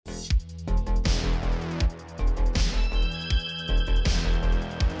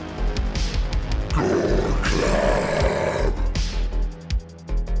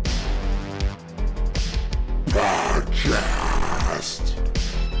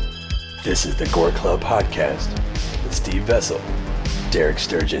This is the Gore Club Podcast with Steve Vessel, Derek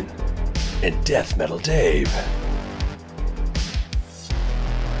Sturgeon, and Death Metal Dave.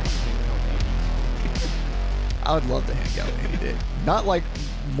 I would love to hang out with Andy Dick. Not like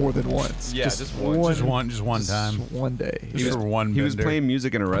more than once. Yeah, just one time. One day. He was playing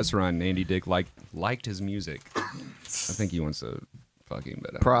music in a restaurant, and Andy Dick liked his music. I think he wants to fuck him,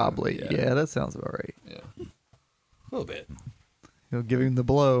 but Probably. Yeah, that sounds about right. Yeah. A little bit. He'll give him the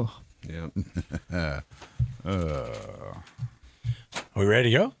blow. Yeah. Are we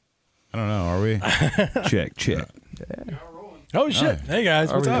ready to go? I don't know. Are we? Check. Oh, shit. Hey,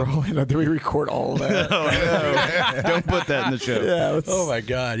 guys. What's up? Rolling? Do we record all of that? Don't put that in the show. Yeah. Oh, my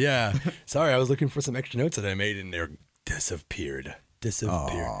God. Yeah. Sorry, I was looking for some extra notes that I made, and they're disappeared.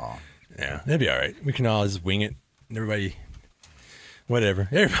 Aw. Yeah, that'd be all right. We can all just wing it. And everybody, whatever.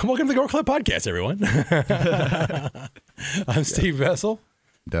 Hey, welcome to the Gore Club Podcast, everyone. I'm Steve Vessel.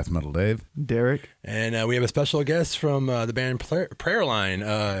 Death Metal Dave. Derek. And we have a special guest from the band Prayer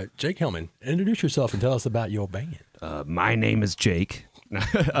Line, Jake Hillman. Introduce yourself and tell us about your band. My name is Jake.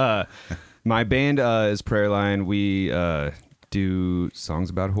 My band is Prayer Line. We do songs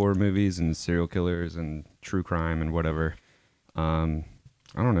about horror movies and serial killers and true crime and whatever. I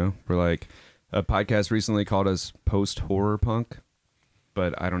don't know. We're like, a podcast recently called us post-horror punk,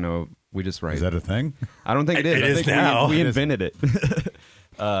 but I don't know. We just write. Is that a thing? I don't think it is. It I is think now. We invented it.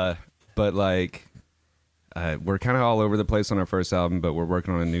 But like, we're kind of all over the place on our first album, but we're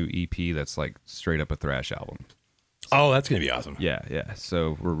working on a new EP that's like straight up a thrash album. Oh, that's going to be awesome. Yeah.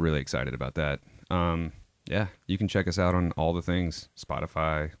 So we're really excited about that. Yeah, you can check us out on all the things: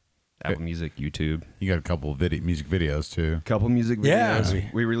 Spotify, Apple Music, YouTube. You got a couple of music videos too. Couple music Yeah.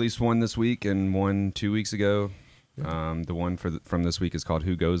 videos. We released one this week and one 2 weeks ago. The one from this week is called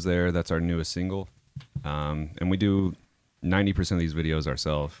 "Who Goes There." That's our newest single, and we do 90% of these videos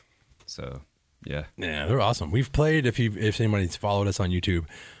ourselves. So, yeah. Yeah, they're awesome. We've played, if anybody's followed us on YouTube,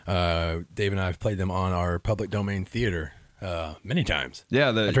 Dave and I have played them on our public domain theater many times. Yeah,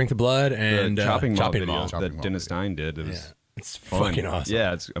 I Drink the Blood and the Chopping Mall Chopping videos Mall. Chopping that Mall Dennis video. Stein did. It was Yeah, it's fun. fucking awesome.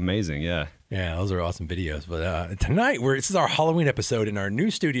 Yeah, it's amazing. Yeah. Yeah, those are awesome videos. But tonight, this is our Halloween episode in our new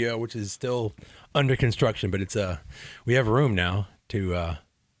studio, which is still under construction, but it's we have room now to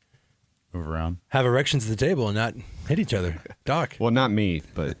Move around. have erections at the table and not hit each other. Doc. Well, not me,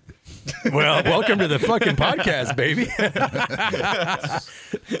 but Well, welcome to the fucking podcast, baby.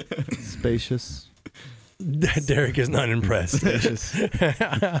 Spacious. Derek is not impressed.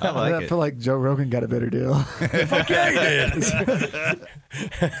 I like I it. feel like Joe Rogan got a better deal. Fuck yeah, he did.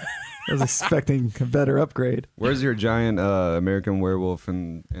 I was expecting a better upgrade. Where's your giant American Werewolf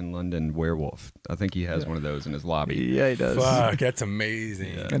in London werewolf? I think he has one of those in his lobby. Yeah, he does. Fuck, that's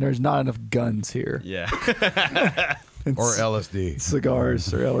amazing. And there's not enough guns here. Yeah. And Or LSD.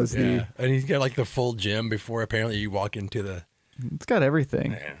 cigars or LSD. Yeah. And he's got like the full gym before apparently you walk into the. It's got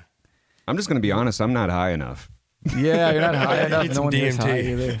everything. Yeah. I'm just going to be honest. I'm not high enough. Yeah, you're not high enough. Need No some one is DMT. high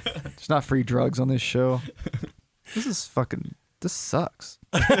either. There's not free drugs on this show. This sucks.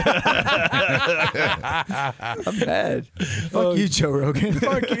 I'm mad. Fuck you, Joe Rogan.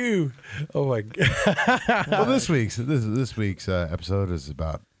 Fuck you. Oh my God. Well, this week's episode is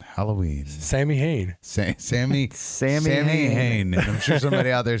about Halloween. Sammy Hain. Sammy Hain. Hain. And I'm sure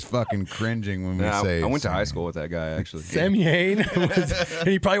somebody out there's fucking cringing when we Yeah, say. I went to Sammy. high school with that guy, actually. Sammy Hain. And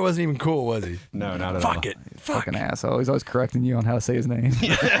he probably wasn't even cool, was he? No, not at all. Fuck it. Fuck. Fucking asshole. He's always correcting you on how to say his name.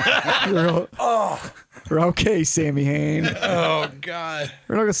 We're okay, Sammy Hain. Oh, God.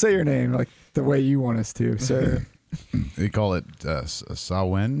 We're not going to say your name like the way you want us to, sir. They call it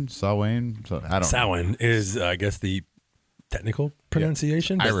Samhain. So, I don't know. Samhain is, I guess, the technical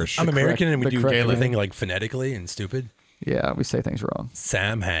pronunciation. But Irish. I'm The American and we the do correct everything way. like phonetically and stupid. Yeah, we say things wrong.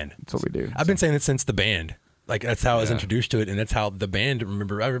 Samhain. That's what we do. I've been saying it since the band. Like, that's how I was introduced to it, and that's how the band, I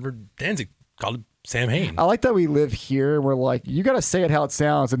remember Danzig called it Sam Hain. I like that we live here and we're like, you got to say it how it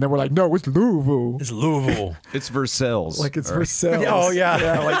sounds. And then we're like, no, it's Louisville. It's Louisville. It's Versailles. Like it's Or- Versailles. Oh, yeah.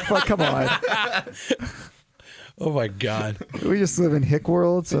 Yeah, like, fuck, come on. Oh, my God. We just live in Hick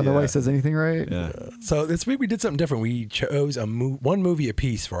world, so nobody says anything right. Yeah. So this week we did something different. We chose one movie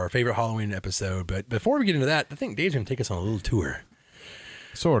apiece for our favorite Halloween episode. But before we get into that, I think Dave's going to take us on a little tour.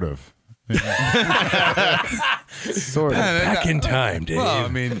 Sort of. Sort of. Back in time, Dave. Well, I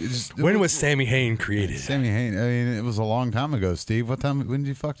mean, When was Sammy Hain created? Sammy Hain? I mean, it was a long time ago, Steve. When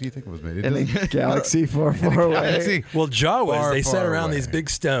the fuck do you think it was made? It In the doesn't- galaxy far, far away. Galaxy. Well, Jaw was. Far, They sat far around away. these big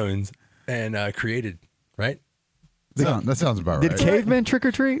stones and created, right? That sounds about Did right. cavemen trick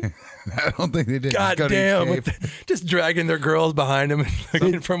or treat? I don't think they did. God Go to each damn. cave. Just dragging their girls behind them and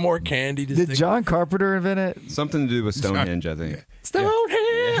looking for more candy. Did John Carpenter invent it? Something to do with Stonehenge, I think.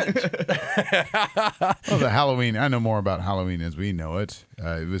 Stonehenge! Well, the Halloween. I know more about Halloween as we know it.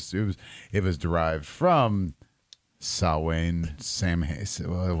 It was derived from Samhain,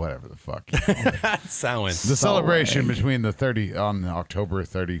 whatever the fuck. Samhain. The celebration between on October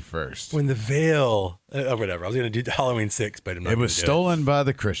 31st. When the veil, whatever. I was going to do Halloween 6, but I'm not It was gonna do stolen by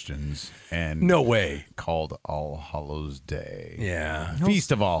the Christians and No way. called All Hallows Day. Yeah.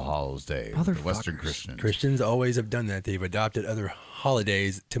 Feast of All Hallows Day. The Western Motherfuckers. Christians. Christians always have done that. They've adopted other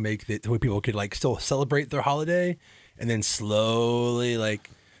holidays to make it where people could like still celebrate their holiday and then slowly like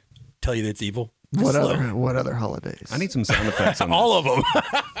tell you that it's evil. What Slow. other holidays? I need some sound effects on All of them.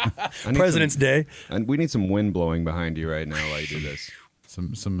 I need President's Day. And we need some wind blowing behind you right now while you do this.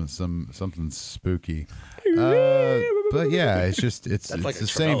 Something spooky. But yeah, it's like the a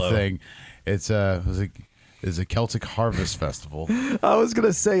same tremolo. thing. It's a Celtic Harvest Festival. I was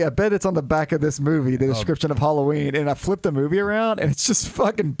gonna say, I bet it's on the back of this movie, the description of Halloween, and I flipped the movie around, and it's just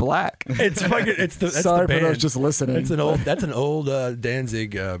fucking black. It's fucking. It's the. That's Sorry the for band. those just listening. It's an old. That's an old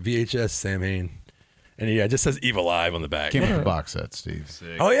Danzig VHS Samhain, and it just says "Evil Live" on the back. Came with the box set, Steve.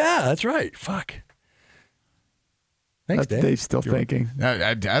 Oh yeah, that's right. Fuck. Thanks, That's Dave. Dave's still thinking.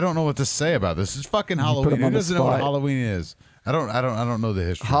 I don't know what to say about this. It's fucking put Halloween. him on Who the doesn't know what spot. Halloween is? I don't know the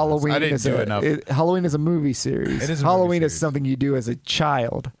history. of this. Halloween I didn't is do enough. Halloween is a movie series. It is a movie Halloween is series. something you do as a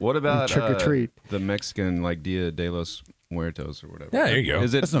child. What about Trick or treat. the Mexican like Dia de los Muertos or whatever? Yeah, there you go.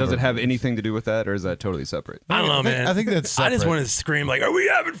 Is it? That's not Does it have very- anything to do with that, or is that totally separate? I don't know, man. I think that's I just separate. want to scream like, "Are we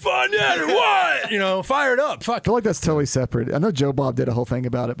having fun yet, or what?" You know, fire it up. Fuck. I feel like that's totally separate. I know Joe Bob did a whole thing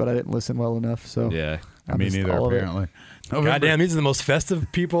about it, but I didn't listen well enough. So Yeah. I Me missed neither, all of it. apparently. November- Goddamn, these are the most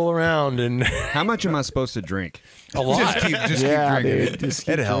festive people around, and How much am I supposed to drink? a lot. Just keep Yeah, drinking. dude, just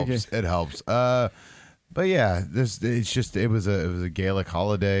keep It helps. drinking. It helps. But yeah, it was a Gaelic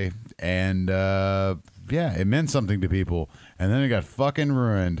holiday, and yeah, it meant something to people, and then it got fucking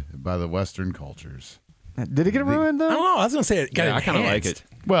ruined by the Western cultures. Did it get ruined I though? don't know. I was gonna say it got Yeah, I kind of like enhanced.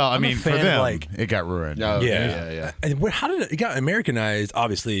 it. Well, I I'm a mean, for fan of, them, like- it got ruined. Oh, Yeah. And how did it got Americanized?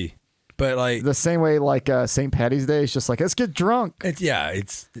 Obviously, but like The same way like St. Patty's Day is just like, let's get drunk.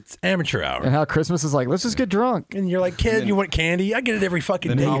 it's amateur hour. And how Christmas is like, let's just get drunk. And you're like, kid, you want candy? I get it every fucking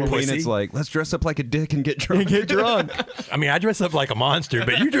Then day. you Halloween, pussy. it's like, let's dress up like a dick and get drunk. Get drunk. I mean, I dress up like a monster,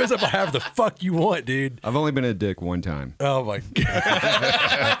 but you dress up however the fuck you want, dude. I've only been a dick one time. Oh my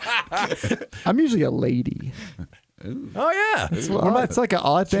god. I'm usually a lady. Oh yeah. It's like an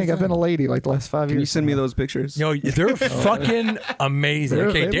odd thing. I've been a lady like the last 5 years. Can you send me those pictures? You know, they're fucking amazing. They're-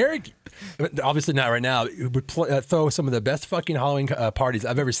 Okay, they- Derek, obviously not right now, would throw some of the best fucking Halloween parties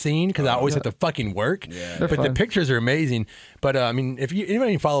I've ever seen because I always have to fucking work. They're But the fun. pictures are amazing. But I mean, if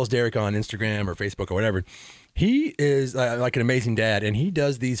anybody follows Derek on Instagram or Facebook or whatever, he is like an amazing dad, and he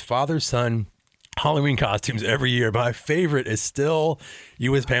does these father-son Halloween costumes every year. My favorite is still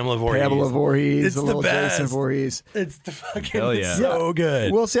you as Pamela Voorhees. Pamela Voorhees, It's a the little best. Jason Voorhees. It's the fucking Hell yeah. so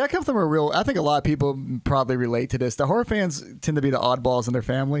good. Well, see, I come from I think a lot of people probably relate to this. The horror fans tend to be the oddballs in their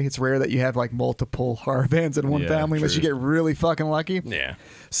family. It's rare that you have like multiple horror fans in one Yeah, family unless you true. get really fucking lucky. Yeah.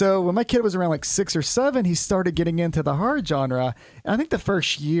 So when my kid was around like 6 or 7, he started getting into the horror genre. And I think the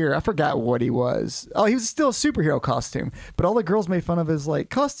first year, I forgot what he was. Oh, he was still a superhero costume, but all the girls made fun of his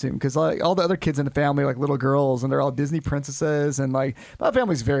like costume because like all the other kids in the family, like little girls, and they're all Disney princesses, and like my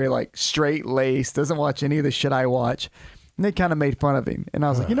family's very like straight laced, doesn't watch any of the shit I watch, and they kind of made fun of him. And I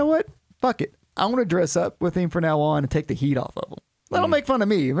was like, you know what? Fuck it. I want to dress up with him from now on and take the heat off of him. Let him make fun of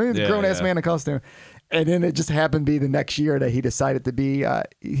me. He's a Yeah, grown ass yeah. man in a costume. And then it just happened to be the next year that he decided to be,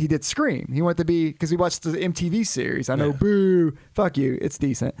 he did Scream. He wanted to be, because he watched the MTV series. I know, boo, fuck you, it's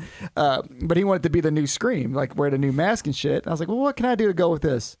decent. But he wanted to be the new Scream, like wear the new mask and shit. And I was like, well, what can I do to go with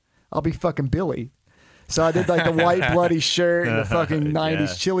this? I'll be fucking Billy. So I did like the white bloody shirt and the fucking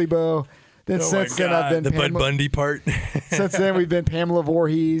 90s chili bow. Then Oh since my then I've God, been the Bud Bundy part. since then we've been Pamela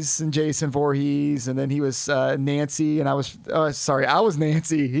Voorhees and Jason Voorhees, and then he was Nancy, and I was I was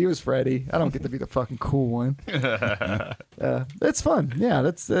Nancy. He was Freddy. I don't get to be the fucking cool one. It's fun. Yeah,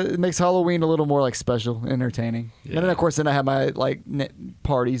 that's it makes Halloween a little more like special, entertaining. And then of course I have my like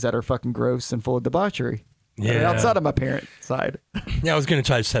parties that are fucking gross and full of debauchery. that are Yeah. outside of my parent side. Yeah, I was gonna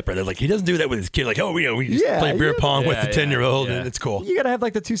try to separate it. Like he doesn't do that with his kid. Like, oh, we just Yeah, play beer yeah. pong with Yeah, the 10-year-old, yeah. and it's cool. You gotta have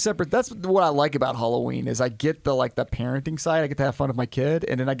like the two separate. That's what I like about Halloween is I get the like the parenting side. I get to have fun with my kid,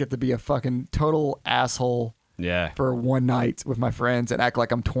 and then I get to be a fucking total asshole Yeah. for one night with my friends and act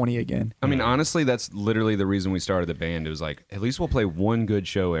like I'm 20 again. I mean, honestly, that's literally the reason we started the band. It was like, at least we'll play one good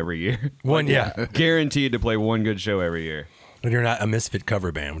show every year. One, yeah. Guaranteed to play one good show every year. When you're not a misfit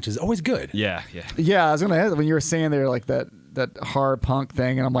cover band, which is always good. Yeah, yeah. Yeah, I was gonna ask when you were saying there like that hard punk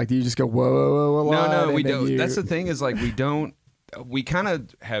thing, and I'm like, do you just go whoa, whoa, whoa, whoa No, and we then don't. you- That's the thing is like we don't. we kind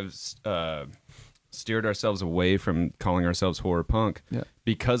of have steered ourselves away from calling ourselves horror punk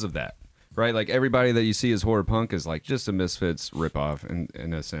because of that. Right, like everybody that you see as horror punk is like just a Misfits ripoff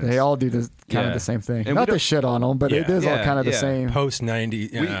in a sense. They all do this kind of the same thing. And Not to shit on them, but it is all kind of the same. Post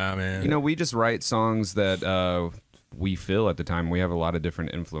 90s, man. You know, we just write songs that we feel at the time. We have a lot of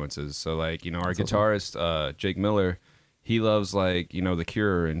different influences. So like, you know, our guitarist Jake Miller, he loves like, you know, The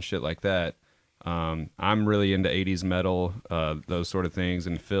Cure and shit like that. I'm really into 80s metal, those sort of things,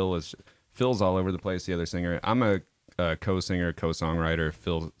 and Phil's all over the place, the other singer. I'm a co-singer, co-songwriter.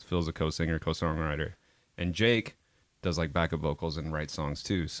 Phil's a co-singer, co-songwriter, and Jake does like backup vocals and writes songs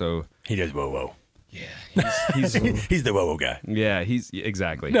too. So he does whoa. Yeah, he's he's the whoa guy. Yeah, he's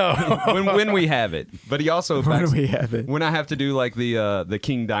exactly. No, when we have it, but he also when we have it. When I have to do like the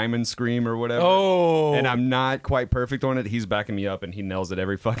King Diamond scream or whatever. Oh, and I'm not quite perfect on it. He's backing me up, and he nails it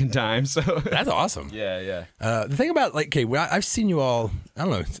every fucking time. So that's awesome. Yeah. The thing about like, okay, well, I've seen you all. I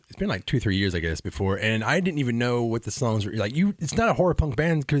don't know. It's been like 2-3 years, I guess, before, and I didn't even know what the songs were like. It's not a horror punk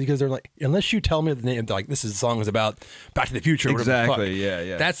band because they're like, unless you tell me the name, like this is song is about Back to the Future. Or whatever exactly. the fuck.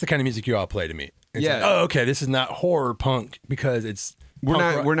 Yeah. That's the kind of music you all play to me. It's Yeah. like, oh, okay. This is not horror punk because it's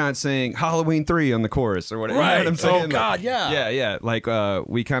we're not saying Halloween 3 on the chorus or whatever. Right. You know what I'm saying? Oh God, yeah. Yeah. Like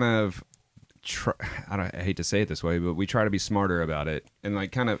we kind of I hate to say it this way, but we try to be smarter about it, and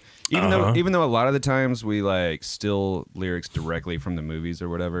like kind of even though a lot of the times we like steal lyrics directly from the movies or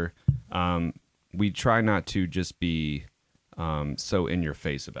whatever, we try not to just be so in your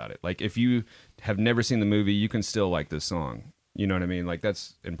face about it. Like if you have never seen the movie, you can still like this song. You know what I mean? Like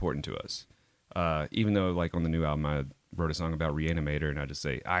that's important to us. Even though like on the new album I wrote a song about Reanimator, and I just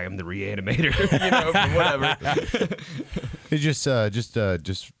say I am the Reanimator, you know, whatever. You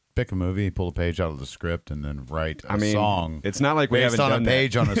just pick a movie, pull a page out of the script, and then write a song. It's not like we based haven't on done a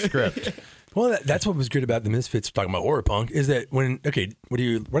page on a script. Well, that's what was good about the Misfits talking about horror punk is that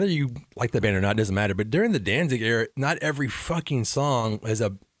whether you like the band or not doesn't matter. But during the Danzig era, not every fucking song was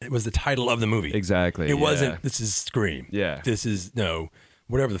the title of the movie. Exactly. It wasn't. This is Scream. Yeah. This is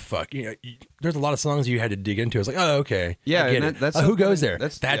whatever the fuck. You know, there's a lot of songs you had to dig into. It's like, oh, okay. Yeah, I get and it. that's who goes there?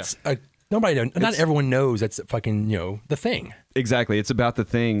 that's Nobody knows. Not everyone knows that's fucking the thing. Exactly. It's about the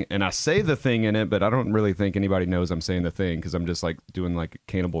thing, and I say the thing in it, but I don't really think anybody knows I'm saying the thing because I'm just like doing like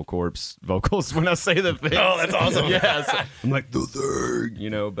Cannibal Corpse vocals when I say the thing. Oh, that's awesome. Yeah, so I'm like the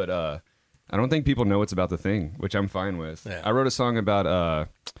thing, but I don't think people know it's about the thing, which I'm fine with. Yeah. I wrote a song about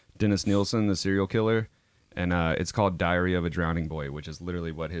Dennis Nielsen, the serial killer, and it's called "Diary of a Drowning Boy," which is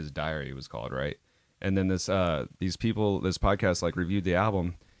literally what his diary was called, right? And then this podcast like reviewed the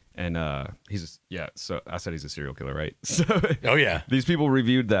album. And so I said he's a serial killer, right? So Oh yeah. these people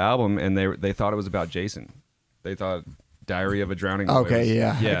reviewed the album and they thought it was about Jason. They thought Diary of a Drowning Boy. Okay,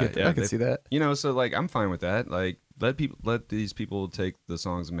 yeah. I can They- see that. You know, so like I'm fine with that. Like let these people take the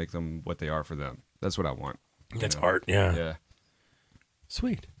songs and make them what they are for them. That's what I want. That's art. Yeah. Yeah.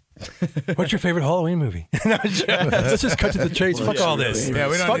 Sweet. What's your favorite Halloween movie? Let's just cut to the chase. Fuck all this. Yeah,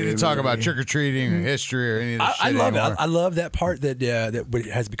 we don't Fuck- need to talk about trick or treating or history or any of this I shit love anymore. I love that part that what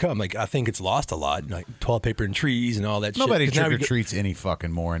it has become. Like I think it's lost a lot, like toilet paper and trees and all that. Nobody shit. 'Cause now trick or we get- treats any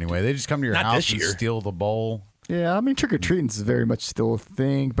fucking more anyway. They just come to your Not house this and year. steal the bowl. Yeah, I mean, trick or treating is very much still a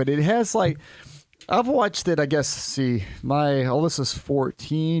thing, but it has like, I've watched it, I guess, see, my oldest is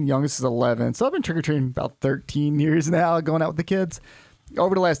 14, youngest is 11. So I've been trick or treating about 13 years now, going out with the kids.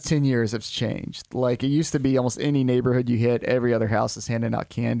 Over the last 10 years, it's changed. Like, it used to be almost any neighborhood you hit, every other house is handing out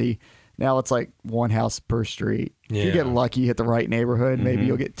candy. Now it's like one house per street. If you Yeah. get lucky, you hit the right neighborhood, maybe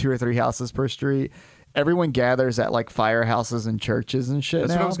you'll get 2 or 3 houses per street. Everyone gathers at like firehouses and churches and shit.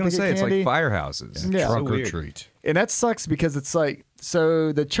 That's now what I was gonna to get say. It's candy. like firehouses. Yeah. So Trunk or weird. treat. And that sucks because it's like,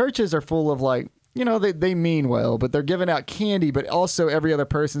 so the churches are full of like, they mean well, but they're giving out candy, but also every other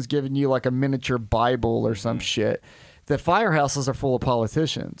person's giving you like a miniature Bible or some shit. The firehouses are full of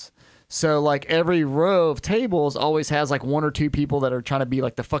politicians. So like every row of tables always has like 1 or 2 people that are trying to be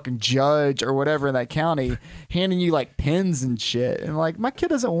like the fucking judge or whatever in that county, handing you like pens and shit. And like, my kid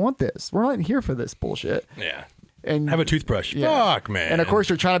doesn't want this. We're not here for this bullshit. Yeah. And Have a toothbrush. Yeah. Fuck, man. And of course,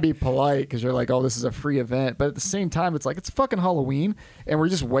 you're trying to be polite because you're like, oh, this is a free event. But at the same time, it's like, it's fucking Halloween. And we're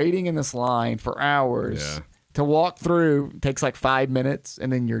just waiting in this line for hours Yeah. to walk through. It takes like 5 minutes and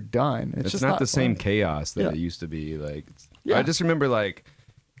then you're done. It's just not the same fun. chaos that Yeah. it used to be. Like, Yeah. I just remember like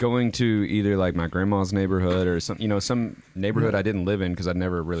going to either like my grandma's neighborhood or some neighborhood I didn't live in because I'd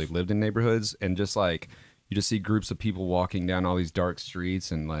never really lived in neighborhoods, and just like you just see groups of people walking down all these dark streets,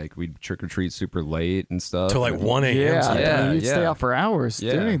 and like we'd trick or treat super late and stuff. Till like And- 1 a.m. Yeah, sometimes. Yeah, you'd stay yeah. out for hours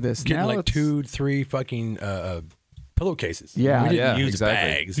Yeah. doing this. Getting Now like it's- 2-3 fucking pillowcases. Yeah. we didn't Yeah, use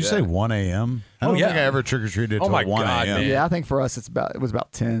exactly. bags. Did you say 1 a.m.? I don't yeah. think I ever trick or treated Oh till my 1 God, a.m. man. Yeah, I think for us it was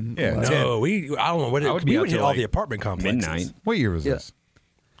about 10. Yeah, 11. No, I don't know what I would we be would out hit till, all like, the apartment complexes. midnight. What year was Yeah. this?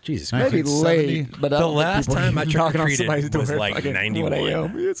 Jesus Christ. Maybe 1970? late, but I The don't think last people time I knocking on trick-or-treated somebody's door was at like fucking 91. 1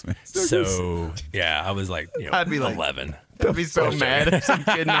 a.m. It's So yeah, I was like, I'd be like- 11. I'd be so mad if some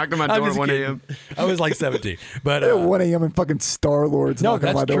kid knocked on my I door was at 1 kidding. a.m. I was like 17, but At 1 a.m. and fucking Star Lords no, knocking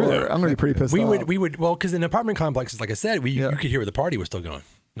on that's my true. door. though. I'm gonna be pretty pissed we off. would well, because in apartment complexes, like I said, you could hear where the party was still going.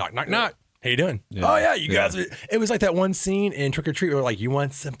 Knock, knock, knock. How you doing? Oh yeah, you guys. It was like that one scene in Trick or Treat where like, you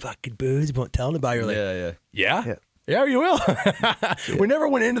want some fucking booze? You won't tell anybody. You're like, yeah, you will. We never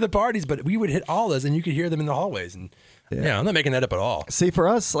went into the parties, but we would hit all those, and you could hear them in the hallways. And yeah, I'm not making that up at all. See, for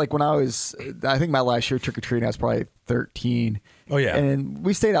us, like when I think my last year trick or treating, I was probably 13. Oh, yeah. and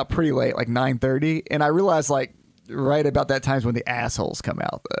we stayed out pretty late, like 9:30, and I realized like right about that time's when the assholes come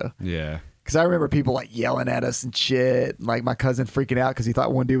out though. Yeah. Because I remember people like yelling at us and shit. Like my cousin freaking out because he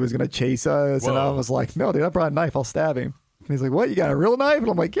thought one dude was gonna chase us, and I Whoa. was like, "No, dude, I brought a knife. I'll stab him." And he's like, "What? You got a real knife?" And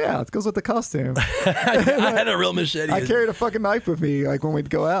I'm like, "Yeah, it goes with the costume." I had a real machete. I carried a fucking knife with me, like when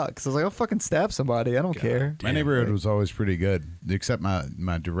we'd go out, because I was like, "I'll fucking stab somebody. I don't care." My neighborhood was always pretty good, except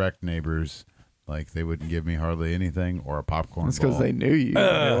my direct neighbors. Like they wouldn't give me hardly anything or a popcorn It's ball. because they knew you.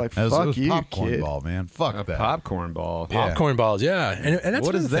 They're like, It was "Fuck you, popcorn kid." ball, man. Fuck A that. popcorn ball. Popcorn balls, yeah. And that's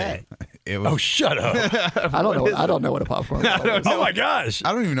What is another that? thing. It was. Oh, shut up. I don't know what a popcorn ball is. Oh my gosh.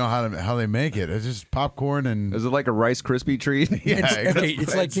 I don't even know how they make it. It's just popcorn and Is it like a Rice Krispie treat? yeah. Okay,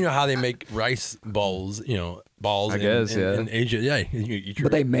 it's like, you know how they make rice balls, balls I guess, in Asia. Yeah, you eat your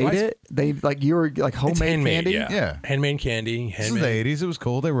But they made rice. it. They like you were like It's homemade handmade, candy. yeah. Yeah. Handmade candy. This is the Handmade. 80s. It was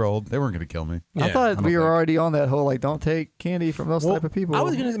cool. They rolled. They weren't going to kill me. I Yeah. thought we were think. already on that whole like don't take candy from those type of people. I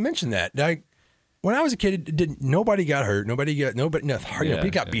was going to mention that. Like, when I was a kid, nobody got hurt. Nobody, nothing. Yeah, We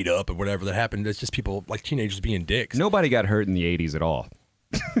got beat up or whatever that happened. It's just people, like teenagers, being dicks. Nobody got hurt in the 80s at all.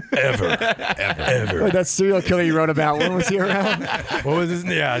 Ever. Like that serial killer you wrote about. When was he around? What was his?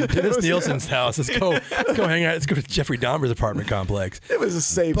 Yeah, Dennis Nielsen's house. Let's go hang out. Let's go to Jeffrey Dahmer's apartment complex. It was a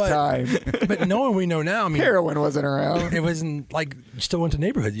safe But- time. But knowing we know now, I mean, Heroin wasn't around. it wasn't like you still went to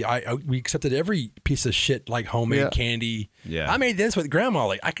neighborhood. We accepted every piece of shit like homemade Yeah. candy. Yeah. I made this with grandma.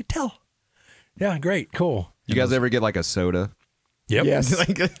 Like I could tell. Yeah, great, cool. You guys ever get like a soda? Yep. Yes.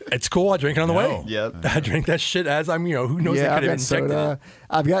 It's cool. I drink it on the way. Yep. I drink that shit as I'm. Who knows? Yeah, they I've could have got injected soda.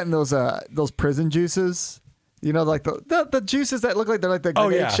 I've gotten those prison juices. You know, like the juices that look like they're like the Oh,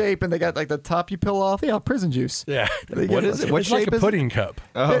 grenade yeah. shape, and they got like the top you peel off. Yeah, prison juice. it. Yeah. They What get- is it? it's What It's like shape a is it? pudding cup.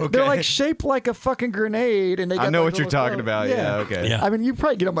 They're like shaped like a fucking grenade, and they. Got I know like what you're little- talking about. Yeah. Okay. Yeah. I mean, you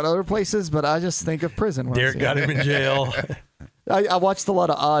probably get them at other places, but I just think of prison. When I Derek see got it. him in jail. I watched a lot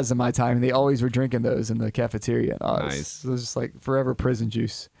of Oz in my time, and they always were drinking those in the cafeteria at Oz. Nice. So it was just like forever prison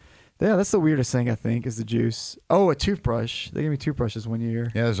juice. Yeah, that's the weirdest thing I think is the juice. Oh, a toothbrush. They gave me toothbrushes one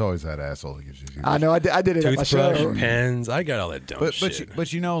year. Yeah, there's always that asshole that gives you. I know. I did it at my Toothbrush, show. pens. I got all that dumb But shit.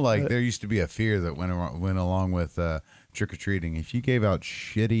 like there used to be a fear that went along with trick or treating. If you gave out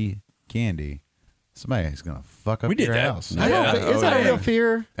shitty candy, somebody's gonna fuck up We did your that. house. I don't Yeah. think, is Oh, that a yeah. real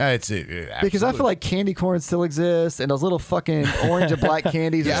fear? Because I feel like candy corn still exists, and those little fucking orange and black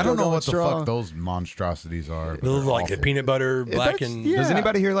candies. yeah, are I still don't know going what the strong. fuck those monstrosities are. The little, like the Awful. peanut butter, black that's- and yeah. Does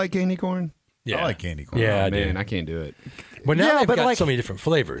anybody here like candy corn? yeah. I like candy corn. Yeah, Oh, I do. man, I can't do it. But now Yeah, they've but got like- so many different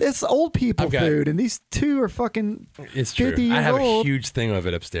flavors. It's old people I've got- food, and these two are fucking It's true. 50 years I have old. a huge thing of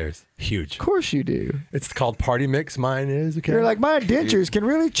it upstairs. Huge. Of course you do. It's called Party Mix. Mine is. Okay. You're like, my dentures can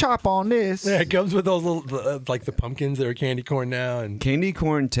really chop on this. yeah, it comes with those little like the pumpkins that are candy corn now, and Candy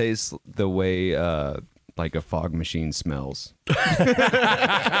corn tastes the way like a fog machine smells.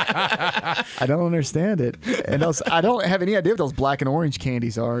 I don't understand it. And those, I don't have any idea what those black and orange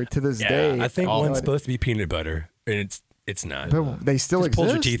candies are to this yeah, day. I think No one's idea. supposed to be peanut butter, and it's not. But they still Just exist.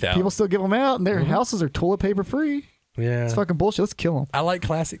 pulls your teeth out. People still give them out, and their houses are toilet paper free. Yeah, It's fucking bullshit. Let's kill them. I like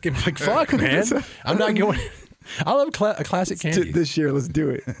classic. Like fuck, man. I'm not going. I love a classic candy. This year, let's do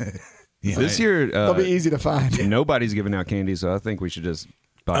it. Yeah, This year, They'll be easy to find. nobody's giving out candy, so I think we should just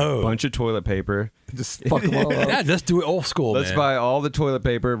buy Oh. a bunch of toilet paper. Just fuck them all up. Yeah, let's do it old school. Let's man. buy all the toilet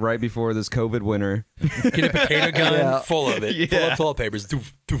paper right before this COVID winter. Get a potato gun Yeah. full of it, full Yeah. of toilet papers.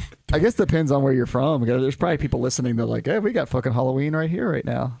 Doof, doof. I guess it depends on where you're from. Because there's probably people listening that are like, hey, we got fucking Halloween right here right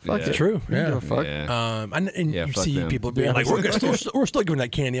now. Fuck Yeah. it. True, We don't yeah. give a fuck. Yeah. And Yeah, you fuck see them. people being Yeah. like, we're still giving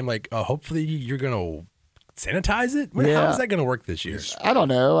that candy. I'm like, hopefully you're gonna sanitize it. How Yeah. is that gonna work this year? I don't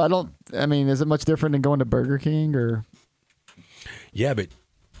know. I mean, is it much different than going to Burger King or? Yeah, but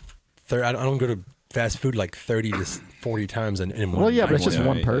I don't go to fast food like 30 to 40 times in one Well, yeah, but it's night. just Yeah,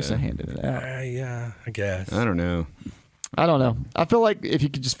 one yeah. person handing it out. Yeah, I guess. I don't know. I don't know. I feel like if you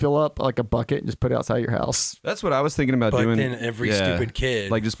could just fill up like a bucket and just put it outside your house. That's what I was thinking about But doing. then every stupid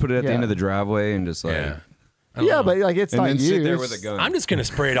kid, like just put it at the Yeah. end of the driveway and just like, yeah. I don't Yeah, know. but like it's and not then used. sit there with a gun. I'm just gonna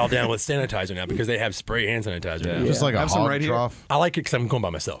spray it all down with sanitizer now because they have spray hand sanitizer. Yeah. Now. Just like a Have some hog right here. trough. I like it because I'm going by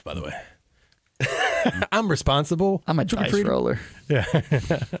myself. By the way, I'm responsible. I'm a Trick or dice treating. roller.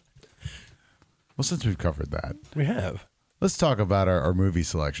 Well, since we've covered that, We have. let's talk about our movie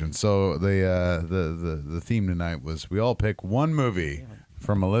selection. So the theme tonight was we all pick one movie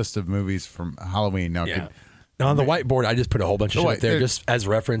from a list of movies from Halloween. Now, Yeah. Now, on the whiteboard, I just put a whole bunch of Oh, shit wait, up there there- just as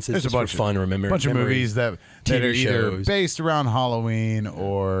references, there's just a bunch for fun. Remember, bunch of movies that TV are either shows. based around Halloween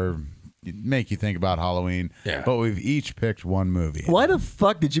or make you think about Halloween. Yeah. But we've each picked one movie. Why the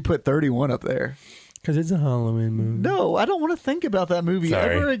fuck did you put 31 up there? because it's a Halloween movie. No, I don't want to think about that movie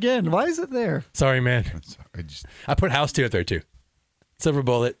Sorry. ever again. Why is it there? Sorry, man. I just I put House 2 up there too. Silver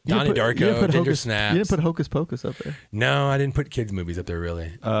Bullet, You didn't Donnie put- you didn't Darko, put Ginger Hocus- Snaps. You didn't put Hocus Pocus up there. No, I didn't put kids movies up there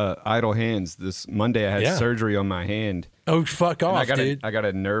really. Idle hands. This Monday I had Yeah. surgery on my hand. Oh, fuck And off, I got dude. I got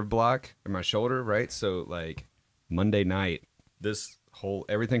a nerve block in my shoulder, right? So like Monday night, this whole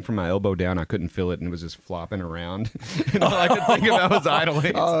everything from my elbow down, I couldn't feel it, and it was just flopping around. And all I could think about was idle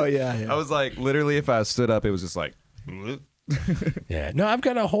hands. Oh yeah. I was like, literally, if I stood up, it was just like. Yeah, no, I've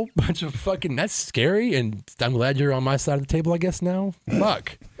got a whole bunch of fucking. That's scary, and I'm glad you're on my side of the table. I guess now,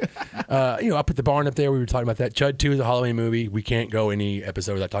 fuck. I put The Barn up there. We were talking about that. Chud 2 is a Halloween movie. We can't go any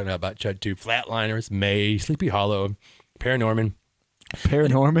episode without talking about Chud 2. Flatliners, May, Sleepy Hollow, Paranorman.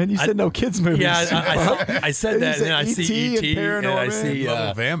 Paranorman. You said no kids movies. Yeah, I said that, You and then I said see E.T. E.T. and and I Paranorman. see.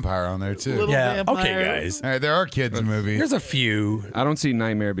 little vampire on there too. Little- Yeah, vampire. okay, guys. All right, there are kids movies. There's a few. I don't see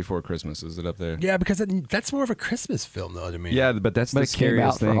Nightmare Before Christmas. Is it up there? Yeah, because that's more of a Christmas film, though, to me. Yeah, but that's But the it came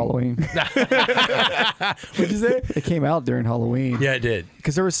out scariest for thing. Halloween. What'd you say? It came out during Halloween. Yeah, it did.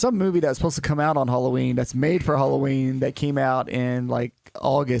 Because there was some movie that was supposed to come out on Halloween that's made for Halloween that came out in like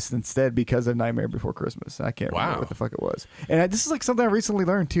August instead because of Nightmare Before Christmas. I can't remember Wow. what the fuck it was. And this is like something I recently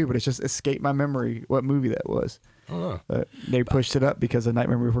learned too, but it's just escaped my memory what movie that was. Oh. But they pushed it up because of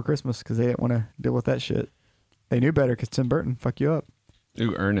Nightmare Before Christmas because they didn't want to deal with that shit. They knew better because Tim Burton fuck you up.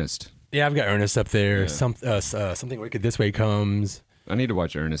 Ooh, Ernest. Yeah, I've got Ernest up there. Yeah. Something Wicked This Way Comes. I need to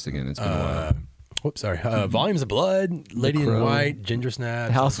watch Ernest again. It's been a while. Volumes of Blood, Lady in Crow. White, Ginger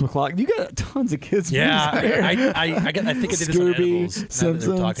Snaps. House McClock. You got tons of kids. Yeah, movies there. I think I did this on Scooby, edibles. Now that Simpsons.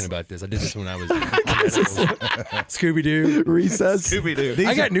 they're talking about this. I did this when I was on Scooby Doo. Recess. Scooby-Doo.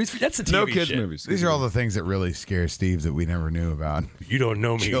 I got news for that's a TV No kids shit. movies. These are all the things that really scare Steve that we never knew about. You don't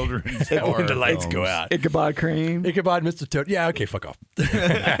know me. Children's when horror the lights go films. out. Ichabod Crane. Ichabod, Mr. Toad. Yeah, okay, fuck off. He's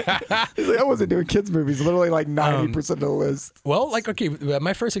like, I wasn't doing kids movies. Literally like 90% of the list. Well, like, okay,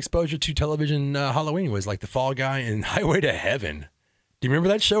 my first exposure to television Halloween was like The Fall Guy and Highway to Heaven. Do you remember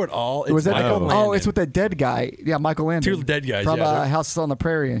that show at all? Was that Michael oh, Landon. it's with that dead guy. Yeah, Michael Landon. Two dead guys, from yeah. House on the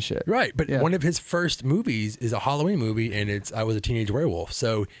Prairie and shit. Right, but Yeah. one of his first movies is a Halloween movie, and it's I Was a Teenage Werewolf.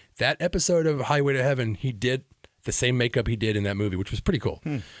 So that episode of Highway to Heaven, he did the same makeup he did in that movie, which was pretty cool.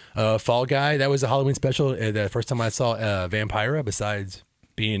 Fall Guy, that was a Halloween special. The first time I saw Vampira, besides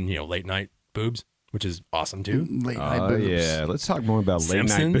being late night boobs, which is awesome too. Late night Oh boobs. yeah, let's talk more about late night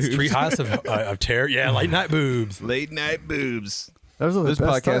Simpsons, boobs. Treehouse of Terror, yeah, late night boobs. Late night boobs. Those are the This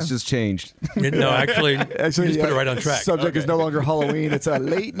best podcast times. just changed. No, actually, Actually, you just put it right on track. Subject is no longer Halloween. It's a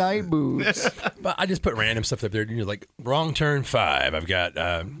late night boobs. But I just put random stuff up there. Like Wrong Turn 5. I've got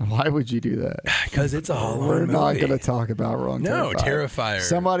Why would you do that? because it's a Halloween We're not movie. going to talk about Wrong No, Turn 5. Terrifier.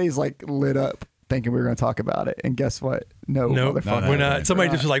 Somebody's like lit up thinking we were going to talk about it. And guess what? No, No, motherfucker. we're not. Somebody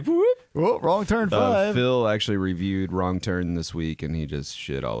just was like, whoop. Well, Wrong Turn 5. Phil actually reviewed Wrong Turn this week, and he just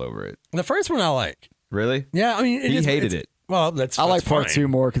shit all over it. The first one I like. Really? Yeah, I mean, He hated it. Well, that's I like that's part fine. 2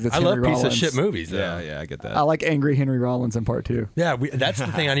 more because it's I Henry love piece Rollins. of shit movies. Though. Yeah, I get that. I like Angry Henry Rollins in part 2. Yeah, that's the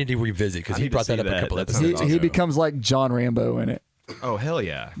thing I need to revisit because I he need to brought that see up a that. couple That episodes sounds ago. He becomes like John Rambo in it, Oh hell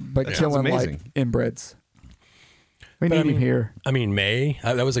yeah! but That sounds killing like amazing. inbreds. We But need I mean- him here. I mean, May.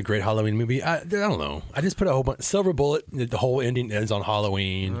 That was a great Halloween movie. I don't know. I just put a whole bunch. Silver Bullet. The whole ending ends on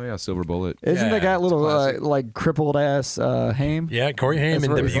Halloween. Oh yeah, Silver Bullet. Isn't Yeah, that guy a little classic. like crippled ass Haim? Yeah, Corey Haim That's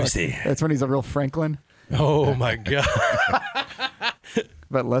and where the he's like- Busey. that's when he's a real Franklin, Oh my god.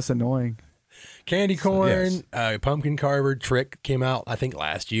 but less annoying. Candy corn, yes. pumpkin carver, Trick came out I think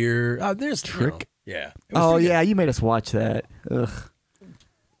last year. There's Trick? Yeah. Oh yeah, you made us watch that. Ugh.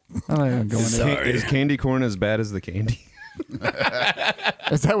 I'm not even going Is there. Sorry. Is candy corn as bad as the candy?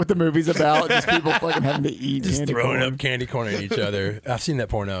 Is that what the movie's about? Just people fucking having to eat Just candy throwing corn? up candy corn at each other. I've seen that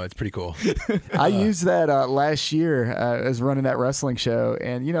porno. It's pretty cool. I used that last year as running that wrestling show,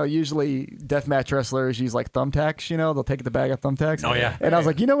 and usually deathmatch wrestlers use like thumbtacks. They'll take the bag of thumbtacks. Oh, yeah. And I was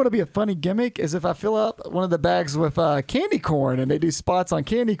like, what'll be a funny gimmick is if I fill up one of the bags with candy corn, and they do spots on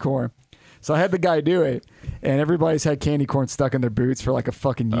candy corn. So I had the guy do it, and everybody's had candy corn stuck in their boots for like a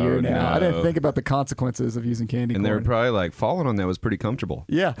fucking year Oh, now. no. I didn't think about the consequences of using candy And corn. they were probably like, falling on that was pretty comfortable.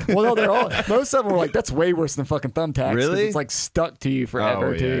 Yeah. Well, no, they're all. Most of them were like, that's way worse than fucking thumbtacks. 'cause Really? It's like stuck to you forever,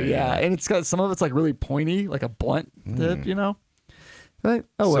 Oh, too. yeah. And it's got some of it's like really pointy, like a blunt tip, But,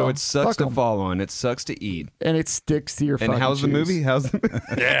 oh well. So it sucks Fuck to 'em. fall on. It sucks to eat. And it sticks to your And fucking how's the shoes. movie? How's the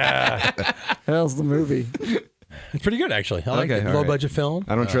Yeah. How's the movie? It's pretty good, actually. I like Okay, it. all Low right. budget film.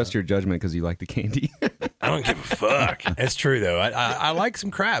 I don't trust your judgment because you like the candy. I don't give a fuck. It's true, though. I like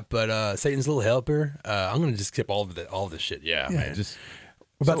some crap, but Satan's Little Helper, I'm going to just skip all of this shit. Yeah, man. Just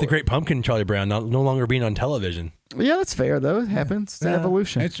What about the Great Pumpkin, Charlie Brown, no longer being on television? Yeah, that's fair, though. It happens. It's an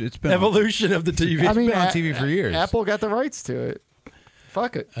evolution. it's been Evolution of the TV. I mean, been on TV for years. Apple got the rights to it.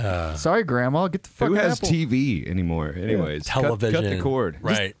 Fuck it. Sorry, Grandma. Get the fucking Who has Apple. TV anymore? Anyways, television. Cut the cord.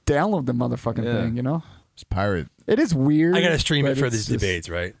 Right. Download the motherfucking Yeah. thing, It's pirate. It is weird. I got to stream but it for it's these just- debates,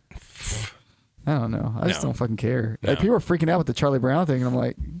 right? I don't know. I just No. don't fucking care. No. Like, people are freaking out with the Charlie Brown thing, and I'm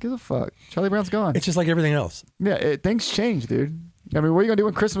like, give a fuck. Charlie Brown's gone. It's just like everything else. Yeah, things change, dude. I mean, what are you gonna do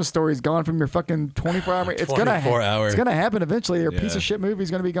when Christmas Story's gone from your fucking 24-hour? It's gonna 24-hour. It's gonna happen eventually. Your piece Yeah. of shit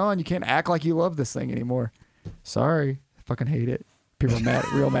movie's gonna be gone. You can't act like you love this thing anymore. Sorry, I fucking hate it. People are mad,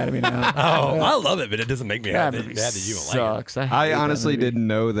 real mad at me now. Oh, I love it, but it doesn't make me That happy movie that you don't like sucks. hate I that honestly movie. didn't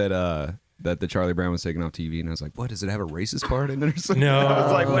know that the Charlie Brown was taken off TV, and I was like, "What does it have a racist part in it or it. something?" No, I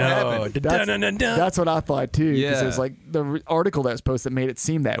was like, "What no. happened?" Dun-dun-dun-dun. That's what I thought too. Because it was Yeah. like the article that was posted made it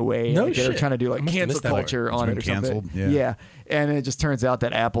seem that way. No like they were shit. trying to do I like must have cancel missed that part. culture It's on been it or something. canceled, yeah. And it just turns out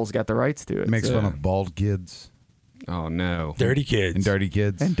that Apple's got the rights to it. Makes So- fun of bald kids Oh no! Dirty kids. and dirty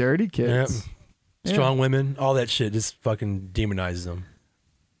kids. and dirty Yep. kids. Yeah. Strong women, all that shit just fucking demonizes them.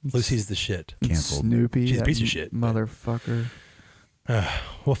 Lucy's the shit. Canceled. Snoopy. She's a that piece of shit. Motherfucker.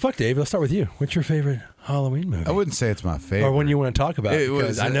 Well, fuck, Dave. Let's start with you. What's your favorite Halloween movie? I wouldn't say it's my favorite. Or one you want to talk about? It Because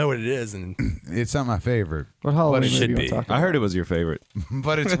was, I know what it is, and It's not my favorite, What Halloween it movie should you be. want to talk about? I heard it was your favorite.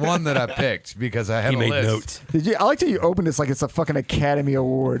 but it's one that I picked because I had he a made list. notes. Did you? I like how you opened this like it's a fucking Academy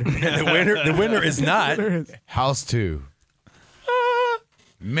Award. The winner is not. House 2.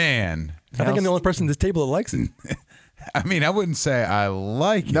 Man, I think I'm the only person at this table that likes it. I mean, I wouldn't say I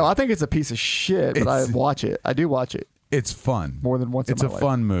like it. No, I think it's a piece of shit, but I It's- watch it. I do watch it It's fun. more than once. It's in a my life.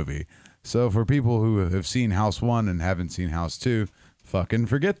 fun movie. So for people who have seen House 1 and haven't seen House 2, fucking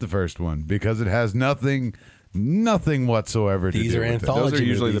forget the first one because it has nothing whatsoever to These do are with anthology Those are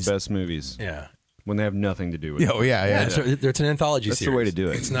usually movies. the best movies Yeah. when they have nothing to do with it. Oh yeah, yeah. It's an anthology That's the series. way to do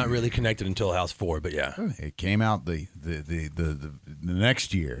it. It's not really connected until House 4, but yeah. It came out the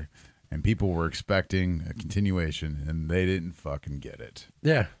next year, and people were expecting a continuation, and they didn't fucking get it.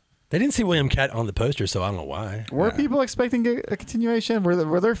 Yeah. They didn't see William Cat on the poster, so I don't know why. Were people expecting a continuation? Were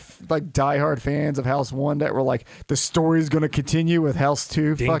there like diehard fans of House 1 that were like, the story's going to continue with House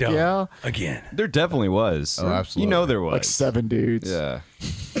 2? Ding Fuck dong. yeah. Again. There definitely was. Oh, absolutely. You know there was. Like 7 dudes. Yeah.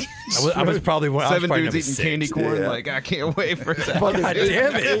 I was probably one. I was Seven probably dudes number eating candy 6. corn. Yeah. Like, I can't wait for that. Fucking God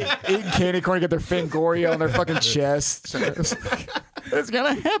damn it. Eating candy corn, get their Fangoria on their fucking chest. It's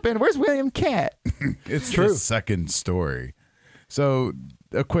going to happen. Where's William Cat? It's True. the second story. So,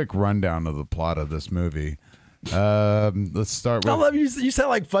 a quick rundown of the plot of this movie. Let's start I with. love you. You sound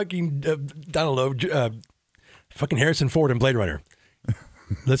like fucking, I don't know, fucking Harrison Ford in Blade Runner.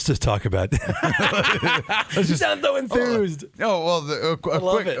 Let's just talk about that. You sound so enthused. Oh well,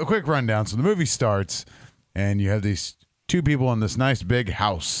 love it. a quick rundown. So the movie starts, and you have these two people in this nice big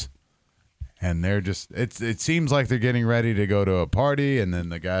house, and they're just. It seems like they're getting ready to go to a party, and then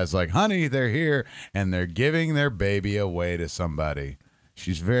the guy's like, "Honey, they're here," and they're giving their baby away to somebody.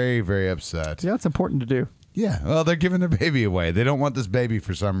 She's very, very upset. Yeah, it's important to do. Yeah, well, they're giving their baby away. They don't want this baby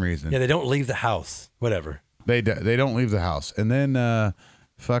for some reason. Yeah, they don't leave the house. Whatever. They don't leave the house, and then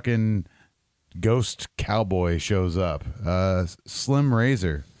fucking ghost cowboy shows up. Slim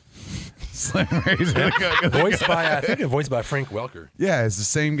Razor. Slim Razor. Voiced by, I think, voiced by Frank Welker. Yeah, it's the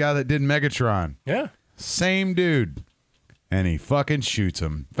same guy that did Megatron. Yeah. Same dude, and he fucking shoots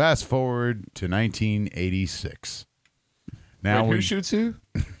him. Fast forward to 1986. Now Wait, who shoots who?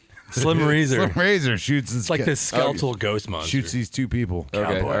 Slim Razor. Slim Razor shoots this It's like guy- this skeletal ghost monster. shoots these two people.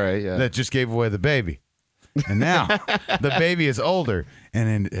 Okay, Cowboy. all right, yeah. That just gave away the baby. And now the baby is older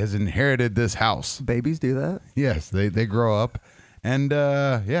and has inherited this house. Babies do that. Yes, they grow up. And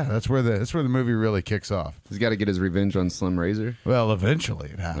yeah, that's where the movie really kicks off. He's got to get his revenge on Slim Razor. Well, eventually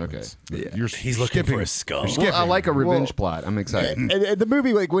it happens. Okay. He's looking for a skull. Well, I like a revenge plot. I'm excited. And the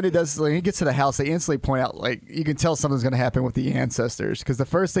movie, like when it does, like, he gets to the house, they instantly point out, like you can tell something's going to happen with the ancestors, because the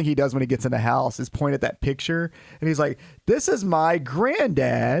first thing he does when he gets in the house is point at that picture, and he's like, "This is my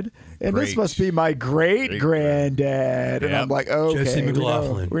granddad, and this Great. must be my great granddad." And Yep. I'm like, "Okay, Jesse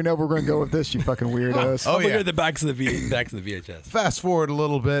McLaughlin. we know we're going to go with this, you fucking weirdos." Oh, Look yeah. at the backs of the VHS. Fast forward a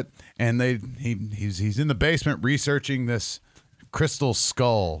little bit, and he's in the basement researching this crystal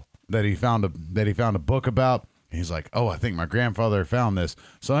skull that he found a book about. And he's like, "Oh, I think my grandfather found this."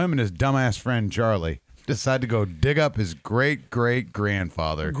 So him and his dumbass friend Charlie decide to go dig up his great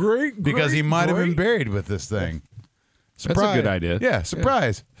grandfather, because he might have been buried with this thing. That's a good idea. Yeah,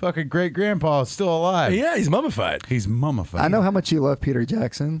 surprise! Fucking great grandpa is still alive. Yeah, he's mummified. He's mummified. I know how much you love Peter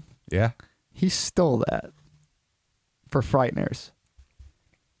Jackson. Yeah. He stole that for Frighteners.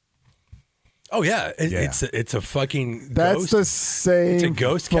 Oh yeah, Yeah. it's a fucking That's ghost. the same. It's a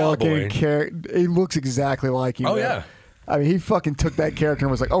ghost cowboy. Character. He looks exactly like him. Oh, though. yeah. I mean, he fucking took that character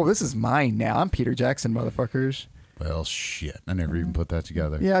and was like, "Oh, this is mine now. I'm Peter Jackson, motherfuckers." Well, shit. I never even put that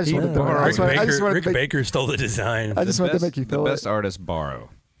together. Yeah, I just wanted to. Rick I just wanted Rick to make, Baker stole the design. I just wanted to make you The feel best it. artists borrow.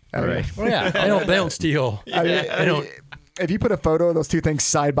 Oh, yeah. Well, yeah, they don't steal. I mean, They don't. if you put a photo of those two things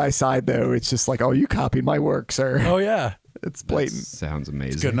side by side, though, it's just like, "Oh, you copied my work, sir." Oh yeah. It's blatant. Sounds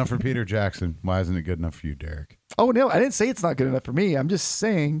amazing. It's good enough for Peter Jackson. Why isn't it good enough for you, Derek? Oh no, I didn't say it's not good enough for me. I'm just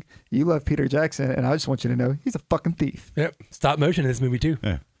saying you love Peter Jackson, and I just want you to know he's a fucking thief. Yep. Stop motion in this movie too.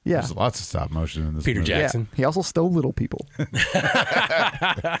 Yeah. Yeah. There's lots of stop motion in this Peter movie. Jackson. Yeah, he also stole little people.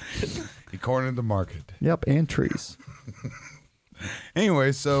 He cornered the market. Yep, and trees.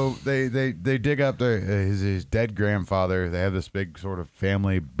 Anyway, so they dig up his dead grandfather. They have this big sort of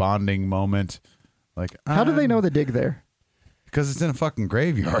family bonding moment. Like, How do they know to dig there? Because it's in a fucking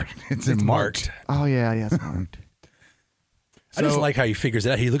graveyard. It's It's marked. marked. Oh yeah, it's marked. I just So- like how he figures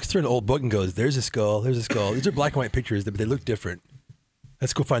it out. He looks through an old book and goes, "There's a skull. There's a skull. These are black and white pictures, but they look different.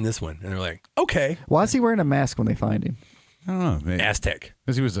 Let's go find this one." And they're like, "Okay." Why is he wearing a mask when they find him? I don't know. Maybe. Aztec.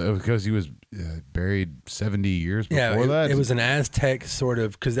 Because he was buried 70 years before Yeah, that. it was an Aztec sort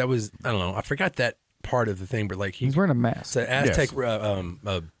of, because that was, I don't know, I forgot that part of the thing, but like He's wearing a mask. it's an Aztec.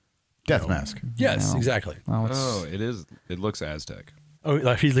 death mask. Yes, No. exactly. Oh, it's- Oh, it is. It looks Aztec. Oh,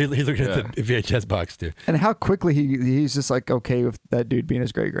 like he's looking at the VHS box too. And how quickly he's just like okay with that dude being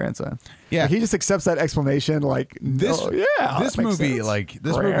his great grandson. Yeah. Like, he just accepts that explanation. Like This oh, yeah, this that makes movie sense.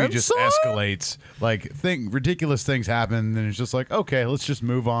 this movie just Grandson? escalates. Like ridiculous things happen, and it's just like, okay, let's just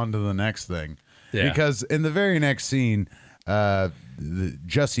move on to the next thing. Yeah. Because in the very next scene,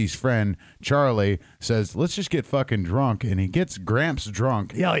 Jesse's friend Charlie says, "Let's just get fucking drunk," and he gets Gramps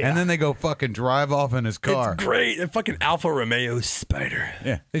drunk. Yeah, yeah. And then they go fucking drive off in his car. It's great. A fucking Alfa Romeo Spider.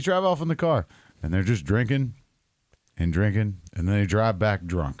 Yeah, they drive off in the car, and they're just drinking, and then they drive back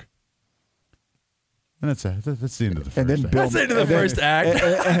drunk. And that's the end of the first And then act. Bill, That's the end of the first act.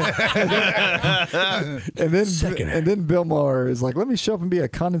 and then Bill Maher is like, "Let me show up and be a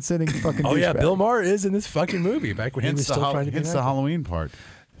condescending fucking." Oh yeah, douchebag." Bill Maher is in this fucking movie back when he was Hence the, still trying to be hence an the actor. Halloween part.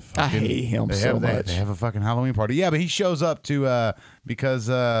 I hate him They so have, much. They have a fucking Halloween party. Yeah, but he shows up to because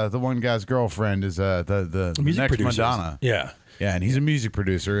the one guy's girlfriend is the Music next producers. Madonna. Yeah. Yeah, and he's a music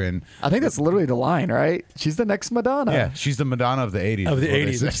producer, and I think that's literally the line, right? She's the next Madonna. yeah, she's the Madonna of the '80s. Of the is what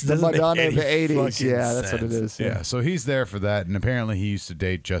they 80s. say. Which the doesn't make Madonna of any the '80s. fucking Yeah, that's what it sense. is. Yeah, so he's there for that, and apparently he used to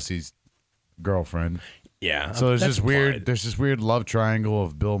date Jesse's girlfriend. Yeah. So there's that's this weird, implied. there's this weird love triangle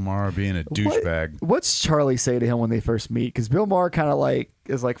of Bill Maher being a douchebag. What's Charlie say to him when they first meet? Because Bill Maher kind of like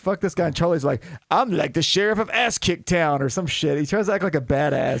is like, "Fuck this guy," and Charlie's like, "I'm like the sheriff of Ass Kick Town" or some shit. He tries to act like a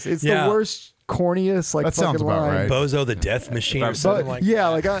badass. It's Yeah. the worst, corniest like That fucking sounds about line. right. Bozo the Death Machine or But, something like yeah,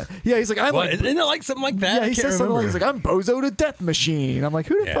 that. like yeah, he's like, "I'm What? like." Isn't it like something like that? Yeah, I he can't says something like, remember. he's like, "I'm Bozo the Death Machine." I'm like,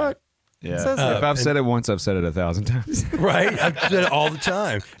 "Who the Yeah. fuck?" Yeah. says that? If I've said it once, I've said it 1,000 times. Right? I've said it all the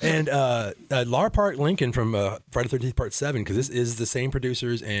time. And Lar Park Lincoln from Friday the 13th Part 7, because this is the same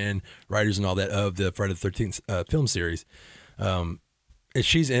producers and writers and all that of the Friday the 13th film series. And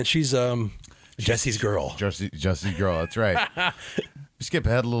she's Jesse's girl. Jesse's girl. That's right. We skip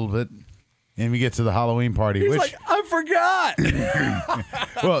ahead a little bit, and we get to the Halloween party. He's which, like, I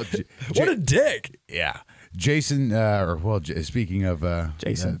forgot. well, What a dick. yeah. Jason, speaking of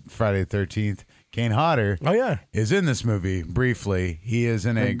Jason. Friday the 13th, Kane Hodder Oh, yeah. is in this movie briefly. He is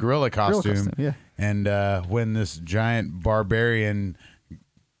in a gorilla costume. yeah. And when this giant barbarian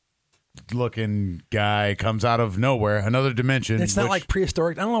looking guy comes out of nowhere, another dimension. It's not which- like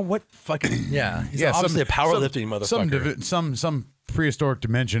prehistoric. I don't know what fucking, yeah. He's obviously a powerlifting motherfucker. Some prehistoric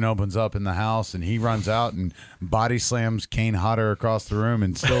dimension opens up in the house, and he runs out and body slams Kane Hodder across the room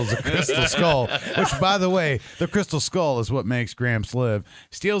and steals the crystal skull. Which, by the way, the crystal skull is what makes Gramps live.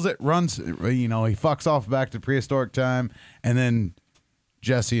 Steals it, runs. He fucks off back to prehistoric time, and then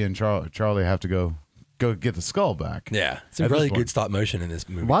Jesse and Charlie have to go get the skull back. Yeah, some At this really point. good stop motion in this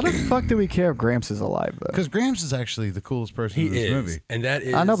movie. Why the fuck do we care if Gramps is alive though? Because Gramps is actually the coolest person he in this is, movie. and that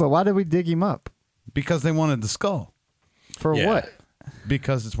is. I know, but why did we dig him up? Because they wanted the skull. For Yeah. what?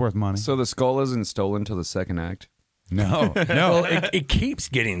 Because it's worth money. So the skull isn't stolen till the second act. No. Well, it keeps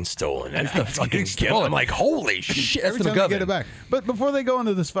getting stolen. That's the fucking kill. I'm like, holy shit! That's Every the time they MacGuffin. get it back. But before they go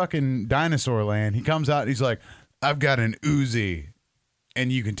into this fucking dinosaur land, he comes out and he's like, I've got an Uzi,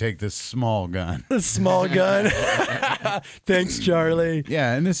 and you can take this small gun. The small gun. Thanks, Charlie.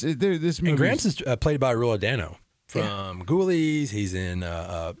 Yeah, and this movie. And Gramps is played by Roy Dano from Ghoulies. He's in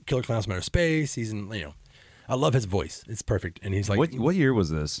Killer Clowns from Outer Space. He's in, I love his voice. It's perfect. And he's like, What year was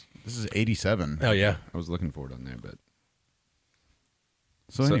this? This is 87. Oh, yeah. I was looking for it on there, but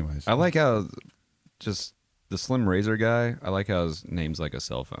So anyways. I like how just the Slim Razor guy. I like how his name's like a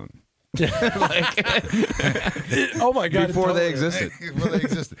cell phone. Oh, my God. Before they totally. existed. Well, they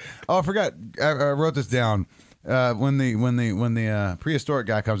existed. Oh, I forgot. I wrote this down. When the prehistoric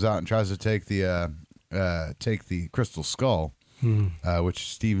guy comes out and tries to take the crystal skull, which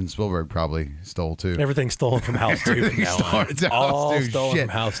Steven Spielberg probably stole too. Everything's stolen from House 2 from now on. It's House all 2, stolen shit. from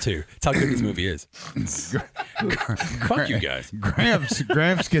House 2. It's how good this movie is. Fuck you guys.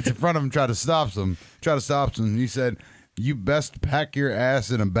 Gramps gets in front of him, try to stop him. He said, "You best pack your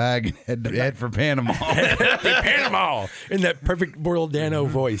ass in a bag and head for Panama." Panama! In that perfect Royal Dano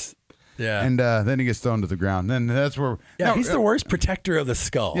voice. Yeah. And then he gets thrown to the ground. Then that's where. Yeah, no, he's the worst protector of the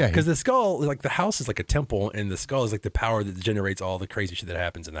skull. Yeah, because the skull, like the house is like a temple, and the skull is like the power that generates all the crazy shit that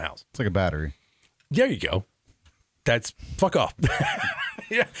happens in the house. It's like a battery. There you go. That's fuck off.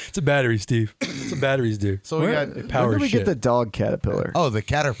 Yeah, it's a battery, Steve. It's what batteries do. So we got. Power Where did we shit. get the dog caterpillar? Oh, the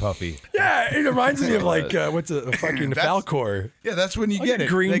Caterpuppy. Yeah, it reminds me of like what's a fucking Falcor. Yeah, that's when you Like get a it.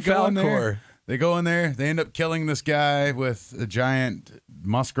 green they go in Falcor. there. They go in there. They end up killing this guy with a giant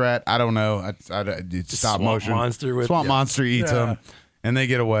muskrat. I don't know. It's stop Swamp motion. monster with- Swamp yeah. monster eats Yeah. him, and they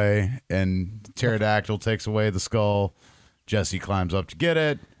get away. And pterodactyl takes away the skull. Jesse climbs up to get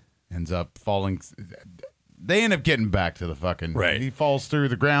it. Ends up falling. They end up getting back to the fucking. Right. He falls through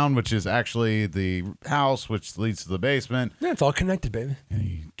the ground, which is actually the house, which leads to the basement. Yeah, it's all connected, baby. And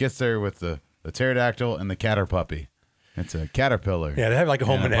he gets there with the pterodactyl and the caterpuppy. It's a caterpillar. Yeah, they have like a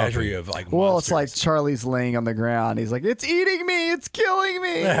whole Yeah, menagerie puppy. of like Well, monsters. it's like Charlie's laying on the ground. He's like, "It's eating me. It's killing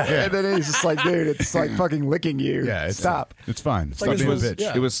me." And then he's just like, "Dude, it's like fucking licking you. Yeah, Stop." It's fine. Stop like being a this was- bitch.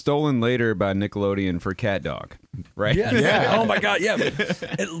 yeah. It was stolen later by Nickelodeon for Cat Dog, right? Yeah. Oh my God. Yeah. But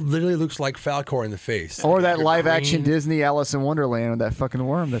it literally looks like Falcor in the face. Or that Like a live action green- Disney Alice in Wonderland with that fucking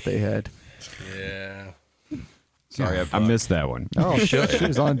worm that they had. Yeah. Sorry, I missed that one. Oh, shit. She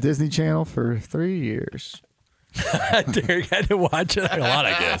was on Disney Channel for 3 years. Derek had to watch it a lot,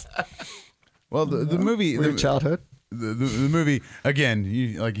 I guess. Well, the movie, Weird childhood. the movie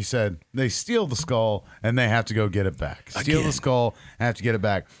again. Like you said, they steal the skull and they have to go get it back. Steal Again. the skull and have to get it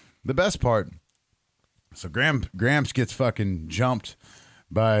back. The best part. So Gramps gets fucking jumped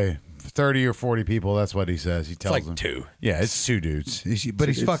by 30 or 40 people. That's what he says. He tells like them 2. Yeah, it's 2 dudes. But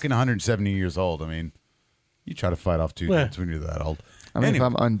he's fucking 170 years old. I mean, you try to fight off 2 Yeah. dudes when you're that old. I mean, Anyway,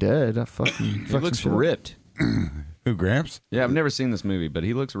 if I'm undead, I fucking He fuck some looks shit up. ripped. who Gramps? Yeah, I've never seen this movie, but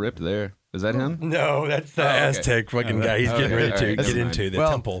he looks ripped there. Is that him? No, that's the Oh, okay. Aztec fucking guy. He's getting okay, ready to alright, get never into mind. the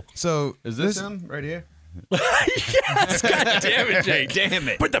temple. So Is this him right here? Yes, God damn it, Jake. Damn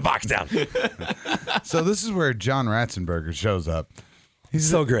it. Put the box down. So this is where John Ratzenberger shows up. He's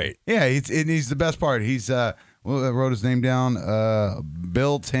so great. Yeah, he's the best part. He's I wrote his name down.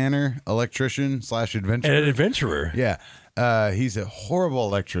 Bill Tanner, electrician / adventurer. And an adventurer. Yeah, he's a horrible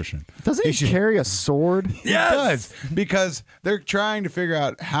electrician. Doesn't he carry a sword? He does, because they're trying to figure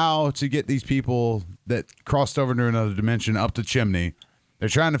out how to get these people that crossed over into another dimension up the chimney. They're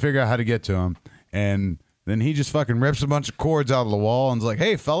trying to figure out how to get to him, and then he just fucking rips a bunch of cords out of the wall and's like,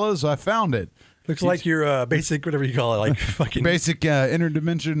 "Hey, fellas, I found it." Looks like your basic, whatever you call it, like fucking. Basic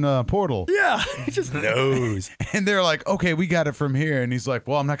interdimension portal. Yeah, he just knows. And they're like, "Okay, we got it from here." And he's like,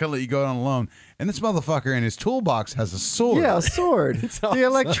 "Well, I'm not gonna let you go down alone." And this motherfucker in his toolbox has a sword. Yeah, a sword. awesome. The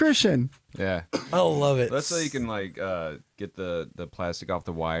electrician. Yeah. I love it. That's so you can like get the plastic off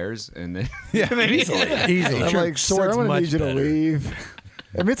the wires and then yeah, easily. I'm like, sir, I'm Sword's gonna much need you to better. leave.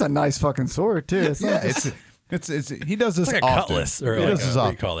 I mean, it's a nice fucking sword too. It's yeah. not just- It's he does this It's like a often. cutlass or he like does this what do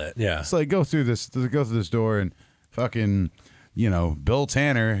often. you call it? Yeah. It's like go through this door and fucking Bill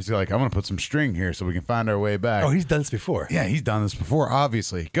Tanner is like, I'm gonna put some string here so we can find our way back. Oh, he's done this before. Yeah, he's done this before.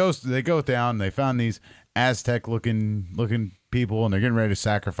 Obviously, they go down. They found these Aztec looking people, and they're getting ready to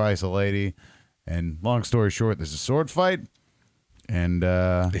sacrifice a lady. And long story short, there's a sword fight, and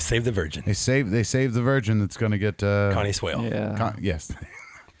They saved the virgin, they save the virgin that's gonna get Connie Swale. Yeah. yes.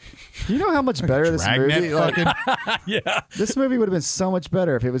 Do you know how much better this Dragnet movie? Like, fucking- Yeah. this movie would have been so much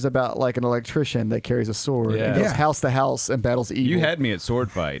better if it was about like an electrician that carries a sword Yeah. and goes Yeah. house to house and battles evil. You had me at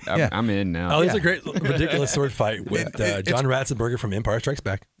sword fight. Yeah. I'm in now. Oh, there's a great, ridiculous sword fight with John Ratzenberger from Empire Strikes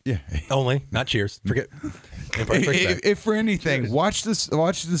Back. yeah. Only, not Cheers. Forget Empire Strikes Back. If for anything, watch the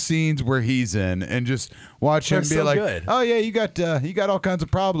scenes where he's in, and just watch They're him be so like, good. "Oh yeah, you got all kinds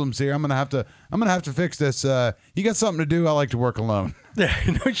of problems here. I'm gonna have to fix this. You got something to do. I like to work alone." Yeah,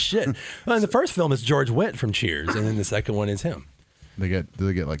 no shit. Well, in the first film is George Wendt from Cheers, and then the second one is him. Do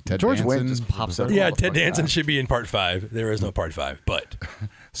they get like Ted George Danson? Wendt just pops up. Yeah, all the Ted fucking Danson time. should be in part 5. There is no part 5, but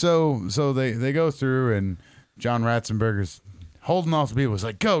So they go through, and John Ratzenberger's holding off the people. He's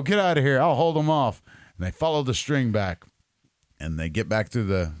like, "Go, get out of here. I'll hold them off." And they follow the string back, and they get back through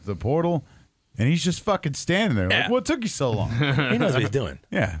the portal, and he's just fucking standing there. Yeah. Like, what took you so long? he knows what he's doing.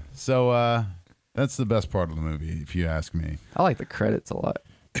 Yeah. So that's the best part of the movie, if you ask me. I like the credits a lot.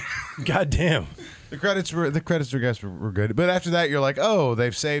 God damn. The credits were good, but after that, you're like, oh,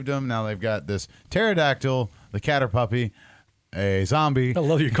 they've saved him. Now they've got this pterodactyl, the catter puppy, a zombie. I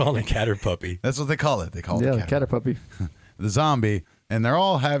love you calling it Catter Puppy. That's what they call it. They call Yeah, it the catter. catter puppy. The zombie, and they're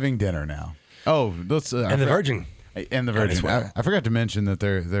all having dinner now. Oh, let's And the virgin. And the virgin. Swale. I forgot to mention that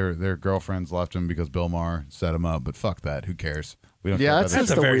their girlfriends left him because Bill Maher set him up. But fuck that. Who cares? We don't Yeah, care about that's that.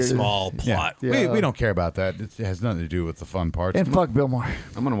 That's a the very weird- small Yeah. plot. Yeah. We don't care about that. It has nothing to do with the fun parts. And fuck Bill Maher.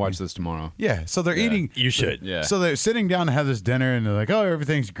 I'm gonna watch this tomorrow. Yeah. So they're eating. You should. Yeah. So they're sitting down to have this dinner, and they're like, "Oh,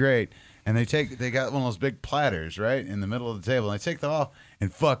 everything's great." And they got one of those big platters right in the middle of the table, and they take them off,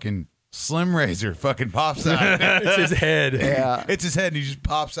 and fucking Slim Razor fucking pops out. It's his head. Yeah. It's his head, and he just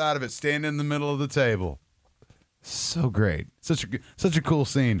pops out of it, standing in the middle of the table. So great, such a cool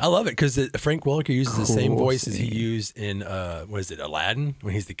scene. I love it because Frank Welker uses the same Cool voice as he scene. used in what is it, Aladdin,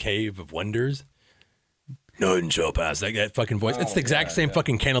 when he's the Cave of Wonders. None shall pass. Like that fucking voice. It's the exact same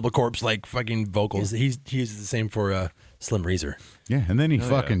fucking Cannibal Corpse like fucking vocals. He uses the same for Slim Razor. Yeah, and then he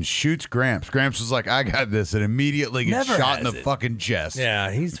fucking shoots Gramps. Gramps was like, "I got this," and immediately gets Never shot in has the it. fucking chest. Yeah,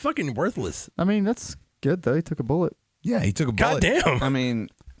 he's fucking worthless. I mean, that's good though. He took a bullet. Yeah, he took a God bullet. damn. I mean,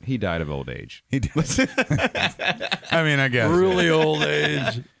 he died of old age. He did. I mean, I guess. Really old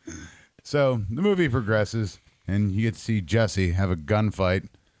age. So the movie progresses, and you get to see Jesse have a gunfight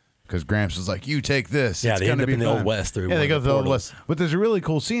because Gramps was like, "You take this." Yeah, It's they gonna end up be in the fun." Old West through Yeah, they one go of to the the Old portals. West. But there's a really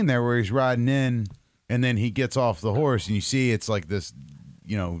cool scene there where he's riding in, and then he gets off the horse, and you see it's like this,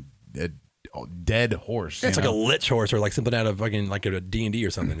 a dead horse. Yeah, it's you like a know? lich horse or like something out of fucking like a D&D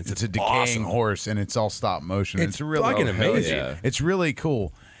or something. It's a decaying awesome. horse, and it's all stop motion. It's really fucking hell amazing. yeah. It's really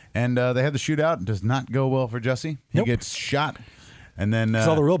cool. And they had the shootout. It does not go well for Jesse. He Nope. gets shot, and then Because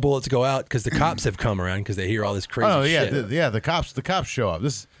all the real bullets go out because the cops have come around because they hear all this crazy oh yeah, shit. the cops show up.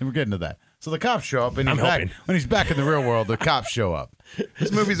 We're getting to that. So the cops show up, and I'm hoping. when he's back in the real world, the cops show up.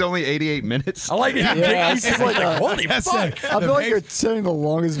 This movie's only 88 minutes. I like it. Yeah, He's it's like, like holy That's fuck. it. I The feel like pace- you're telling the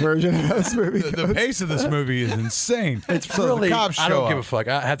longest version of this movie. the pace of this movie is insane. It's So really, the cops show I don't up. give a fuck.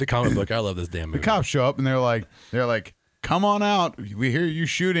 I have the comic book. I love this damn movie. The cops show up, and they're like, "Come on out. We hear you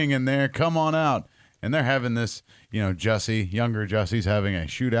shooting in there. Come on out." And they're having this, younger Jesse's having a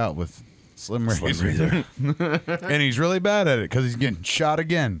shootout with Slim Razor. And he's really bad at it because he's getting shot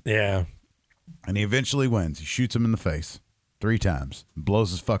again. Yeah. And he eventually wins. He shoots him in the face 3 times,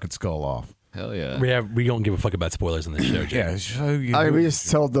 blows his fucking skull off. Hell yeah. We don't give a fuck about spoilers on this show, Jay. Yeah, so I mean, we just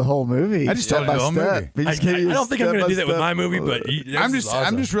told the whole movie. I just step told by you the whole step. movie. We I, just gave you I don't think I'm step going to by do that with step. my movie, but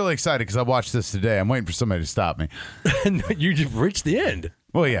I'm just really excited because I watched this today. I'm waiting for somebody to stop me. you just reached the end.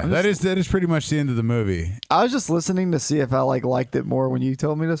 Well, yeah, that is pretty much the end of the movie. I was just listening to see if I liked it more when you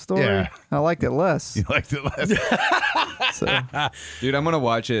told me the story. Yeah. I liked it less. You liked it last. So, Dude, I'm gonna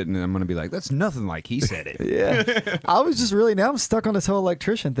watch it and I'm gonna be like, that's nothing like he said it. yeah, I was just now I'm stuck on this whole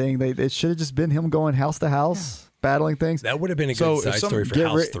electrician thing. It should have just been him going house to house, battling things. That would have been a good So, if side story for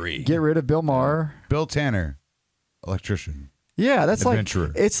House 3. Get rid of Bill Maher. Bill Tanner, electrician. Yeah, that's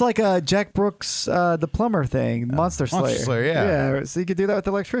Adventurer. it's like Jack Brooks, the plumber thing, Monster Slayer. Monster Slayer, yeah. Yeah, so you could do that with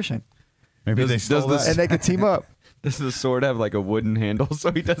the electrician, Maybe they stole does that. and they could team up. Does the sword have like a wooden handle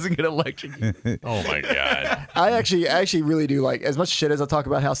so he doesn't get electrocuted? Oh, my God. I actually really do like, as much shit as I talk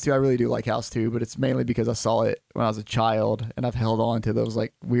about House 2, I really do like House 2, but it's mainly because I saw it when I was a child and I've held on to those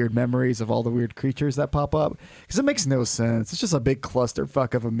like weird memories of all the weird creatures that pop up because it makes no sense. It's just a big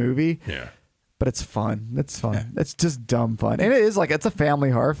clusterfuck of a movie. Yeah. but it's fun. It's fun. It's just dumb fun, and it is like it's a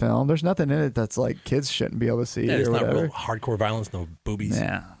family horror film. There's nothing in it that's like kids shouldn't be able to see Yeah, it's or not whatever. real hardcore violence, no boobies.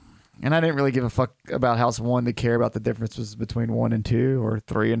 Yeah. And I didn't really give a fuck about House 1 to care about the differences between 1 and 2 or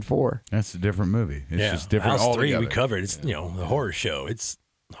 3 and 4. That's a different movie. It's Yeah. just different. House 3 we altogether. covered. It's the horror show. It's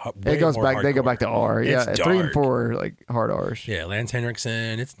way It goes more back. They go hardcore. back to R. Yeah, It's 3 and dark. 4 are like hard R's. Yeah, Lance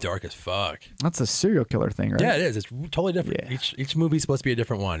Henriksen. It's dark as fuck. That's a serial killer thing, right? Yeah, it is. It's totally different. Yeah. Each movie's supposed to be a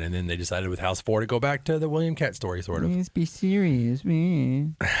different one, and then they decided with House 4 to go back to the William Cat story, sort of. Please be serious,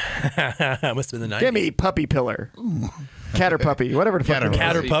 man. Must have been the 90s. Give me puppy pillar, cat or puppy, whatever the fuck. it was.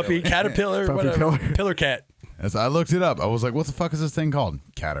 Cat or puppy, caterpillar, Puppy whatever. pillar. Pillar cat. As I looked it up, I was like, "What the fuck is this thing called?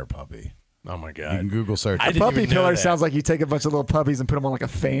 Cat or puppy?" Oh my You can god. Google search. I it. didn't Puppy even know pillar that. sounds like you take a bunch of little puppies and put them on like a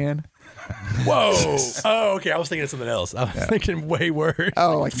fan. Whoa. Oh, okay. I was thinking of something else. I was thinking way worse.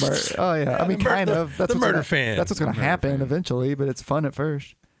 Oh, like murder. Oh yeah. I mean, the kind of. That's the what's murder gonna, fan. That's what's going to happen eventually, but it's fun at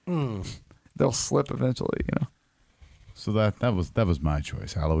first. They'll slip eventually, you know. So that was my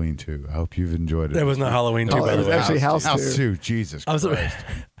choice. Halloween 2. I hope you've enjoyed it. That was not Halloween 2, Oh, by it the was way. actually House 2. House 2. Jesus I was Christ.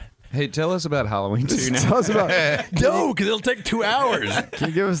 Hey, tell us about Halloween 2 now. Tell us about. No, because it'll take 2 hours. Can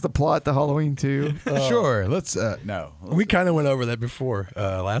you give us the plot to Halloween 2? Sure. Let's no. We kind of went over that before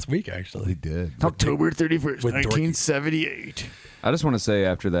last week, We actually. did. October 31st, with Dorky. 1978. I just want to say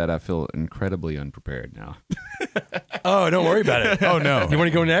after that, I feel incredibly unprepared now. Oh, don't worry about it. Oh no. You want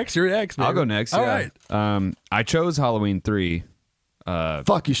to go next? You're next. I'll baby. go next. All yeah. right. I chose Halloween 3.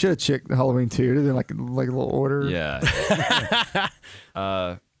 Fuck, you should have checked Halloween 2. Did like a little order. Yeah.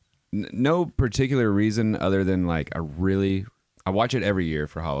 No particular reason other than like I watch it every year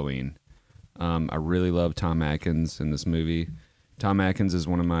for Halloween. I really love Tom Atkins in this movie. Tom Atkins is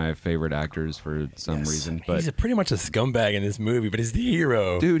one of my favorite actors for some reason, but He's pretty much a scumbag in this movie, but he's the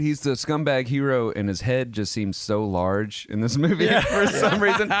hero. dude, he's the scumbag hero, and his head just seems so large in this movie for some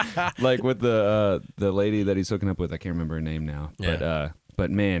reason. Like with the lady that he's hooking up with, I can't remember her name now. Yeah. But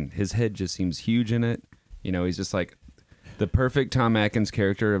man, his head just seems huge in it. You know, he's just like the perfect Tom Atkins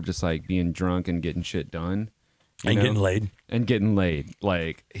character of just like being drunk and getting shit done. you And know? getting laid. And getting laid.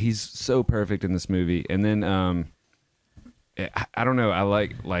 Like he's so perfect in this movie. And then I don't know, I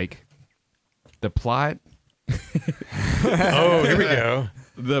like the plot. Oh, here we go.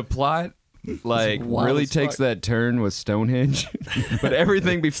 The plot like wild really as takes fuck. that turn with Stonehenge. But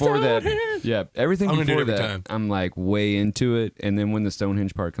everything before that, yeah, everything I'm gonna do before it every that, time. I'm like way into it. And then when the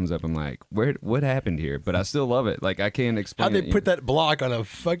Stonehenge part comes up, I'm like, what happened here? But I still love it. Like I can't explain How'd they it. put that block on a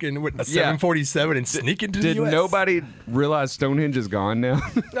fucking a 747 and sneak into Did the US? nobody realize Stonehenge is gone now?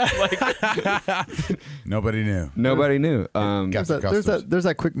 Nobody knew. Nobody knew. Got the customs. There's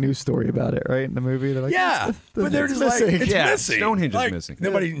that quick news story about it, right? In the movie. They're like, Yeah, but they're it's just like, missing. it's Yeah, missing. Stonehenge is Like, missing.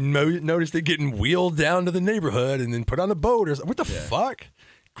 Nobody noticed it getting wheeled down to the neighborhood and then put on a boat or something. What the fuck?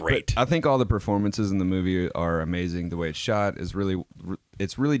 Great. I think all the performances in the movie are amazing. The way it's shot is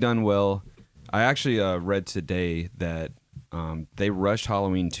it's really done well. I actually read today that they rushed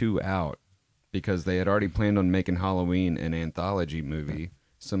Halloween 2 out because they had already planned on making Halloween an anthology movie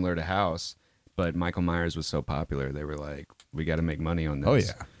similar to House, but Michael Myers was so popular, they were like, we got to make money on this. Oh,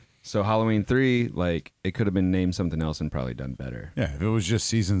 yeah. So Halloween 3, like, it could have been named something else and probably done better. Yeah, if it was just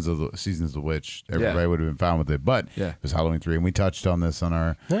Seasons of the Witch, everybody Yeah. would have been fine with it. But Yeah. it was Halloween 3, and we touched on this on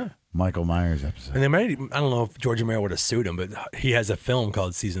our Yeah. Michael Myers episode. And they might, I don't know if George Romero would have sued him, but he has a film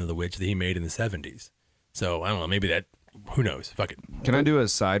called Season of the Witch that he made in the 70s. So I don't know, maybe that, who knows? Fuck it. Can I do a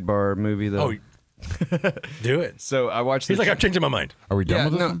sidebar movie, though? Oh, do it. So I watched He's like, I'm changing my mind. Are we done yeah,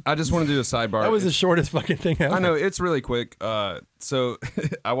 with this no, one? I just want to do a sidebar. That was the shortest fucking thing ever. I know, it's really quick. So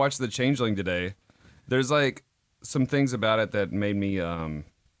I watched The Changeling today. There's like some things about it that made me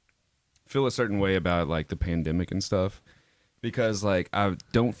feel a certain way about like the pandemic and stuff, because like I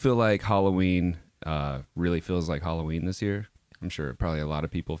don't feel like Halloween really feels like Halloween this year. I'm sure probably a lot of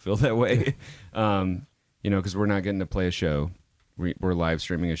people feel that way. You know, because we're not getting to play a show. We're live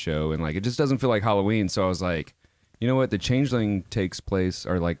streaming a show, and like it just doesn't feel like Halloween. So I was like, you know what? The Changeling takes place,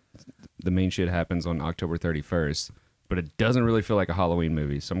 or like the main shit happens on October 31st, but it doesn't really feel like a Halloween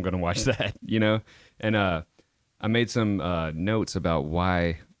movie. So I'm gonna watch that, you know. And I made some notes about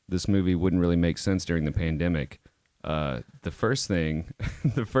why this movie wouldn't really make sense during the pandemic. The first thing,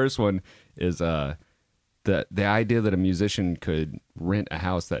 the first one is the idea that a musician could rent a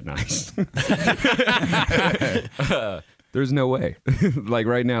house that nice. There's no way. Like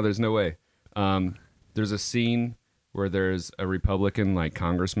right now, there's no way. There's a scene where there's a Republican like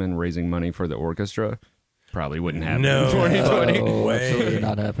congressman raising money for the orchestra. Probably wouldn't happen No. in 2020. Oh, Way. absolutely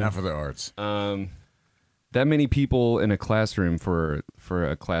not happening. Not for the arts. That many people in a classroom for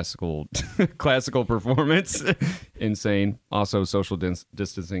a classical classical performance, insane. Also, social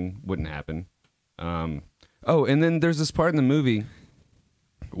distancing wouldn't happen. Oh, and then there's this part in the movie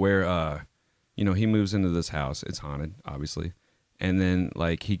where he moves into this house. It's haunted, obviously, and then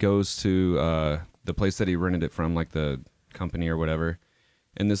like he goes to the place that he rented it from, like the company or whatever,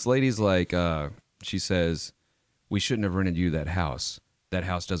 and this lady's like, she says, "We shouldn't have rented you that house. That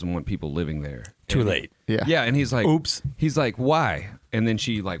house doesn't want people living there." Too late. Yeah. Yeah, and he's like, Oops. He's like, "Why?" And then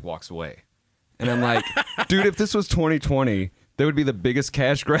she like walks away, and I'm like, dude, if this was 2020, that would be the biggest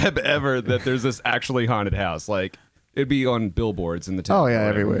cash grab ever. That there's this actually haunted house. Like, it'd be on billboards in the town. Oh yeah, or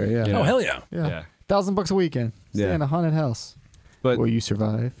whatever. everywhere. Yeah. You know? Oh, hell yeah. Yeah. Yeah. $1,000 a weekend. Stay Yeah. in a haunted house. But Will you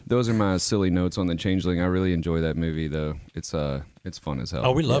survive? those are my silly notes on the Changeling. I really enjoy that movie, though. It's fun as hell.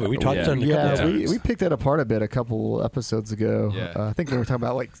 Oh, we love it. We talked yeah. on it a couple Yeah, of times. we picked that apart a bit a couple episodes ago. Yeah. I think we were talking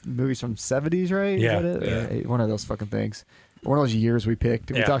about like movies from 70s, right? Is Yeah. that it? Yeah. One of those fucking things. One of those years we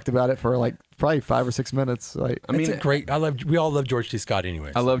picked. We Yeah. talked about it for like probably 5 or 6 minutes. Like, I mean, It's a great. We all love George C. Scott,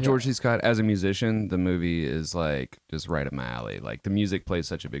 anyways. I love George C. Scott as a musician. The movie is like just right up my alley. Like the music plays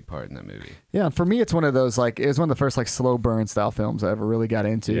such a big part in that movie. yeah, and for me, it's one of those like it was one of the first like slow burn style films I ever really got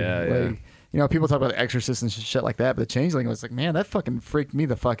into. Yeah, yeah. Like, you know, people talk about The Exorcist and shit like that, but The Changeling was like, man, that fucking freaked me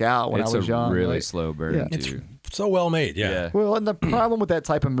the fuck out when It's I was a young. really Like, slow burn yeah. It's too. so well made. Yeah. well, and the problem with that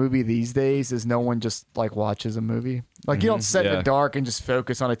type of movie these days is no one just like watches a movie. Like you don't sit in Yeah. the dark and just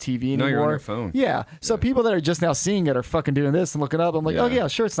focus on a TV No, anymore. you're on your phone. Yeah. So people that are just now seeing it are fucking doing this and looking up. I'm like, oh Yeah. yeah,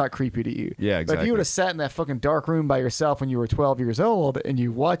 sure, it's not creepy to you. Yeah, But if exactly. you would have sat in that fucking dark room by yourself when you were 12 years old and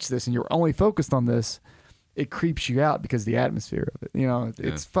you watched this and you were only focused on this, it creeps you out because of the atmosphere of it. You know,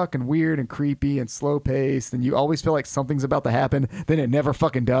 it's fucking weird and creepy and slow paced, and you always feel like something's about to happen. Then it never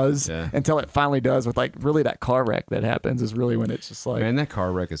fucking does Yeah. until it finally does. With like really that car wreck that happens is really when it's just like Man, that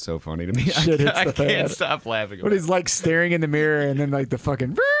car wreck is so funny to me. Shit hits I the can't fan. stop laughing. when he's like staring in the mirror and then like the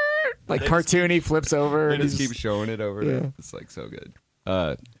fucking like cartoony flips over. They and just he's keep showing it over. Yeah. There. It's like so good.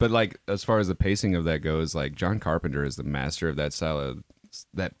 But like as far as the pacing of that goes, like John Carpenter is the master of that style of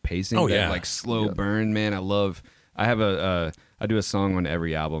that pacing. Oh, that, yeah. like slow burn. Man, I have I do a song on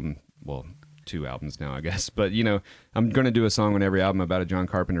every album. Well, 2 albums now, I guess. But you know, I'm gonna do a song on every album about a John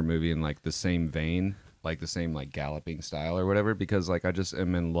Carpenter movie in like the same vein, like the same like galloping style or whatever, because like I just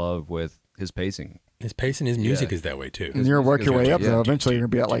am in love with his pacing. His pace and his music Yeah. is that way too. and you're gonna work your way up Yeah. though. Eventually, you're gonna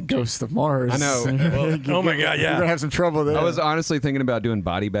be at like Ghost of Mars. I know. Oh my God, You're yeah. gonna have some trouble there. I was honestly thinking about doing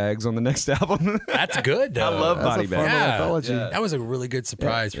Body Bags on the next album. That's good. Though. I love That's Body a fun Bags. Yeah. anthology. Yeah. That was a really good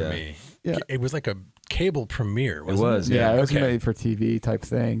surprise for Yeah. me. Yeah. It was like a cable premiere. Wasn't was, it? Yeah, it was Okay. made for TV type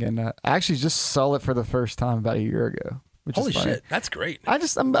thing, and I actually just saw it for the first time about a year ago. Which Holy is funny. shit, that's great.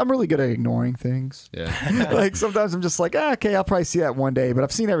 I'm really good at ignoring things. Yeah. Like sometimes I'm just like, okay, I'll probably see that one day, but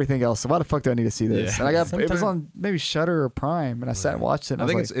I've seen everything else. So why the fuck do I need to see this? Yeah. And it was Sometimes- on maybe Shutter or Prime, and I sat and watched it. And I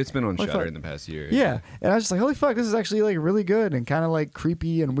think was like, it's been on holy Shudder fuck. in the past year. Yeah, and I was just like, holy fuck, this is actually like really good and kind of like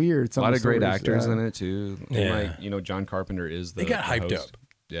creepy and weird. A lot of great actors in it too. And Yeah. like, John Carpenter is the They got the hyped host. up.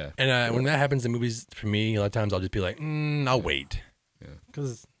 Yeah. And when that happens in movies, for me, a lot of times I'll just be like, I'll wait. Yeah.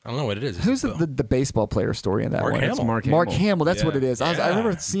 Because I don't know what it is. It's Who's just the baseball player story in that Mark one? Hamill. Mark Mark Hamill. Hamill, that's Yeah. what it is. I Yeah.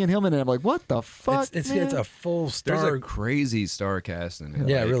 remember seeing him in it. I'm like, what the fuck? it's man? a full There's star. a crazy star cast in it.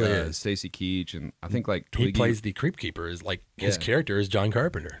 Yeah, it really is. Stacy Keach and I think like Twiggy. He plays the creep keeper. Is like his Yeah. character is John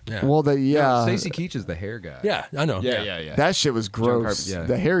Carpenter. Yeah. Well, Stacy Keach is the hair guy. yeah, I know. Yeah. that shit was gross. Carpenter, yeah.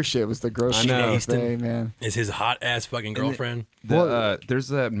 The hair shit was the I grossest know. thing, man. Is his hot ass fucking girlfriend? There's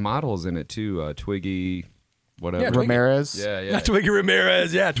that models in it too. Twiggy, whatever. Yeah, Twiggy. Ramirez. Yeah. Twiggy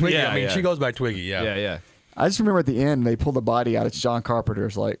Ramirez. Yeah, Twiggy. Yeah, I mean, yeah. she goes by Twiggy. Yeah. Yeah. I just remember at the end they pull the body out. It's John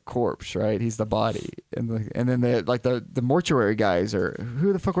Carpenter's like corpse, right? He's the body, and then the mortuary guys are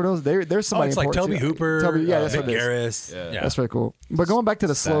who the fuck were those? There's Oh, somebody. it's like important Toby too. Hooper. Toby, yeah, that's Vic what it is. Garris. Yeah. That's really cool. But going back to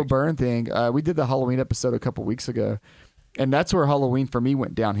the slow Stacked. burn thing, we did the Halloween episode a couple weeks ago, and that's where Halloween for me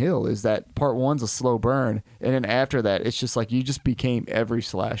went downhill. Is that part one's a slow burn, and then after that, it's just like you just became every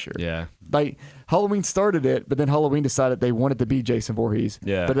slasher. Yeah. Like Halloween started it, but then Halloween decided they wanted to be Jason Voorhees.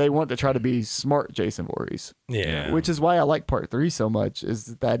 Yeah. But they wanted to try to be smart Jason Voorhees. Yeah. Which is why I like part 3 so much, is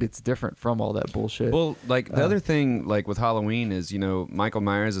that it's different from all that bullshit. Well, like the other thing, like with Halloween, is Michael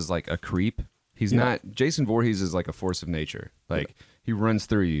Myers is like a creep. He's Yeah. not. Jason Voorhees is like a force of nature. Like he runs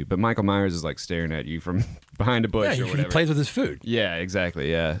through you, but Michael Myers is like staring at you from behind a Yeah, bush he, or he whatever. plays with his food. Yeah,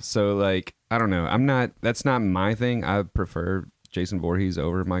 exactly. Yeah. So like, I don't know. That's not my thing. I prefer Jason Voorhees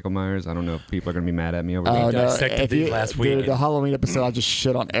over Michael Myers. I don't know if people are gonna be mad at me over that. dissected if these last week. Dude, the Halloween episode, I just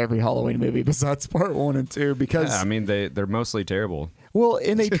shit on every Halloween movie besides part 1 and 2 because Yeah, I mean they're mostly terrible. Well,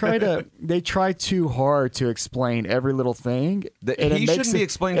 and they try too hard to explain every little thing. And He shouldn't be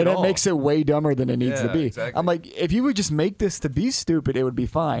explained and at it all. makes it way dumber than it needs to Yeah, be. exactly. I'm like, if you would just make this to be stupid, it would be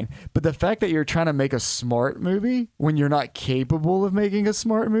fine. But the fact that you're trying to make a smart movie when you're not capable of making a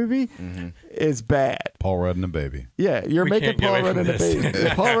smart movie is bad. Paul Rudd and the baby. Yeah, you're We making can't get Paul away Rudd from and the this. baby.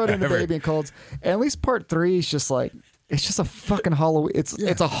 Yeah, Paul Rudd and the Ever. baby and Colds. And at least part 3 is just like, it's just a fucking Halloween. It's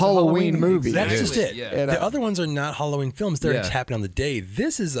a Halloween Halloween movie. That's Exactly. just it. Yeah. And, The other ones are not Halloween films. They're Yeah. just happening on the day.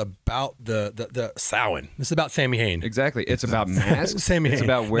 This is about the Samhain. This is about Sammy Hain. Exactly. It's about masks. Sammy It's Hain,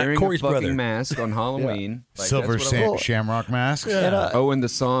 about not wearing a Corey's fucking brother. mask on Halloween. Like, Silver that's what I love. shamrock masks. And, Oh, and the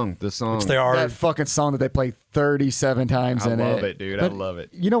song. Which they are. that fucking song that they play 37 times I in love it, dude. I But, love it.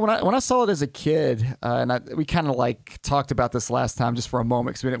 You know, when I saw it as a kid, we kind of like talked about this last time just for a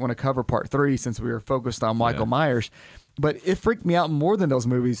moment because we didn't want to cover part 3 since we were focused on Michael Myers. But it freaked me out more than those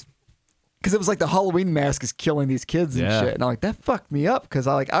movies because it was like the Halloween mask is killing these kids and Yeah. shit. And I'm like, that fucked me up because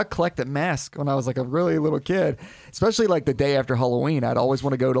I collected masks when I was like a really little kid, especially like the day after Halloween. I'd always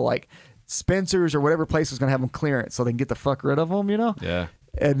want to go to like Spencer's or whatever place was going to have them clearance so they can get the fuck rid of them, you know? Yeah.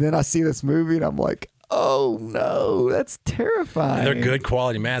 And then I see this movie and I'm like, oh no, that's terrifying. They're good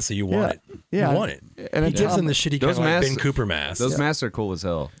quality masks, so you want it. Yeah. You want it. And he then gives Tom- them the shitty kind Those of like masks- Ben Cooper mask. Those masks are cool as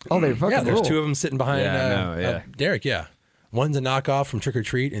hell. Oh, they fucking yeah, there's rule. 2 of them sitting behind Yeah, I know, yeah. Derek, yeah. One's a knockoff from Trick or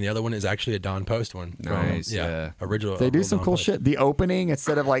Treat, and the other one is actually a Don Post one. from- Nice, yeah. Original. They do original some Don cool Post. shit. The opening,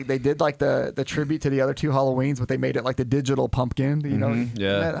 instead of like they did like the tribute to the other 2 Halloweens, but they made it like the digital pumpkin. You know?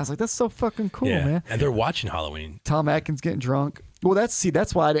 yeah. And I was like, that's so fucking cool, Yeah, man. and they're watching Halloween. Tom Atkins getting drunk. Well,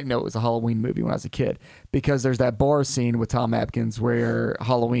 that's why I didn't know it was a Halloween movie when I was a kid, because there's that bar scene with Tom Atkins where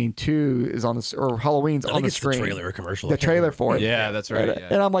Halloween 2 is on the or Halloween's I on think the it's screen. the trailer or commercial. The trailer for it. Yeah, that's right. And, Yeah.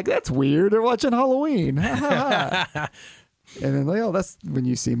 and I'm like, that's weird. They're watching Halloween. And then like, oh, that's when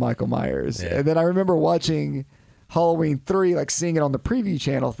you see Michael Myers. Yeah. And then I remember watching Halloween 3, like seeing it on the preview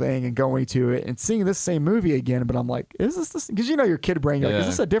channel thing and going to it and seeing this same movie again. But I'm like, is this? Because you know your kid brain, you're like, is Yeah.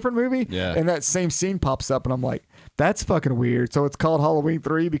 this a different movie? Yeah. And that same scene pops up and I'm like, that's fucking weird. So it's called Halloween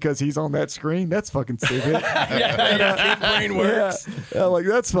 3 because he's on that screen? That's fucking stupid. Your kid brain works. Yeah. I'm like,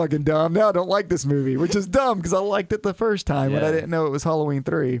 that's fucking dumb. Now I don't like this movie, which is dumb because I liked it the first time, but I Yeah. didn't know it was Halloween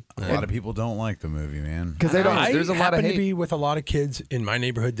 3. A lot of people don't like the movie, man. Because they don't. I There's a lot of happen to hate. be with a lot of kids in my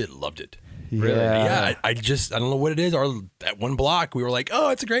neighborhood that loved it. Really? Yeah, I don't know what it is. Our at one block, we were like,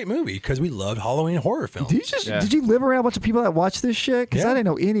 "Oh, it's a great movie" because we loved Halloween horror films. Did you live around a bunch of people that watch this shit? Because Yeah. I didn't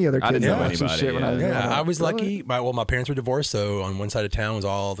know any other I kids didn't that know watched this anybody, shit when I was yeah. young. Yeah, I was Really? lucky. My parents were divorced, so on one side of town was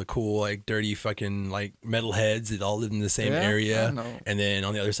all the cool, like dirty, fucking like metalheads that all lived in the same Yeah, I area, know. and then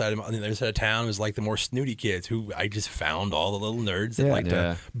on the other side of town was like the more snooty kids who I just found all the little nerds that Yeah. like Yeah.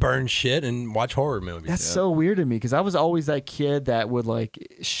 to burn shit and watch horror movies. That's so weird to me because I was always that kid that would like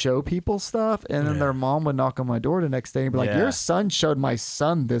show people stuff, and then Yeah. their mom would knock on my door the next day and be like, Yeah. "Your son showed my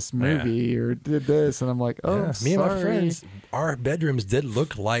son this movie or did this," and I'm like, "Oh, Yeah. I'm Me and my sorry." friends, our bedrooms did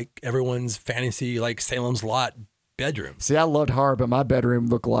look like everyone's fantasy, like Salem's Lot bedroom. See, I loved horror, but my bedroom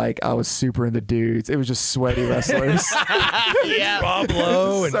looked like I was super into dudes. It was just sweaty wrestlers. Rob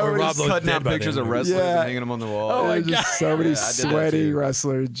Lowe and So or many Rob Lowe's Cutting out out pictures of wrestlers. wrestlers Yeah. and hanging them on the wall. Oh, just so many Yeah, I did that sweaty too.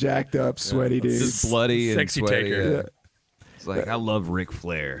 wrestlers, jacked up, sweaty dudes. Just bloody and Sexy sweaty. taker. Yeah. Yeah. It's like, I love Ric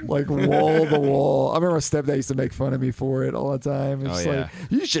Flair. Like wall to wall. I remember my stepdad used to make fun of me for it all the time. It's Oh, like,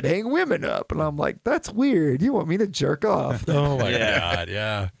 you should hang women up. And I'm like, that's weird. You want me to jerk off? Oh my god,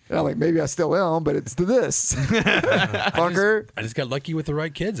 yeah. And I'm like, maybe I still am, but it's to this. Fucker. I just got lucky with the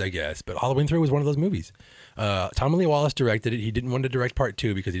right kids, I guess. But Halloween 3 was one of those movies. Tommy Lee Wallace directed it. He didn't want to direct part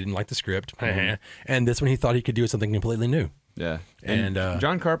 2 because he didn't like the script. And this one he thought he could do something completely new. Yeah. And,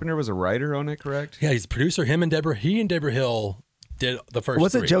 John Carpenter was a writer on it, correct? Yeah, he's the producer. He and Deborah Hill did the first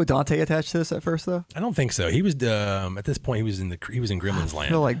Was it 3. Joe Dante attached to this at first, though? I don't think so. He was at this point he was in Gremlins I Land.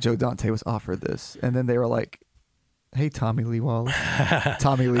 feel like Joe Dante was offered this. And then they were like, hey, Tommy Lee Wallace.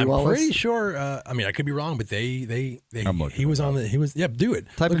 Tommy Lee I'm Wallace. pretty sure. I mean, I could be wrong, but they I'm looking he was it on the he was yeah. Do it.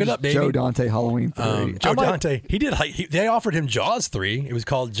 Type Look in it up, baby. Joe Dante Halloween 3. Joe I might- Dante. He did like they offered him Jaws 3. It was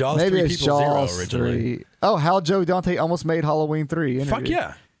called Jaws Maybe 3 it's People Jaws Zero originally. 3. Oh, how Joe Dante almost made Halloween 3. Fuck interview.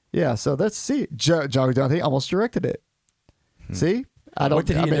 yeah. Yeah, so let's see. Joe Dante almost directed it. See? I don't. What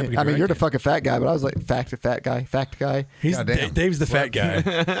did he I end up mean, you're the directing? fucking fat guy, but I was like, fact guy. He's Goddamn. Dave's the fat guy.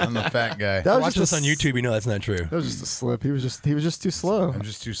 I'm the fat guy. That was Watch just this on a s- YouTube. You know that's not true. That was just a slip. He was just too slow. I'm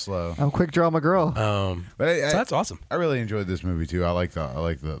just too slow. I'm quick draw McGraw. But So that's awesome. I really enjoyed this movie too. I like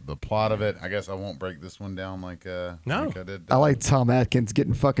the plot of it. I guess I won't break this one down like No. like I did. I like Tom Atkins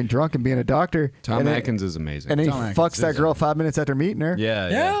getting fucking drunk and being a doctor. Tom and then- Atkins is amazing. And then he Tom Atkins fucks that is girl 5 minutes after meeting her. yeah,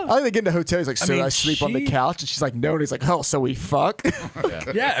 Yeah. I think they get in the hotel. He's like, so mean, I sleep on the she- couch, and she's like, no. And he's like, oh, so we fuck.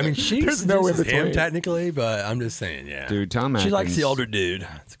 Yeah, I mean, she There's no in seduces him between. technically, but I'm just saying, yeah. Dude, Tom She likes Atkins- the older dude.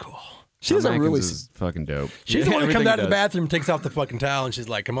 That's cool. She Tom doesn't Atkins really. is fucking dope. She's the one who comes Everything out of he the does. bathroom, takes off the fucking towel, and she's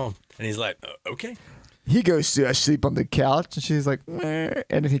like, "Come on," and he's like, "Okay." He goes to sleep on the couch, and she's like, "Meh,"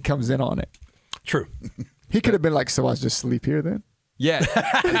 and then he comes in on it. True. He could have been like, "So I just sleep here then." Yeah.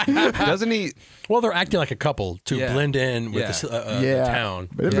 Doesn't he? Well, they're acting like a couple to Yeah. blend in with Yeah. the Yeah. town.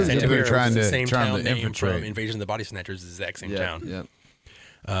 But it was- Same Yeah, they're here, trying it's the to- same trying town to name infiltrate. from Invasion of the Body Snatchers, the exact same Yeah. town.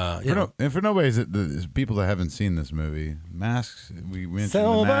 Yeah. You know, And for no ways, the people that haven't seen this movie, Masks. We mentioned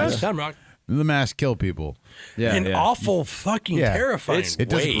Silver the Mask. Shamrock. The Mask kill people. Yeah. In awful, fucking Yeah. terrifying It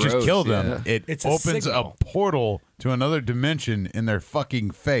doesn't ways. just Gross, kill them. yeah. It It's a opens a signal. portal to another dimension in their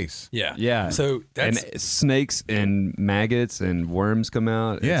fucking face. Yeah. Yeah. So that's and snakes and maggots and worms come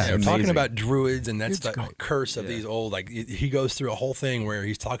out. Yeah. It's we're talking amazing. about druids, and that's It's the curse of these old. Like he goes through a whole thing where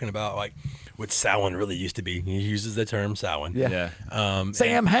he's talking about like what Samhain really used to be. He uses the term Samhain. Yeah. Yeah.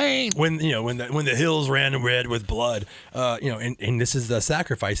 Sam Hain. When when the hills ran red with blood, and this is the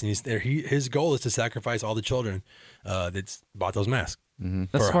sacrifice, and he's there. His goal is to sacrifice all the children that's bought those masks.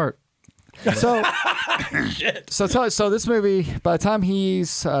 That's For- smart. So this movie, by the time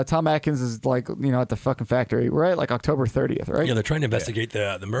he's Tom Atkins is like at the fucking factory, right? Like October 30th, right? Yeah, they're trying to investigate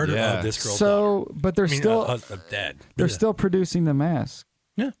the murder Yeah. of this girl's daughter. So, but they're I mean, still dad. they're still producing the mask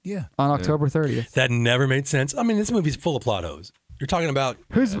Yeah. on October 30th. That never made sense. I mean, this movie's full of plot holes. You're talking about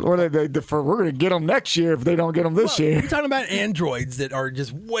Who's or we're gonna get them next year if they don't get them this year. You're talking about androids that are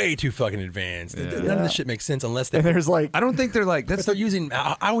just way too fucking advanced. None of this shit makes sense unless they. And there's like I don't think they're like But that's they're using.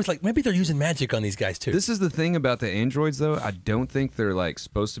 I was like, maybe they're using magic on these guys too. This is the thing about the androids, though. I don't think they're like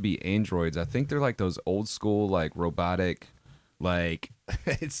supposed to be androids. I think they're like those old school, like robotic, like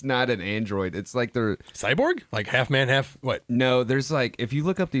it's not an android. It's like they're cyborg, like half man, half what? no. There's like if you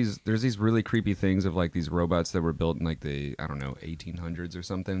look up there's these really creepy things of like these robots that were built in like the 1800s or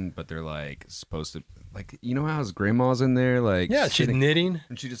something, but they're like supposed to like how his grandma's in there like Yeah, she's sitting- knitting.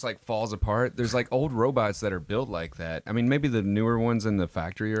 and she just like falls apart. There's like old robots that are built like that. I mean, maybe the newer ones in the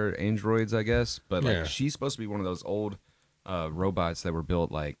factory are androids, I guess. But like Yeah. she's supposed to be one of those old robots that were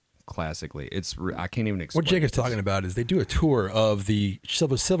built like classically. I can't even explain. What Jake is this. talking about is they do a tour of the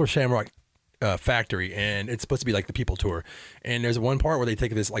Silver Shamrock factory, and it's supposed to be like the people tour. And there's one part where they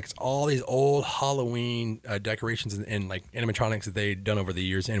take this, like it's all these old Halloween decorations and like animatronics that they've done over the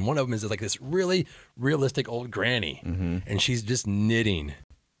years. And one of them is like this really realistic old granny, and she's just knitting.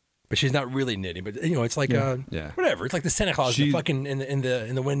 But she's not really knitting, but it's like Yeah. whatever. It's like the Santa Claus She- the fucking in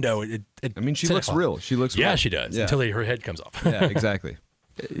the window. I mean, she Santa looks Claus. real. She looks Yeah, real. she does Yeah. until her head comes off. Yeah, exactly.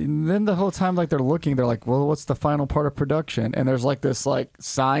 and then the whole time like they're looking, they're like, well, what's the final part of production? And there's like this like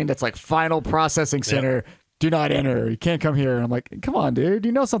sign that's like final processing center. Do not enter. You can't come here. And I'm like, come on, dude.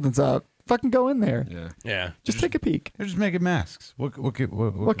 You know something's up. Fucking go in there. Yeah. Yeah. Just take a peek. They're just making masks. What What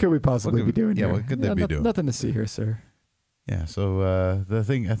could we possibly be doing yeah, here? what could they be doing? Nothing to see here, sir. Yeah. So the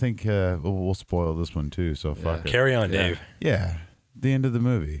thing, I think we'll spoil this one too. So fuck it. Carry on, Dave. Yeah, the end of the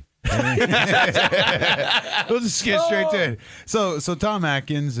movie. We'll just get straight to it. So Tom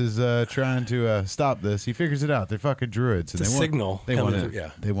Atkins is trying to stop this. He figures it out. They're fucking druids, It's a signal They coming want through,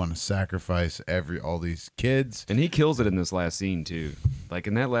 yeah. They want to sacrifice all these kids. And he kills it in this last scene too. Like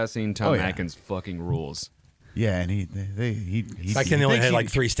in that last scene, Tom Oh, yeah. Atkins fucking rules. Yeah, and he Back then, they only thinks had he- like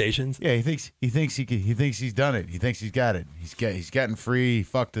 3 stations. Yeah, he thinks he's done it. He thinks he's got it. He's gotten free. He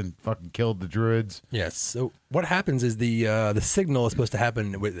fucking killed the druids. Yes. So what happens is the signal is supposed to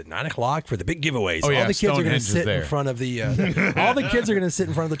happen at 9 o'clock for the big giveaways. Oh, yeah, all the kids are going to Stonehenge is sit there. in front of the. All the kids are going to sit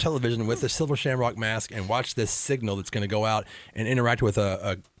in front of the television with the Silver Shamrock mask and watch this signal that's going to go out and interact with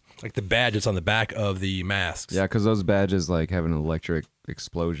like the badge that's on the back of the masks. Yeah, because those badges like have an electric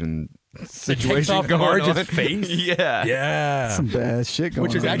explosion It takes situation off going Marge's on. face. Yeah. Yeah. Some bad shit going on.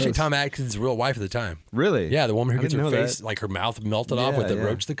 Which is in actually this. Tom Atkins' real wife at the time. Really? Yeah, the woman who I gets her didn't know face, that. like her mouth melted off Yeah, with the yeah.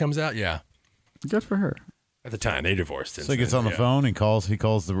 roach that comes out. Yeah. Good for her. At the time, they divorced. So he gets on the phone and calls. He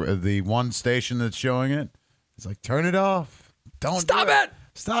calls the one station that's showing it. He's like, "Turn it off! Don't Stop do it!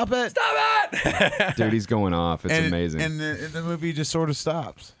 Stop it! Stop it! Dude, he's going off. It's and, amazing. And the movie just sort of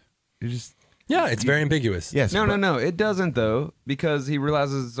stops. You just Yeah, it's very ambiguous. yes. no, but- no, no. It doesn't though, because he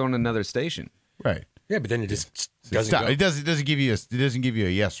realizes it's on another station. Right. Yeah, but then it just doesn't Stop. go. It doesn't give you a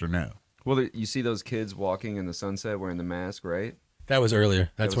yes or no. Well, you see those kids walking in the sunset wearing the mask, right? That was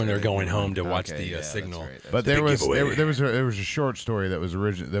earlier. That's was when they were earlier. going home to watch Okay, the yeah, that's signal. right. But the there big was giveaway. there was a short story that was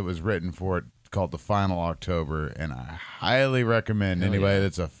written for it called The Final October, and I highly recommend anybody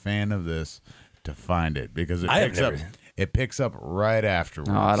that's a fan of this to find it because I have never- it picks up right afterwards.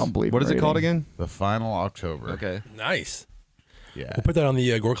 No, I don't believe. What is it called rating. again? The Final October. Okay. Nice. Yeah. We'll put that on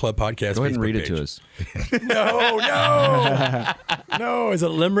the Gore Club podcast. Go ahead and Facebook read it page. to us. No. Is it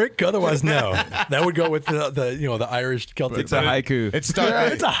limerick? Otherwise, no. That would go with the Irish Celtic. It's a haiku. It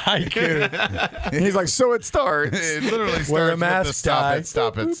starts. It's a haiku. And he's like, so it starts. It literally starts Wear a with mask, the stop Ty. it,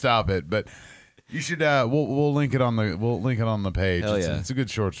 stop it, stop it. But you should. We'll link it on the page. Hell it's, yeah. it's a good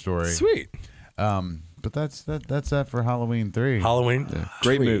short story. Sweet. But that's that for Halloween 3. Halloween.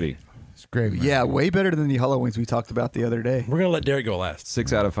 Great Sweet. movie. It's great. Man. Yeah, way better than the Halloweens we talked about the other day. We're going to let Derek go last.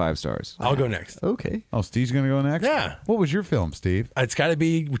 6 out of 5 stars. I'll go next. Okay. Oh, Steve's gonna go next. Yeah. What was your film, Steve? It's got to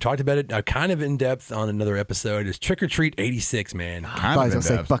be, we talked about it kind of in depth on another episode. It's Trick or Treat 86, man. I thought he was going to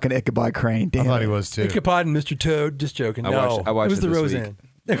say in-depth. fucking Ichabod Crane. I Damn thought it. he was too. Ichabod and Mr. Toad. Just joking. I No, watched it was it the this Roseanne. week.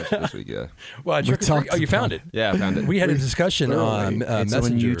 I watched it this week, yeah. Well, Trick or Treat. talked Oh, you found about it. Yeah, I found it. We had a discussion on It's on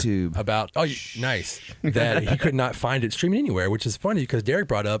Messenger YouTube. about nice that he could not find it streaming anywhere, which is funny because Derek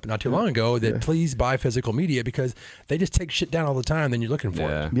brought up not too long ago that please buy physical media because they just take shit down all the time. Then you're looking for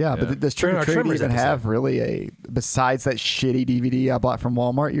it. Yeah, but does Trick During or our Treat Tremors even episode. have really besides that shitty DVD I bought from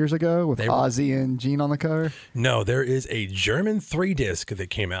Walmart years ago with They were- Ozzy and Gene on the cover? No, there is a German 3-disc that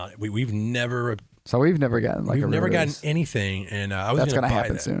came out. We've never So we've never gotten like we've a never gotten release. anything, and I was That's gonna gonna buy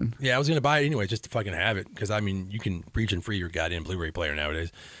happen that. soon. Yeah, I was gonna buy it anyway just to fucking have it because I mean you can region free your goddamn Blu-ray player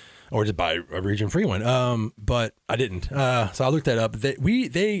nowadays, or just buy a region free one. But I didn't. So I looked that up. I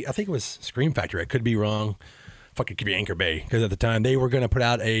think it was Scream Factory. I could be wrong. Fuck, it could be Anchor Bay because at the time they were gonna put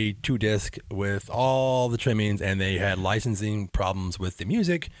out a 2-disc with all the trimmings, and they had licensing problems with the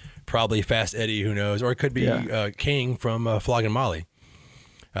music. Probably Fast Eddie, who knows, or it could be King from Flogging Molly.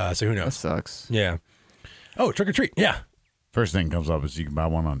 So who That knows? sucks. Yeah. Oh, Trick or Treat. Yeah. First thing comes up is you can buy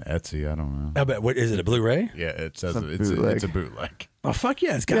one on Etsy. I don't know. I bet. What is it? A Blu-ray? Yeah, it says It's a it's bootleg. a bootleg. Oh fuck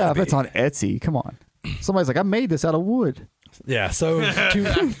yeah! It's got. Yeah, if be. it's on Etsy, come on. Somebody's like, I made this out of wood. Yeah. So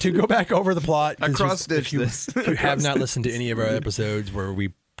to go back over the plot, I just- cross-stitched if you, this. if you have not listened to any of our episodes where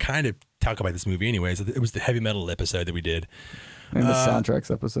we kind of talk about this movie, anyways, it was the heavy metal episode that we did. In the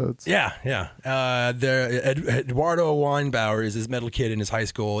soundtracks episodes. Yeah, yeah. Eduardo Weinbauer is this metal kid in his high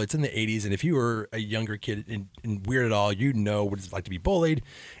school. It's in the 80s, and if you were a younger kid in Weird Al All, you'd know what it's like to be bullied.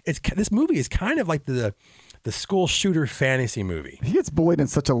 This movie is kind of like the school shooter fantasy movie. He gets bullied in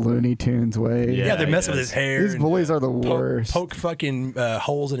such a Looney Tunes way. Yeah, they he mess with does. his hair. These and, bullies are the poke- worst. Poke fucking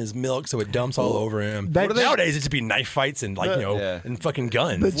holes in his milk so it dumps all over him. That- Nowadays, it'd just be knife fights and Yeah. and fucking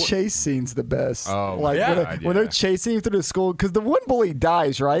guns. The chase scene's the best. Oh, like yeah. when they're chasing him through the school, because the one bully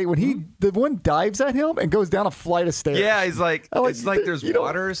dies, right? When the one dives at him and goes down a flight of stairs. Yeah, he's like, I like- it's like there's you know-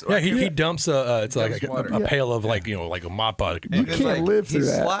 waters. yeah, he dumps it's like dumps water. a pail of like a mop bucket. You can't live through he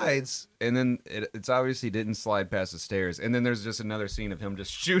that. slides, and then it's obviously didn't slide past the stairs. And then there's just another scene of him just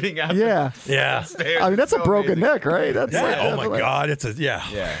shooting out. Yeah. Yeah. the stairs. I mean, that's It's a so broken amazing. neck, right? That's Yeah. like, Oh my definitely- God. It's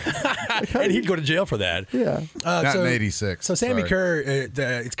Yeah. and he'd go to jail for that. Yeah. Not in 86. So Sammy Sorry. Kerr,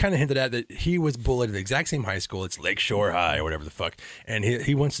 it's kind of hinted at that he was bullied at the exact same high school. It's Lakeshore High or whatever the fuck. And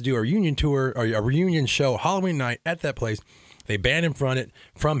he wants to do a reunion tour or a reunion show Halloween night at that place. They ban him from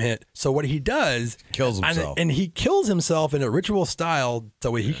it. So what he does Kills himself. and he kills himself in a ritual style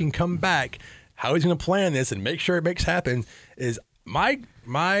so he can come back. How he's going to plan this and make sure it makes happen is my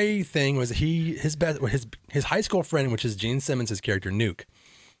thing was his high school friend, which is Gene Simmons' character Nuke,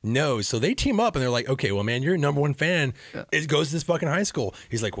 knows. So they team up and they're like, okay, well, man, you're number one fan. It goes to this fucking high school.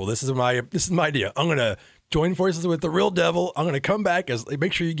 He's like, well, this is my idea. I'm gonna join forces with the real devil. I'm gonna come back as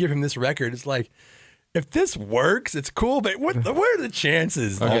make sure you give him this record. It's like, if this works, it's cool, but what are the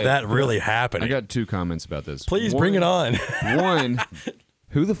chances of Okay. that really I happening? got 2 comments about this. Please bring it on. One,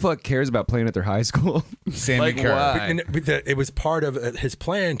 who the fuck cares about playing at their high school? Sammy like, Kerr. why? But it was part of his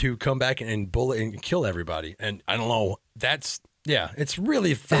plan to come back and bully and kill everybody. And I don't know. It's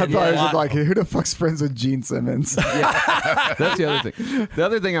really I thin. thought it was like, who the fuck's friends with Gene Simmons? That's the other thing. The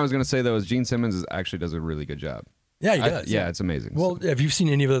other thing I was going to say, though, is Gene Simmons actually does a really good job. Yeah, he does. Yeah, it's amazing. Well, have you seen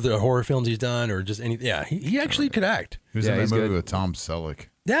any of the horror films he's done or just any? Yeah, he actually could act. He was Yeah, in that he's movie good. with Tom Selleck.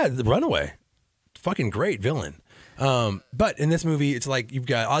 Yeah, The Runaway. Fucking great villain. But in this movie, it's like you've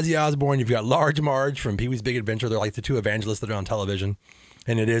got Ozzy Osbourne, you've got Large Marge from Pee-wee's Big Adventure. They're like the two evangelists that are on television.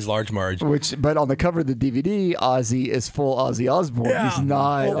 And it is Large Marge. But on the cover of the DVD, Ozzy is full Ozzy Osbourne. Yeah. He's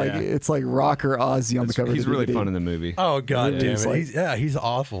not Oh, like yeah. it's like rocker Ozzy on the cover. He's of the really DVD. fun in the movie. Oh, God Really damn is it. like- He's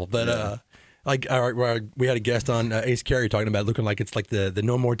awful. But we had a guest on Ace Carey talking about looking like it's like the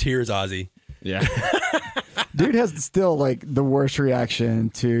No More Tears Ozzy. Yeah. Dude has still like the worst reaction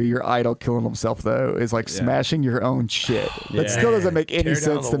to your idol killing himself though is like smashing your own shit. That still doesn't make any Tear down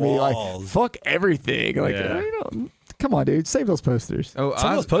sense the to me. Like walls. fuck everything. Like Yeah. you know, come on, dude, save those posters. Oh, Some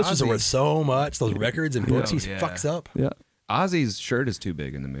of those posters are Ozzy- worth so much. Those records and books he yeah. fucks up. Yeah. Ozzy's shirt is too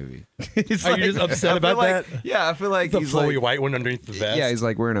big in the movie. He's Are you just upset I feel about like- that? Yeah, I feel like The he's flowy like, white one underneath the vest. yeah, he's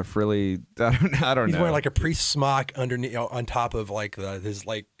like wearing a frilly. I don't He's know. wearing like a priest smock underneath, on top of like his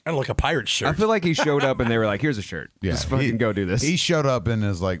like I don't know, like a pirate shirt. I feel like he showed up and they were like, "Here's a shirt. Yeah, Just fucking go do this." He showed up in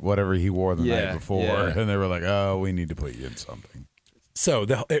his like whatever he wore the Yeah, night before, yeah. and they were like, "Oh, we need to put you in something." So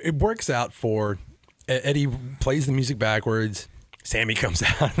it works out for Eddie plays the music backwards. Sammy comes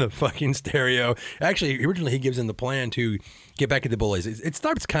out of the fucking stereo. Actually, originally he gives him the plan to get back at the bullies. It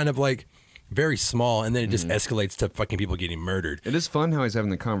starts kind of like very small, and then it just escalates to fucking people getting murdered. It is fun how he's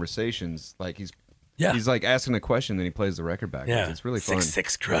having the conversations. Like he's like asking a question, then he plays the record back. Yeah, It's really fun.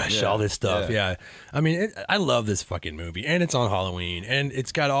 6'6" Crush, Yeah. all this stuff. Yeah. Yeah, I mean, I love this fucking movie, and it's on Halloween, and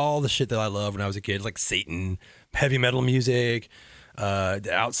it's got all the shit that I loved when I was a kid, like Satan, heavy metal music, the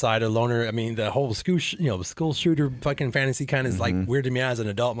Outsider, Loner. I mean, the whole school, school shooter fucking fantasy kind of is like weirded me out as an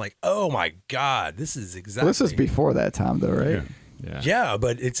adult. I'm like, oh my god, this is exactly. This is before that time, though, right? Yeah,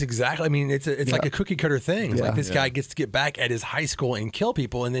 but it's exactly. I mean, it's like a cookie cutter thing. It's Yeah. like this guy gets to get back at his high school and kill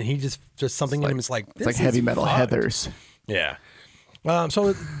people, and then he just something in him is like, It's like this heavy is metal fucked. Heathers. Yeah.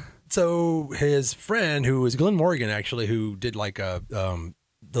 So his friend, who was Glenn Morgan, actually, who did like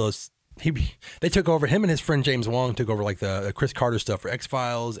they took over, him and his friend James Wong took over like the Chris Carter stuff for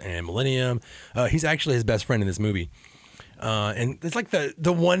X-Files and Millennium. He's actually his best friend in this movie. And it's like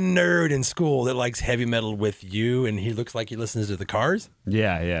the one nerd in school that likes heavy metal with you, and he looks like he listens to the Cars.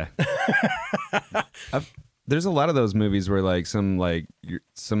 Yeah. There's a lot of those movies where like some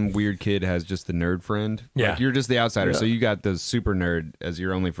weird kid has just the nerd friend. Yeah. Like, you're just the outsider, Yeah. so you got the super nerd as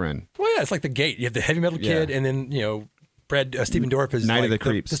your only friend. Well, yeah, it's like the Gate. You have the heavy metal kid, Yeah. and then Stephen Dorff is Night of like the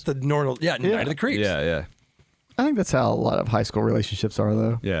Creeps. just the normal, Night of the Creeps. Yeah. I think that's how a lot of high school relationships are,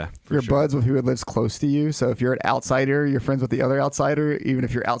 though. Yeah. for You're sure. buds with who lives close to you. So if you're an outsider, you're friends with the other outsider, even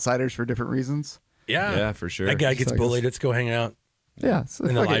if you're outsiders for different reasons. Yeah, for sure. That guy gets So I bullied. guess- Let's go hang out. Yeah. So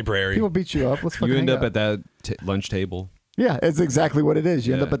In the fuck it. library. People beat you up. Let's fucking You end hang up out. at that lunch table. Yeah, it's exactly what it is.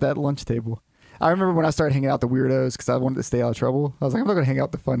 You end Yeah. up at that lunch table. I remember when I started hanging out with the weirdos because I wanted to stay out of trouble. I was like, I'm not going to hang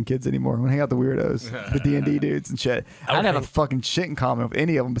out with the fun kids anymore. I'm going to hang out with the weirdos, the D&D dudes and shit. I didn't have a fucking shit in common with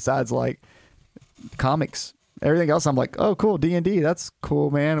any of them besides like comics. Everything else, I'm like, oh, cool, D&D. That's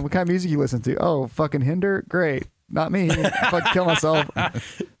cool, man. What kind of music you listen to? Oh, fucking Hinder? Great. Not me. Fucking kill myself.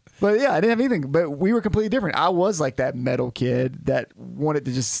 But yeah, I didn't have anything. But we were completely different. I was like that metal kid that wanted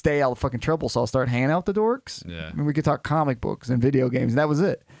to just stay out of fucking trouble. So I'll start hanging out with the dorks. Yeah. And we could talk comic books and video games. And that was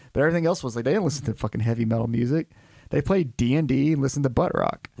it. But everything else was like, they didn't listen to fucking heavy metal music. They played D&D and listened to butt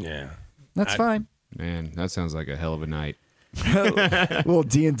rock. Yeah. That's fine. Man, that sounds like a hell of a night. Little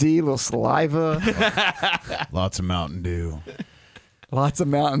D&D, little saliva, Lots of Mountain Dew. lots of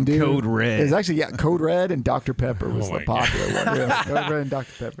Mountain Dew. Code Red. It was actually, Code Red and Dr. Pepper was Oh my the popular one. Yeah, Code Red and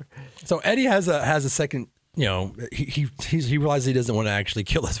Dr. Pepper. So Eddie has a second. He realizes he doesn't want to actually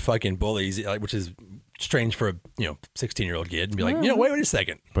kill his fucking bullies, which is strange for a 16-year-old kid, and be like, wait a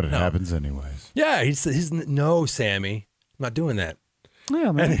second. But it No. happens anyways. Yeah, he's no, Sammy, I'm not doing that.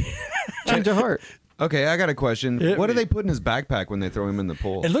 Yeah, man. Change of heart. Okay, I got a question. Hit What do me. they put in his backpack when they throw him in the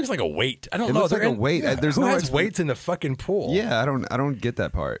pool? It looks like a weight. I don't It know. looks like They're a weight. There's who no has expla- weights in the fucking pool? Yeah, I don't get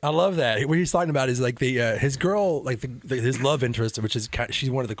that part. I love that. What he's talking about is like his girl, like his love interest, which is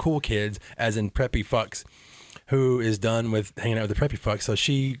she's one of the cool kids, as in preppy fucks, who is done with hanging out with the preppy fucks. So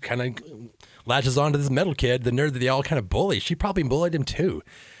she kind of latches on to this metal kid, the nerd that they all kind of bully. She probably bullied him too.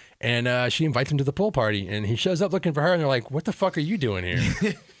 And she invites him to the pool party, and he shows up looking for her, and they're like, "What the fuck are you doing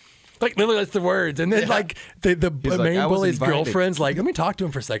here?" Like literally, that's the words. And then like the He's like, main "I was bully's invited." girlfriend's like, "Let me talk to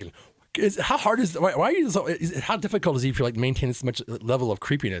him for a second. How hard is why are you so? How difficult is he for like maintain this much level of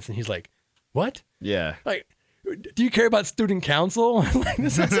creepiness?" And he's like, "What? Yeah. Like, do you care about student council?" Like,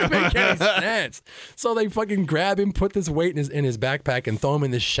 this doesn't make any sense. So they fucking grab him, put this weight in his backpack, and throw him in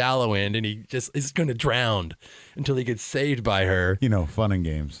this shallow end, and he just is going to drown until he gets saved by her. Fun and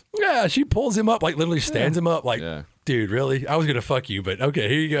games. Yeah, she pulls him up, like literally stands him up, like, Yeah. dude, really? I was gonna fuck you, but okay,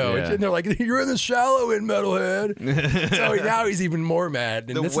 here you go. Yeah. And they're like, "You're in the shallow end, metalhead." So now he's even more mad.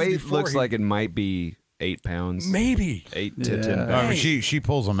 And The this is weight before looks like it might be 8 pounds. maybe. 8 to Yeah. 10 I pounds. mean, she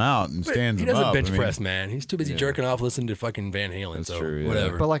pulls him out and But stands he him doesn't up. bench I mean, press, man. He's too busy jerking off listening to fucking Van Halen. That's so true, yeah.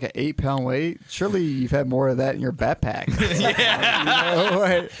 whatever. But like an 8-pound weight, surely you've had more of that in your backpack.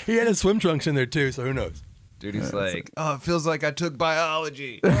 He had his swim trunks in there too, so who knows? Dude, he's like, oh, it feels like I took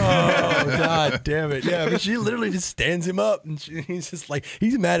biology. Oh god damn it! Yeah, but she literally just stands him up, and he's just like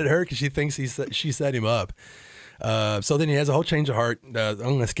he's mad at her because she thinks she set him up. So then he has a whole change of heart. I'm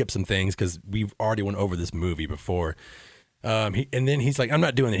gonna skip some things because we've already went over this movie before. And then he's like, I'm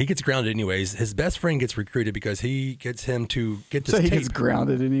not doing it. He gets grounded anyways. His best friend gets recruited because he gets him to get this So he tape. gets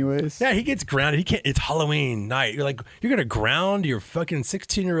grounded anyways. Yeah, he gets grounded. He can't. It's Halloween night. You're like, you're gonna ground your fucking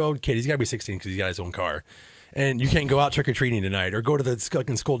 16-year-old kid. He's got to be 16 because he's got his own car, and you can't go out trick or treating tonight or go to the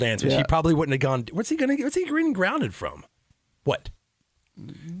fucking school dance, which he Yeah. probably wouldn't have gone. What's he getting grounded from? What?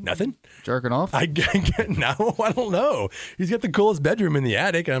 Nothing. Jerking off. No, I don't know. He's got the coolest bedroom in the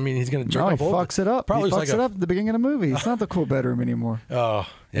attic. I mean, he's gonna jerk No, he off. all- fucks it up. Probably He looks fucks like it up at the beginning of the movie. It's not the cool bedroom anymore. Oh,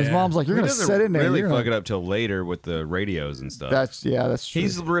 His yeah. mom's like, "You're He gonna doesn't sit in there." really You're fuck gonna-" it up till later with the radios and stuff. That's true.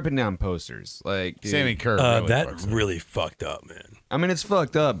 He's ripping down posters. Like, dude, Sammy Kerr. Really that fucks it. really fucked up, man. I mean, it's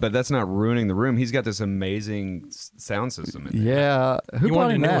fucked up, but that's not ruining the room. He's got this amazing sound system in there. Yeah. Who You bought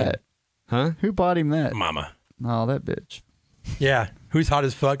wanted him a new one. that? Huh? Who bought him that? Mama. Oh, that bitch. Yeah, who's hot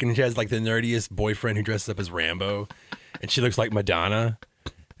as fuck, and she has like the nerdiest boyfriend who dresses up as Rambo, and she looks like Madonna,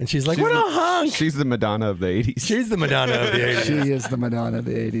 and she's like, "What a hunk!" She's the Madonna of the 80s. She's the Madonna of the '80s. She is the Madonna of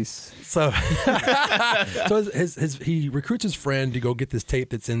the 80s. So, he recruits his friend to go get this tape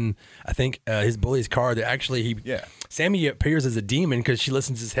that's in, I think, his bully's car. That actually Sammy appears as a demon because she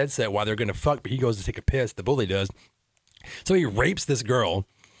listens to his headset while they're gonna fuck, but he goes to take a piss. The bully does. So he rapes this girl.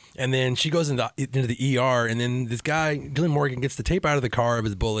 And then she goes into the ER, and then this guy, Glenn Morgan, gets the tape out of the car of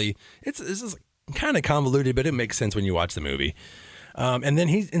his bully. This is kind of convoluted, but it makes sense when you watch the movie. And then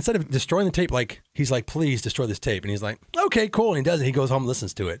instead of destroying the tape, he's like, please destroy this tape. And he's like, okay, cool. And he does it. He goes home and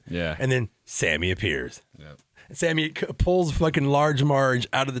listens to it. Yeah. And then Sammy appears. Yep. Sammy pulls fucking Large Marge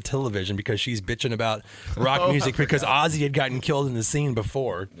out of the television because she's bitching about rock music because Ozzy had gotten killed in the scene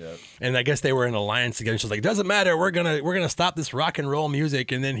before. Yep. And I guess they were in alliance together. She's like, it doesn't matter. We're gonna stop this rock and roll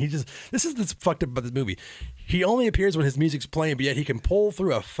music. And then this is this fucked up about this movie. He only appears when his music's playing, but yet he can pull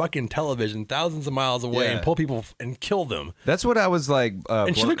through a fucking television thousands of miles away Yeah. and pull people and kill them. That's what I was like.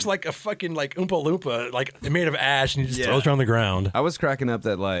 And she looks like a fucking like Oompa Loompa, like made of ash, and he just Yeah. throws her on the ground. I was cracking up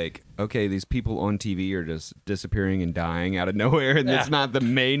that okay, these people on TV are just disappearing and dying out of nowhere, and it's not the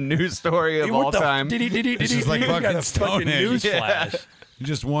main news story of all time. This is like got a fucking fucking Stonehenge. news Yeah. flash.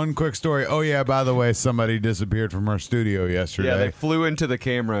 Just one quick story. Oh yeah, by the way, somebody disappeared from our studio yesterday. Yeah, they flew into the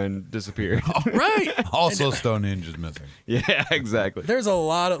camera and disappeared. Right. Also, Stonehenge is missing. Yeah, exactly. There's a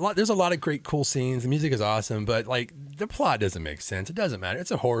lot of great cool scenes. The music is awesome, but like the plot doesn't make sense. It doesn't matter.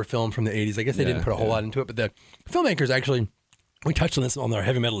 It's a horror film from the 80s. I guess they didn't put a whole lot into it, but the filmmakers actually, we touched on this on our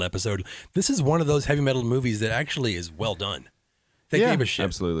heavy metal episode. This is one of those heavy metal movies that actually is well done. They Yeah. gave a shit.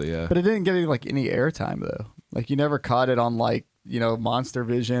 Absolutely, yeah. But it didn't get any airtime though. Like you never caught it on Monster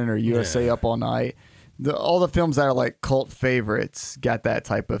Vision or USA Up All Night. All the films that are like cult favorites got that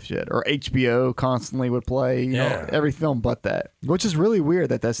type of shit. Or HBO constantly would play, you know, every film but that. Which is really weird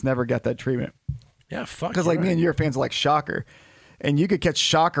that's never got that treatment. Yeah, fuck. Because like me and you are fans of like Shocker. And you could catch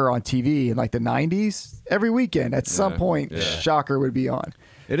Shocker on TV in like the 90s every weekend. At some point, Shocker would be on.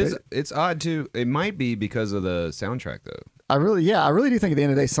 It's odd too. It might be because of the soundtrack though. I really do think at the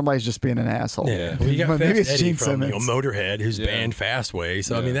end of the day, somebody's just being an asshole. Yeah, well, you got But Fast maybe it's Eddie Gene from Simmons. Motorhead, who's banned Fastway.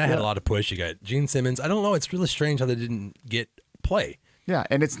 So I mean, that had a lot of push. You got Gene Simmons. I don't know. It's really strange how they didn't get play. Yeah,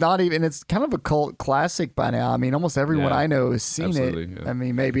 and it's not even. It's kind of a cult classic by now. I mean, almost everyone Yeah, I know has seen it. absolutely, yeah. I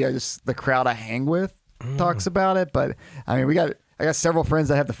mean, maybe the crowd I hang with talks about it, but I mean, I got several friends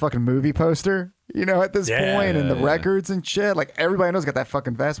that have the fucking movie poster, at this point, and the records and shit. Like everybody knows got that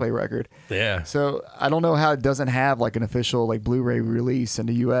fucking Fastway record. Yeah. So I don't know how it doesn't have like an official like Blu-ray release in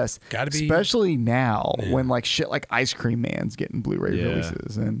the U.S. Gotta be- especially now when like shit like Ice Cream Man's getting Blu-ray Yeah.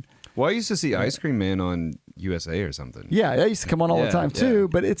 releases and. Well, I used to see Ice Cream Man on USA or something. Yeah, that used to come on all the Yeah, time too, yeah.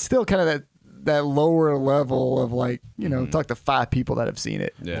 but it's still kind of that lower level of like, talk to 5 people that have seen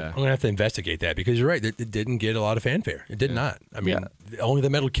it. Yeah. I'm gonna have to investigate that because you're right. It didn't get a lot of fanfare. It did not. I mean, only the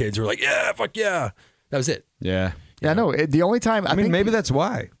metal kids were like, "Yeah, fuck yeah." That was it. Yeah. Yeah, no, the only time I mean, think maybe that's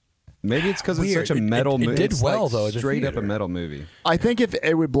why. Maybe it's because it's Weird. such a metal It movie. did It's well, like though, at the straight up a theater. metal movie. I think if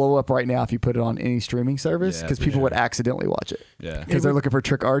it would blow up right now if you put it on any streaming service Yeah, because for people sure. would accidentally watch it. Yeah. Because they're looking for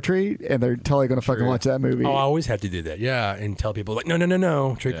trick or treat and they're totally going to fucking watch that movie. Oh, I always have to do that. Yeah, and tell people like,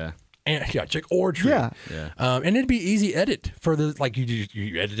 no, trick. Yeah. And, trick or treat. Yeah. Yeah. And it'd be easy edit for the like you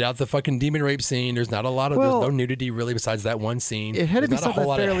edit out the fucking demon rape scene. There's not a lot of Well, there's no nudity really besides that one scene. It had to be There's not a something whole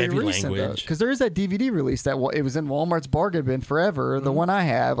lot of fairly heavy recent language. because there is that DVD release that it was in Walmart's bargain bin forever. The one I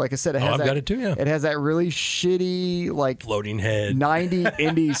have, like I said, it has I've that, got it too, yeah. It has that really shitty like Floating head. 90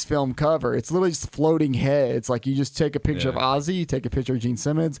 indies film cover. It's literally just floating heads. Like you just take a picture of Ozzy, you take a picture of Gene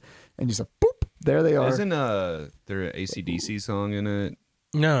Simmons, and just boop, there they are. Isn't there an AC/DC song in it?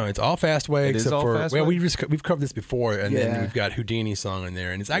 No, it's all Fastway It is except all for Fastway? well, we've covered this before, and then Yeah. we've got Houdini's song in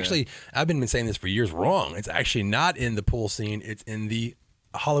there, and it's actually I've been saying this for years wrong. It's actually not in the pool scene; it's in the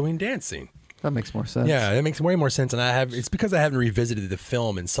Halloween dance scene. That makes more sense. Yeah, it makes way more sense. And it's because I haven't revisited the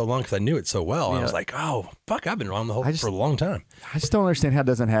film in so long because I knew it so well. Yeah. I was like, oh, fuck, I've been around the whole for a long time. I just don't understand how it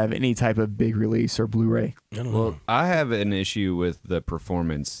doesn't have any type of big release or Blu-ray. I don't know. I have an issue with the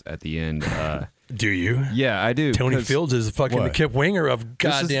performance at the end. Do you? Yeah, I do. Tony 'cause- Fields is fucking the What? Kip Winger of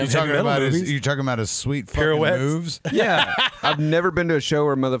goddamn You heavy metal movies. you talking about his sweet fucking Pirouettes. moves? Yeah, I've never been to a show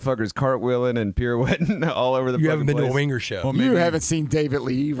where motherfuckers cartwheeling and pirouetting all over the. You haven't fucking been to a place. Winger show. Well, You maybe- haven't seen David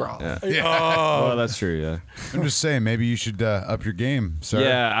Lee Roth. Yeah. Oh, Well, that's true. Yeah. I'm just saying, maybe you should up your game, sir.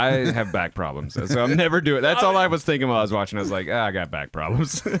 Yeah, I have back problems, so I'm never doing. That's all I was thinking while I was watching. I was like, I got back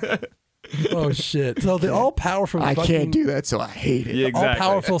problems. oh shit! So the all-powerful I fucking, can't do that, so I hate it. Yeah, exactly.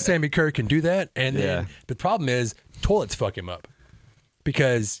 all-powerful Sammy Kerr can do that, and then Yeah. the problem is toilets fuck him up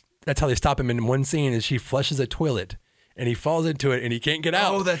because that's how they stop him in one scene. Is she flushes a toilet and he falls into it and he can't get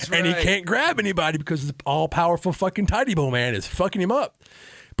out. Oh, that's And he right. can't grab anybody because the all-powerful fucking Tidy Bow man is fucking him up.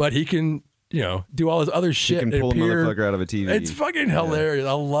 But he can, do all his other shit. can and pull a appear. motherfucker out of a TV. It's fucking hilarious.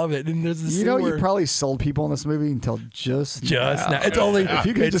 I love it. And there's this You know, scene you where probably sold people in this movie until just now. It's only If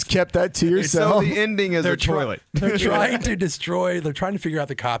you could have just kept that to so yourself. the ending is a toilet. They're trying to destroy. They're trying to figure out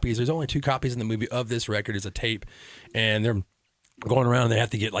the copies. There's only 2 copies in the movie of this record as a tape, and they're going around. They have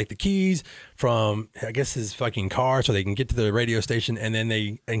to get like the keys from, I guess, his fucking car so they can get to the radio station, and then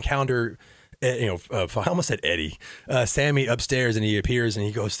they encounter. I almost said Eddie, Sammy upstairs, and he appears and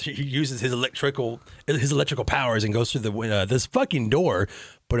he uses his electrical powers and goes through the this fucking door,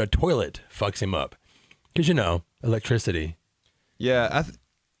 but a toilet fucks him up because electricity. Yeah,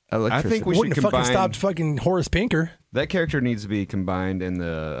 I think we should Wouldn't have fucking combine. stopped fucking Horace Pinker. That character needs to be combined in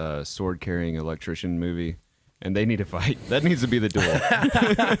the sword carrying electrician movie, and they need to fight. That needs to be the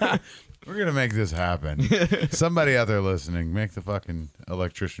duel. We're gonna make this happen. Somebody out there listening, make the fucking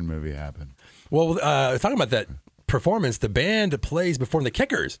electrician movie happen. Well, talking about that performance, the band plays before the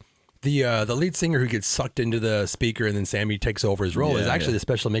Kickers. The lead singer who gets sucked into the speaker and then Sammy takes over his role is Yeah, actually yeah. the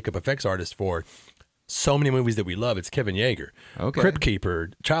special makeup effects artist for so many movies that we love. It's Kevin Yeager, Okay. Crypt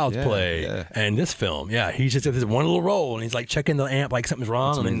Keeper, Child's Yeah, Play, yeah. and this film. Yeah, he's just got this one little role and he's like checking the amp like something's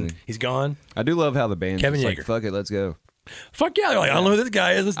wrong, and then amazing. he's gone. I do love how the band's Kevin just like, Yeager. fuck it, let's go. Fuck yeah! They're like, I don't know who this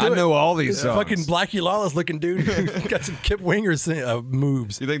guy is. Let's do I it. know all these This songs. fucking Blackie Lawless looking dude who got some Kip Winger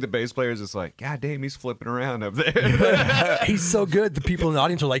moves. You think the bass player's just like, God damn, he's flipping around up there. He's so good. The people in the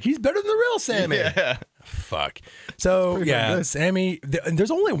audience are like, he's better than the real Sammy. Yeah. Fuck. So Pretty yeah, good. Sammy.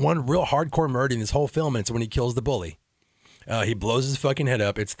 There's only one real hardcore murder in this whole film, and it's when he kills the bully. He blows his fucking head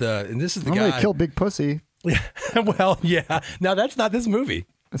up. And this is the I'm guy. gonna kill Big Pussy. Yeah. Well, yeah. Now that's not this movie.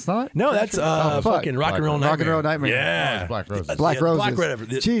 It's not. No, that's fuck. fucking Rock and Roll Nightmare. Rock and Roll Nightmare. Yeah. Oh, it's Black Roses. Black Yeah, Roses. Black whatever.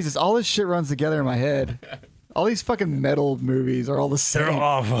 Jesus, all this shit runs together in my head. All these fucking metal movies are all the They're same.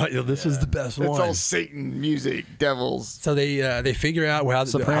 off. This is the best It's one. all Satan, music, devils. So they figure out how they're going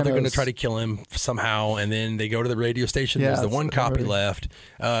to Sopranos. try to kill him somehow, and then they go to the radio station. Yeah, There's the it's one a copy movie. left.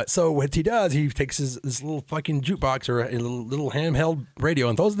 So what he does, he takes this little fucking jukebox or a little handheld radio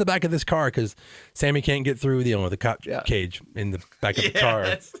and throws it in the back of this car because Sammy can't get through the cop Yeah. cage in the back of the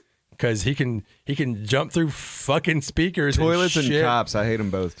car because he can jump through fucking speakers, Toilets and shit. cops, I hate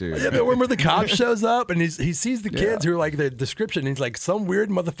them both too. Yeah, the one where the cop shows up and he sees the kids who are like the description. And he's like some weird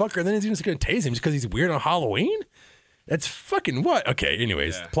motherfucker, and then he's just going to tase him just because he's weird on Halloween. That's fucking what? Okay.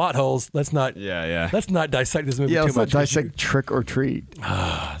 Anyways, plot holes. Let's not. Yeah. Let's not dissect this movie Yeah, too let's not much. 'cause dissect Trick or Treat.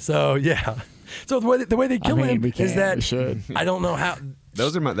 So yeah. So the way they kill him we is can. We that should. I don't know how.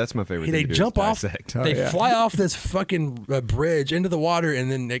 That's my favorite. They thing to do jump is off. dissect. Oh, They yeah. fly off this fucking bridge into the water,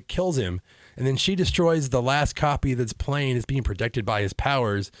 and then it kills him. And then she destroys the last copy that's playing. Is being protected by his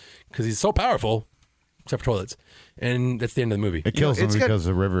powers because he's so powerful, except for toilets. And that's the end of the movie. It kills it's them got- because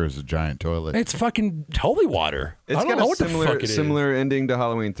the river is a giant toilet. It's fucking holy water. It's I don't got know a what the fuck it is. similar ending to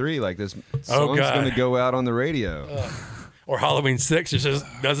Halloween 3. Like this song's God. going to go out on the radio. Or Halloween 6. It just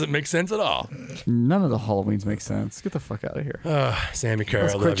doesn't make sense at all. None of the Halloweens make sense. Get the fuck out of here. Sammy Kerr,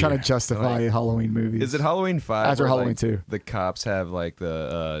 Let's I quit love trying you. to justify Halloween movies. Is it Halloween 5? After where, Halloween like, 2. The cops have like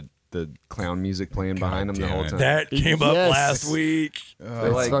the clown music playing behind them the damn whole it. time. That came up Yes. last week.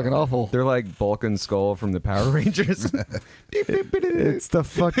 It's like- fucking awful. They're like Bulk and Skull from the Power Rangers. It's the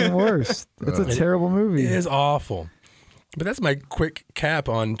fucking worst. It's a terrible movie. It is awful. But that's my quick cap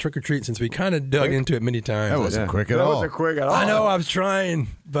on Trick or Treat since we kind of dug into it many times. That wasn't Yeah. quick at That all. wasn't quick at all. I know I was trying,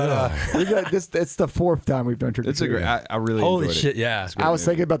 but We got this. It's the 4th time we've done Trick or It's a Treat. great. I really holy enjoyed shit, it. yeah. It's a great I was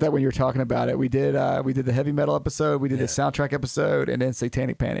movie. thinking about that when you were talking about it. We did the heavy metal episode, we did the soundtrack episode, and then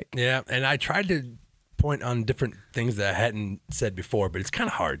Satanic Panic. Yeah, and I tried to point on different things that I hadn't said before, but it's kind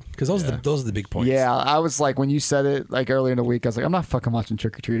of hard because those are the big points. Yeah, I was like, when you said it like earlier in the week, I was like, I'm not fucking watching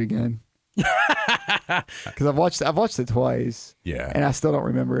Trick or Treat again. Because I've watched it twice. Yeah. And I still don't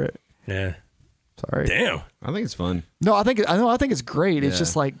remember it. Yeah. Sorry. Damn. I think it's fun. No, I think it's great. It's Yeah.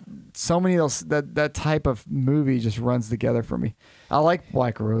 just like so many of those that type of movie just runs together for me. I like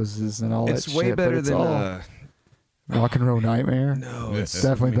Black Roses and all It's that way shit, but better it's than all Rock and Roll Nightmare. no. It's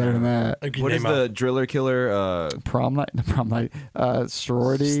definitely better than that. Like, you What is name the Driller Killer? Prom night,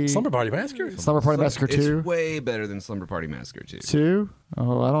 sorority, Slumber Party Massacre? Slumber Party Massacre It's 2. way better than Slumber Party Massacre 2. 2?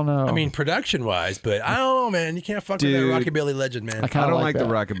 Oh, I don't know. I mean, production wise, but I don't know, man. You can't fuck Dude. with that rockabilly legend, man. I I kinda don't like like the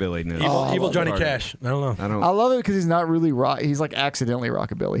that. rockabilly. No. Evil love Johnny it. Cash. I don't know. I don't. I love it because he's not really rock. He's like accidentally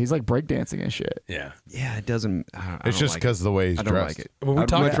rockabilly. He's like breakdancing and shit. Yeah. Yeah, it doesn't. I It's don't just like because of the way he's I don't dressed. like it. Well, we I'd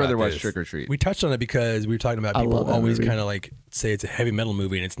talked much rather about watch this. Trick or Treat. We touched on it because we were talking about I people love that always movie. kind of like say it's a heavy metal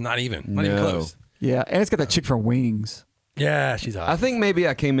movie, and it's not even No. close. Yeah, and it's got that chick from Wings. Yeah, she's awesome. I think maybe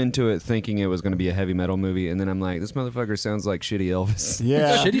I came into it thinking it was going to be a heavy metal movie, and then I'm like, this motherfucker sounds like shitty Elvis.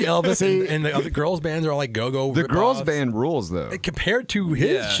 Yeah, Shitty Elvis See, and the other girls' bands are all like go-go. The girls' rip-offs. band rules though. compared to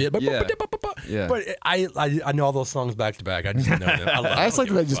his Yeah, shit, but yeah. Yeah. but I know all those songs back to back. I just know them. I just like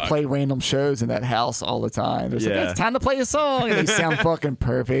that they just play random shows in that house all the time. It's like, Yeah. it's time to play a song, and they sound fucking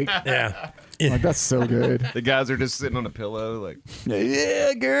perfect. Yeah. Like that's so good. The guys are just sitting on a pillow, like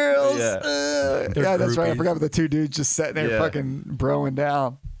Yeah, girls. Yeah. Yeah, that's right. I groupies. forgot about the two dudes just sitting there Yeah. fucking broing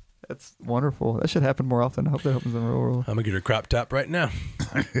down. That's wonderful. That should happen more often. I hope that happens in the real world. I'm gonna get her crop top right now.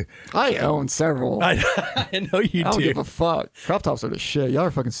 I own several. I I know you don't do. give a fuck. Crop tops are the shit. Y'all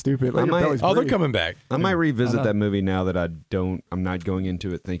are fucking stupid. Let I your might- bellies Oh, they're breathe. coming back. I might I revisit know. that movie now that I'm not going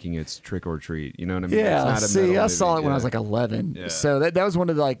into it thinking it's Trick or Treat. You know what I mean? It's Yeah, not a see, metal I saw movie, it when I was yeah. like 11. Yeah. So that was one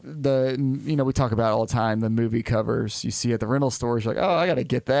of the, like we talk about all the time, the movie covers you see at the rental stores. You're like, oh, I gotta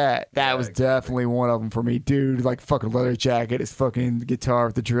get that. That was definitely one of them for me, dude. Like fucking leather jacket, his fucking guitar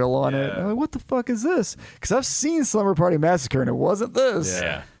with the drill on it. Yeah. I'm like, what the fuck is this? Because I've seen Slumber Party Massacre and it wasn't this.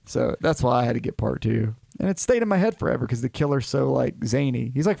 Yeah. So that's why I had to get part 2, and it stayed in my head forever because the killer's so like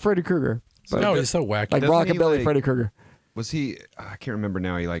zany. He's like Freddy Krueger, but No, he's so wacky. like Doesn't he, rockabilly like- Freddy Krueger. Was he? I can't remember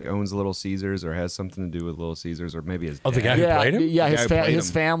now. He like owns Little Caesars or has something to do with Little Caesars or maybe his. Oh, the dad. guy who Yeah, played him? yeah. The guy who played His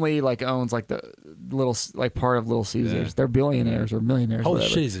him. family like owns like the little like part of Little Caesars. Yeah. They're billionaires or millionaires. Holy whatever.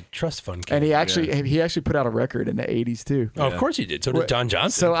 shit, he's a trust fund kid. And he actually put out a record in the 80s too. Oh, of course he did. So did Don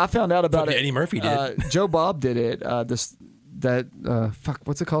Johnson. So I found out about Fucking it. Eddie Murphy did. Joe Bob did it.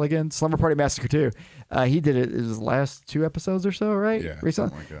 What's it called again? Slumber Party Massacre 2. He did it. It was the last 2 episodes or so, right? Yeah, Recently.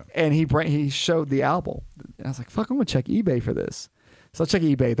 something like that. And he showed the album. And I was like, fuck, I'm gonna check eBay for this. So I check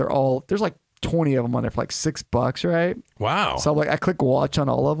eBay. There's like 20 of them on there for like $6, right? wow. So I'm like, I click watch on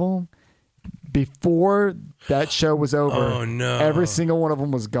all of them. Before that show was over, Oh, no. every single one of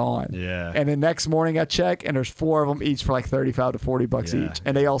them was gone. Yeah. And the next morning I check, and there's 4 of them each for like $35 to $40 Yeah. each,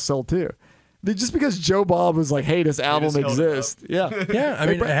 and they all sold too. Just because Joe Bob was like, "Hey, this album just held it exists," yeah, yeah, I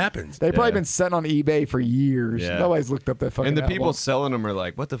mean, it happens. They've probably Yeah. been sitting on eBay for years. Yeah. Nobody's looked up that fucking. And the people album. selling them are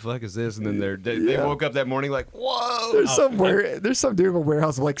like, "What the fuck is this?" And then they Yeah. woke up that morning like, "Whoa!" There's some dude in a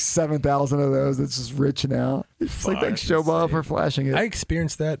warehouse with like 7,000 of those that's just rich now. It's like thanks Joe Bob for flashing it. I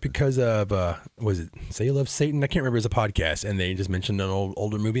experienced that because of was it Say You Love Satan? I can't remember. It was a podcast, and they just mentioned an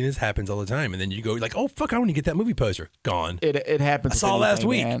older movie, and this happens all the time. And then you go like, "Oh fuck, I want to get that movie poster." Gone. It happens. I saw with last anything,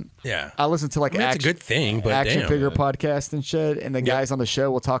 week. man. Yeah. I listen to like I mean, it's a action, good thing, but action damn. figure podcast and shit, and the guys on the show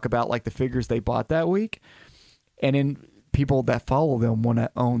will talk about like the figures they bought that week, and then people that follow them want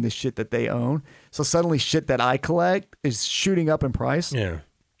to own the shit that they own. So suddenly, shit that I collect is shooting up in price. Yeah.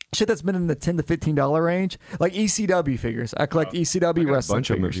 Shit that's been in the $10 to $15 range, like ECW figures. I collect ECW A wrestling bunch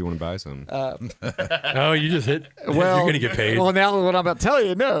of them figures. if you want to buy some. Oh, you just hit. Well, you're gonna get paid. Well, now what I'm about to tell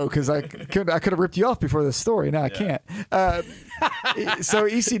you, no, because I could have ripped you off before this story. Now I can't. So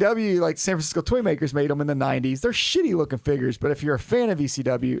ECW, like San Francisco Toy Makers, made them in the '90s. They're shitty looking figures, but if you're a fan of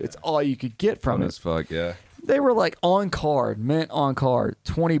ECW, it's all you could get from Fun it. as fuck, yeah. They were like on card, mint on card,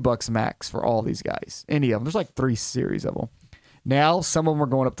 $20 max for all these guys. Any of them. There's like 3 series of them. Now some of them are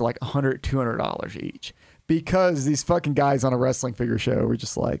going up to like $100, $200 each. Because these fucking guys on a wrestling figure show were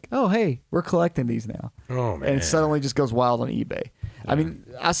just like, oh, hey, we're collecting these now. Oh, man. And it suddenly just goes wild on eBay. I mean,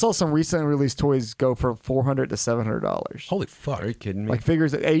 I saw some recently released toys go for $400 to $700. Holy fuck. Are you kidding me? Like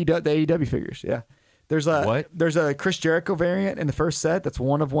figures, the AEW figures, yeah. There's a What? There's a Chris Jericho variant in the first set that's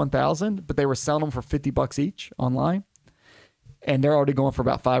 1 of 1,000, but they were selling them for $50 each online, and they're already going for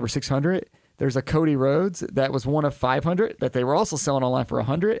about $500 or $600. There's a Cody Rhodes that was 1 of 500 that they were also selling online for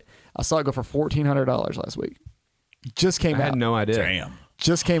 $100. I saw it go for $1,400 last week. Just came I out. had no idea. Damn.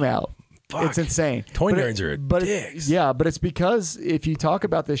 Just came out. fuck. It's insane. Toy But nerds are dicks. But it's because if you talk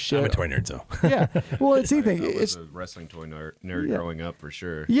about this shit, I'm a toy nerd, so. yeah. Well, it's anything. I It's was a wrestling toy nerd Yeah. growing up for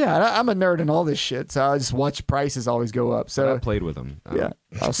sure. yeah. and I'm a nerd in all this shit, so I just watch prices always go up. But I So played with them. yeah.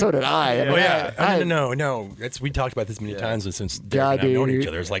 Oh, so did I. I mean, Oh yeah, I- no. We talked about this many times since Derek Yeah, and I've known dude. each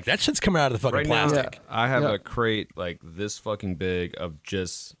other. It's like that shit's coming out of the fucking Right now, plastic. I have Yeah. a crate like this fucking big of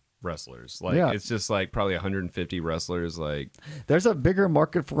just wrestlers. Like Yeah. it's just like probably 150 wrestlers. Like There's a bigger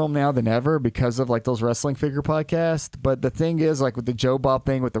market for them now than ever because of like those wrestling figure podcasts. But the thing is, like with the Joe Bob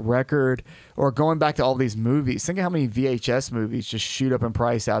thing, with the record, or going back to all these movies, think of how many VHS movies just shoot up in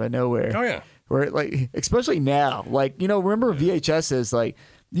price out of nowhere. Oh yeah. Where like, especially now, like, you know, remember VHS is like,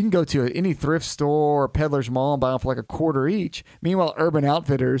 you can go to any thrift store or peddler's mall and buy them for like a quarter each. Meanwhile, Urban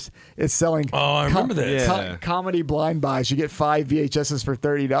Outfitters is selling. Oh, I remember this. Yeah. Comedy blind buys. You get 5 VHSs for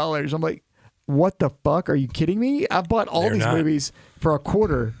 $30. I'm like, what the fuck? Are you kidding me? I bought all They're these not. movies for a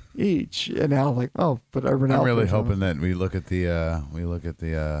quarter each, and now I'm like, oh, but Urban I'm Outfitters. really hoping that we look at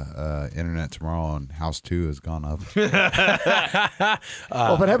the internet tomorrow and House 2 has gone up.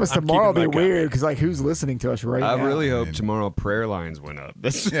 Well, if it happens I'm tomorrow, it'll keeping be my weird because like, who's listening to us right I now? really hope tomorrow prayer lines went up.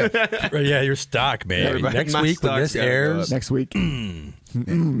 This Right, yeah, your stock, man. Everybody- Next my week when stock's this gotta go airs, Next week.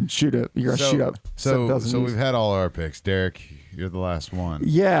 Shoot up. You're gonna shoot up. So 7,000 views. we've had all our picks. Derek, you're the last one.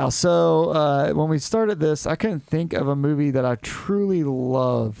 Yeah, so when we started this, I couldn't think of a movie that I truly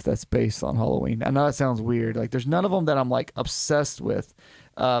love that's based on Halloween. I know that sounds weird. Like, there's none of them that I'm like obsessed with.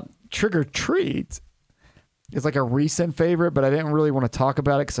 Trick or Treat is like a recent favorite, but I didn't really want to talk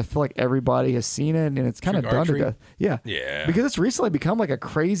about it because I feel like everybody has seen it and it's kind of Trick or done to Treat? death. Yeah, Yeah. because it's recently become like a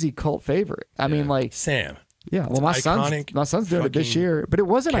crazy cult favorite. I mean, like, Sam. yeah. Well, It's iconic my son's doing it this fucking year, but it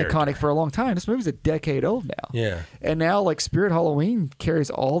wasn't character. iconic for a long time. This movie's a decade old now. Yeah. And now, like, Spirit Halloween carries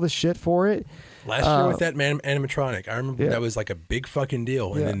all the shit for it. Last year with that animatronic, I remember yeah. that was like a big fucking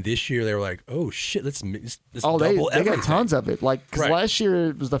deal. And Yeah. then this year they were like, "Oh shit, let's Oh, they double got everything." tons of it. Like, because Right. last year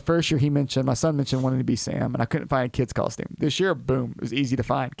it was the first year my son mentioned wanting to be Sam, and I couldn't find a kid's costume. This year, boom, it was easy to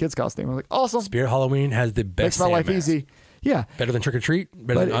find kids costume. I was like, awesome, Spirit Halloween has the best. makes my Sam life mask. easy. Yeah, Better than Trick or Treat.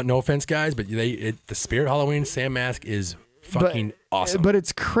 Better But than, no offense, guys, but the Spirit Halloween Sam mask is fucking awesome. But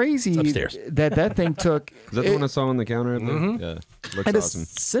it's crazy It's upstairs. that thing took. is that the one I saw on the counter? Yeah, looks And awesome.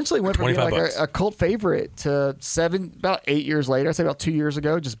 essentially went from being like $25. a cult favorite to about 8 years later. I say about 2 years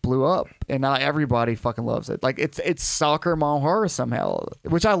ago, just blew up, and now everybody fucking loves it. Like it's soccer mom horror somehow,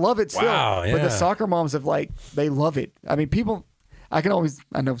 which I love it still. Wow, But the yeah. soccer moms have they love it. I mean, people. I know.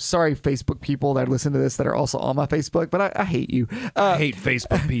 Sorry, Facebook people that listen to this that are also on my Facebook, but I hate you. I hate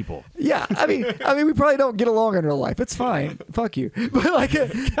Facebook people. Yeah, I mean, we probably don't get along in real life. It's fine. Fuck you. But like,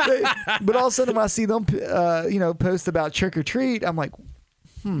 but all of a sudden when I see them, post about Trick or Treat, I'm like,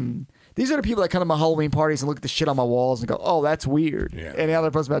 These are the people that come to my Halloween parties and look at the shit on my walls and go, "Oh, that's weird." Yeah. And now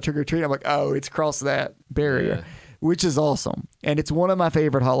they're posting about Trick or Treat. I'm like, "Oh, it's crossed that barrier," which is awesome. And it's one of my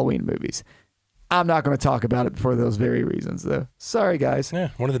favorite Halloween movies. I'm not going to talk about it for those very reasons, though. Sorry, guys.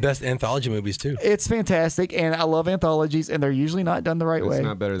 Yeah, one of the best anthology movies too. It's fantastic, and I love anthologies, and they're usually not done the right It's way.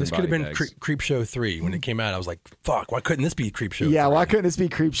 not better than This could have Body been Bags. Creep Show 3 when it came out. I was like, "Fuck! Why couldn't this be Creep Show?" Yeah, 3? why couldn't this be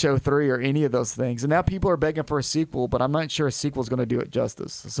Creep Show 3 or any of those things? And now people are begging for a sequel, but I'm not sure a sequel is going to do it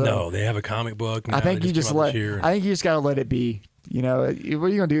justice. So No, they have a comic book. I think you just came out let. this year. I think you just got to let it be. You know, what are you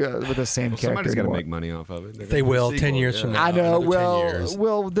going to do with the same Well, character? somebody's got to anymore? make money off of it. They're They gonna do a will, 10 sequel, years from now. I know. Another 10 years.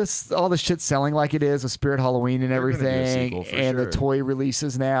 Well, this all the shit selling like it is with Spirit Halloween and They're gonna do a everything, sequel for and the sure. toy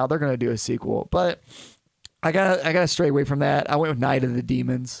releases now. They're going to do a sequel, but I got stray away from that. I went with Night of the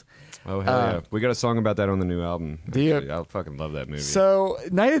Demons. Oh hell yeah! We got a song about that on the new album. Do you? actually. I fucking love that movie. So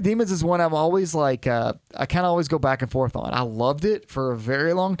Night of the Demons is one I'm always like, I kind of always go back and forth on. I loved it for a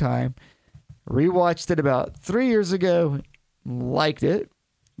very long time. Rewatched it about 3 years ago. Liked it.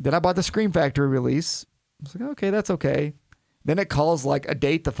 Then I bought the Scream Factory release. I was like, okay, that's okay. Then it caused like a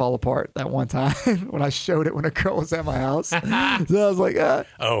date to fall apart that one time when I showed it when a girl was at my house. So I was like,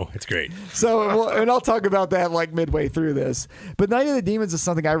 Oh, it's great. So, and I'll talk about that like midway through this. But Night of the Demons is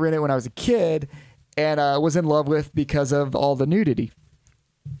something I rented when I was a kid and was in love with because of all the nudity.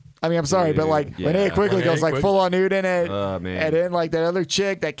 I mean, I'm sorry, but like Yeah. Linnea Quigley Linnea goes like Quigley. full on nude in it. Oh, man. And then like that other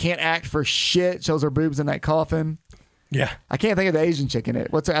chick that can't act for shit shows her boobs in that coffin. Yeah. I can't think of the Asian chick in it.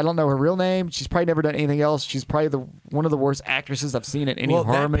 I don't know her real name. She's probably never done anything else. She's probably one of the worst actresses I've seen in any horror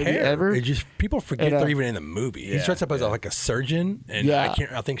that movie pair, ever. It just people forget And, they're even in the movie. He dressed up as like a surgeon, and Yeah.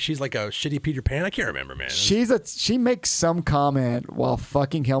 I think she's like a shitty Peter Pan. I can't remember, man. She makes some comment while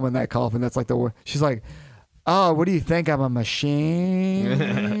fucking him in that coffin. That's like she's like, "Oh, what do you think? I'm a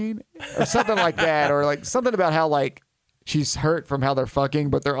machine," or something like that, or like something about how like she's hurt from how they're fucking,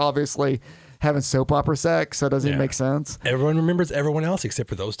 but they're obviously, having soap opera sex, so it doesn't even Yeah. make sense. Everyone remembers everyone else except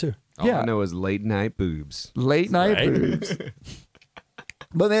for those two. All Yeah. I know is late night boobs. Late night Right. boobs.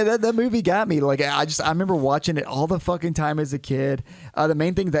 But man, that movie got me. Like I remember watching it all the fucking time as a kid. The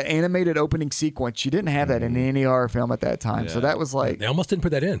main thing, the animated opening sequence, you didn't have that in any horror film at that time. So Yeah. that was like They almost didn't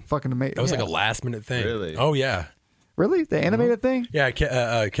put that in. fucking amazing. That was like a last minute thing. Really? Oh yeah. really the animated thing. Yeah,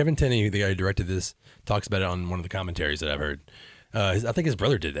 Kevin Tenney, the guy who directed this, talks about it on one of the commentaries that I've heard. I think his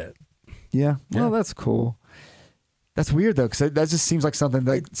brother did that. Yeah. Well, Yeah. that's cool. That's weird though, because that just seems like something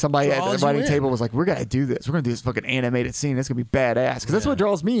like somebody at Draws the you writing in. table was like, "We're gonna do this. We're gonna do this fucking animated scene. It's gonna be badass." Because that's Yeah. what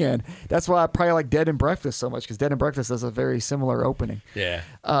draws me in. That's why I probably like Dead and Breakfast so much. Because Dead and Breakfast has a very similar opening. Yeah.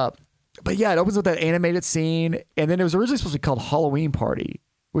 But yeah, it opens with that animated scene, and then it was originally supposed to be called Halloween Party,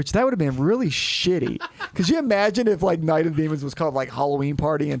 which that would have been really shitty. Could you imagine if like Night of the Demons was called like Halloween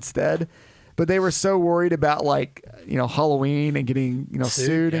Party instead? But they were so worried about like Halloween and getting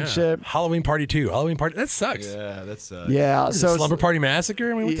sued and yeah. shit. Halloween Party 2. Halloween Party. That sucks. Yeah, that's Yeah, What is it, so Slumber Party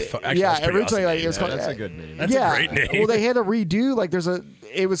Massacre. I mean, what the fuck? Actually, yeah, that's a pretty originally awesome like name. it was called. that's a good name. That's a great name. Well, they had to redo like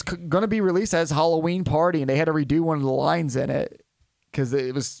it was going to be released as Halloween Party, and they had to redo one of the lines in it because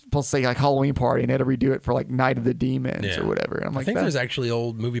it was supposed to say like Halloween Party, and they had to redo it for like Night of the Demons Yeah. or whatever. And I'm I like, think that- there's actually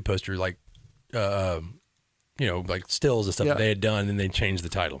old movie poster like, like stills and stuff Yeah. that they had done, and they changed the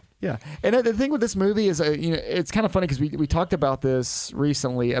title. Yeah, and the thing with this movie is, it's kind of funny because we talked about this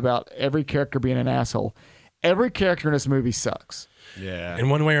recently about every character being an asshole. Every character in this movie sucks. Yeah. In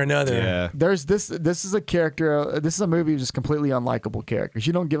one way or another. Yeah. There's this. This is a character. This is a movie of just completely unlikable characters.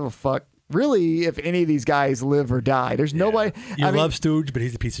 You don't give a fuck really if any of these guys live or die. There's nobody. You I mean, love Stooge, but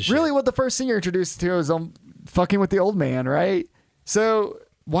he's a piece of shit. really what the first thing you're introduced to is fucking with the old man, right? So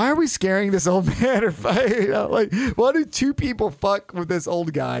why are we scaring this old man or like why do two people fuck with this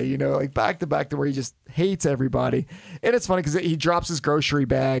old guy, like back to back to where he just hates everybody? And it's funny because he drops his grocery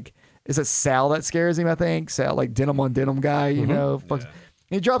bag. Is it Sal that scares him? I think Sal, like denim on denim guy, fucks.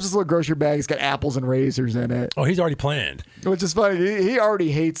 He drops his little grocery bag. It's got apples and razors in it. Oh, he's already planned. Which is funny. He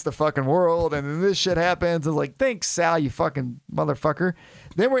already hates the fucking world, and then this shit happens. And like, thanks, Sal, you fucking motherfucker.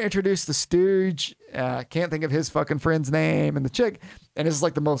 Then we're introduced to Stooge. Can't think of his fucking friend's name, and the chick. And this is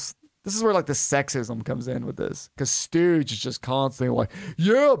like this is where like the sexism comes in with this, because Stooge is just constantly like,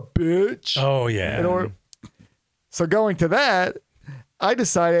 "Yeah, bitch." Oh yeah. So going to that, I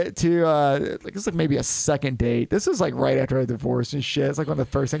decided to it's like maybe a second date. This is like right after I divorced and shit. It's like one of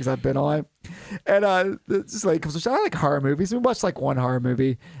the first things I've been on. And it's like, I like horror movies. We watched like one horror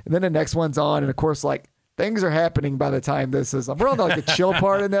movie, and then the next one's on, and of course like things are happening by the time this is on. We're on like the chill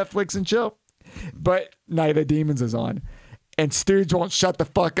part of Netflix and chill. But Night of the Demons is on. And Stooge won't shut the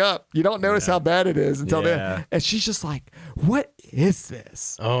fuck up. You don't notice how bad it is until Yeah. then. And she's just like, "What is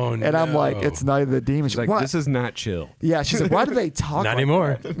this?" Oh no. And I'm like, "It's Night of the Demons." She's like, "What?" this is not chill. Yeah, she's like, "Why do they talk Not like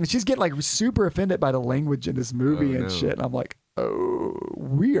anymore." that?" And she's getting like super offended by the language in this movie Oh, and no. shit. And I'm like, "Oh,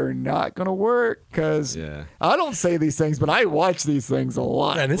 we are not gonna work," because Yeah. I don't say these things, but I watch these things a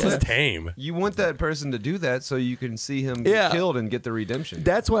lot. And this is tame. You want that person to do that so you can see him Yeah. get killed and get the redemption.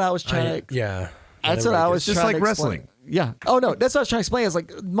 That's what I was trying to. Yeah. That's what I was Just trying like to explain. wrestling. Yeah. Oh no, that's what I was trying to explain. Is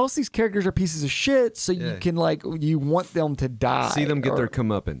like most of these characters are pieces of shit, so you Yeah. can like you want them to die. See them get or- their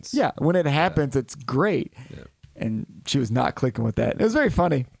comeuppance. Yeah, when it happens, it's great. Yeah. And she was not clicking with that. It was very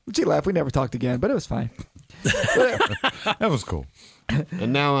funny. She laughed. We never talked again, but it was fine. That was cool.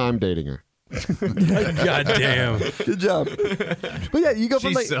 And now I'm dating her. God damn. Good job. But yeah, you go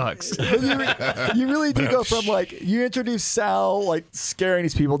from She like sucks. but you really do go from like you introduce Sal like scaring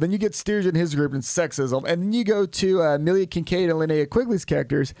these people, then you get Stooge and his group and sexism, and then you go to Amelia Kincaid and Linnea Quigley's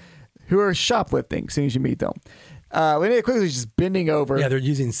characters who are shoplifting as soon as you meet them. Linnea Quigley's just bending over. Yeah, they're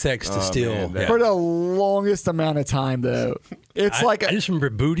using sex to steal. man, that- Yeah. For the longest amount of time, though, it's like I just remember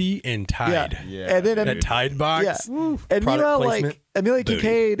Booty and Tide. Yeah. and then That Tide box. yeah, and Product meanwhile, placement. like Amelia Booty.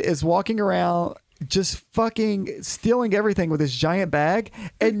 Kincaid is walking around just fucking stealing everything with this giant bag,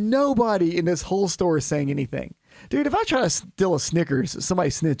 and nobody in this whole store is saying anything. Dude, if I try to steal a Snickers, somebody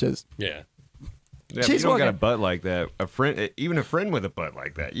snitches. Yeah. Yeah, but She's you don't got a walking- butt like that. Even a friend with a butt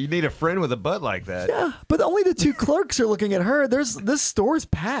like that. You need a friend with a butt like that. Yeah, but only the two clerks are looking at her. This store's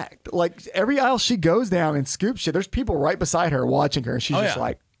packed. Like every aisle she goes down and scoops shit, there's people right beside her watching her. She's Oh, just yeah.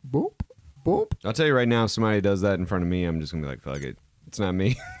 like, boop, boop. I'll tell you right now, if somebody does that in front of me, I'm just gonna be like, fuck it. It's not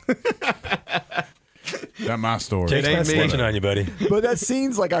me. Not my story. Jake's ain't not me. snitching on you, buddy. But that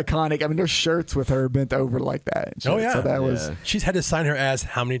scene's like iconic. I mean, there's shirts with her bent over like that. And shit. Oh, yeah. So that was. Yeah. She's had to sign her ass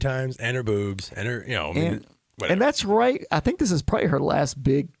how many times? And her boobs. And her, I mean, And, whatever. and that's right. I think this is probably her last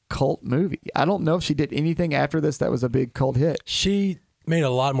big cult movie. I don't know if she did anything after this that was a big cult hit. She made a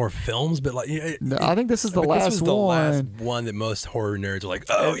lot more films, but like, No, I think this is the last this was the one. last one that most horror nerds are like,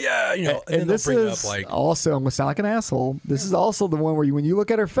 oh yeah, you know, and then this they'll bring is up like, also, I'm gonna sound like an asshole. This is also the one where when you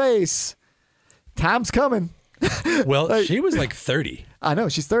look at her face, time's coming. well, she was like 30. I know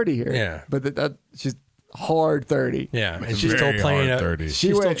she's 30 here. Yeah. but she's hard 30. Yeah, and she's still Very playing hard a 30. She's She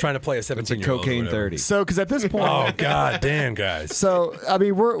still went- trying to play a It's a 17-year-old. cocaine or whatever. 30. So, because at this point, Oh god damn, guys. so I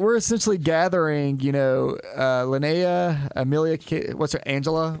mean, we're essentially gathering, Linnea, Amelia, what's her,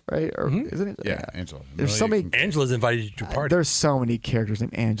 Angela, right? Or isn't it? Yeah, Angela. There's so many. Angela's invited you to a party. There's so many characters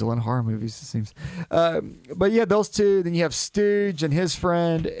named Angela in horror movies, it seems. But yeah, those two. Then you have Stooge and his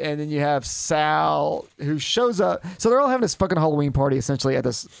friend, and then you have Sal, who shows up. So they're all having this fucking Halloween party, essentially, at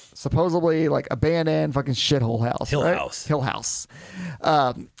this supposedly like abandoned fucking shithole house. Hill right? House. Hill House.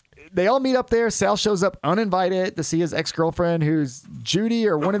 They all meet up there. Sal shows up uninvited to see his ex-girlfriend, who's Judy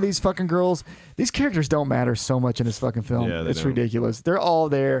or one of these fucking girls. These characters don't matter so much in this fucking film. Yeah, they it's don't. ridiculous. They're all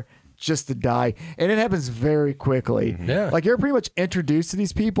there just to die. And it happens very quickly. Yeah. Like, you're pretty much introduced to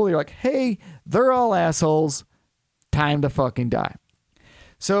these people. You're like, hey, they're all assholes. Time to fucking die.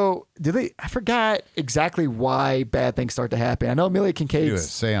 So, I forgot exactly why bad things start to happen. I know Amelia Do a Kincaid's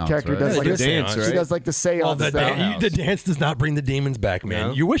seance, character right? does Yeah, like they this. do dance, She right? does like the seance Well, the, stuff. the dance does not bring the demons back, man.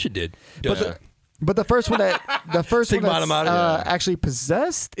 No? You wish it did. But the first one that's Stigmata. actually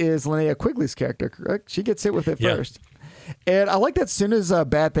possessed is Linnea Quigley's character, correct? She gets hit with it Yeah. first. And I like that as soon as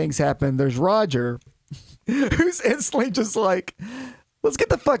bad things happen, there's Roger, who's instantly just like, let's get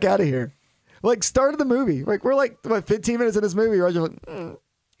the fuck out of here. Like, start of the movie. Like, we're like, 15 minutes in this movie. Roger's like,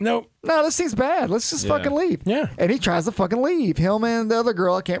 Nope. no, this seems bad. Let's just Yeah. fucking leave. Yeah. And he tries to fucking leave. Him and the other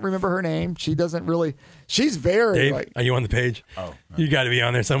girl, I can't remember her name. She doesn't really, she's very Dave, like, are you on the page? Oh, You got to be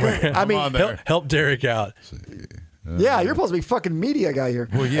on there somewhere. I mean, on help, there. help Derek out. yeah, you're supposed to be fucking media guy here.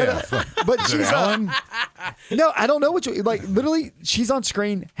 Well, yeah. But Is it she's Alan? no, I don't know what you like. Literally, she's on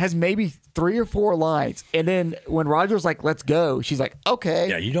screen, has maybe 3 or 4 lines, and then when Roger's like, "Let's go," she's like, "Okay,"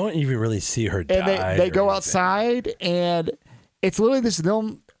 Yeah, you don't even really see her die. and they or go anything. outside, and it's literally this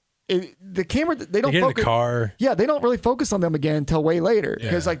them. The camera, they They don't get in the focus. car. Yeah, they don't really focus on them again until way later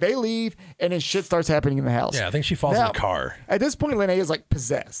because Yeah. like they leave and then shit starts happening in the house. Yeah, I think she falls in Now, the car. At this point, Linnea is like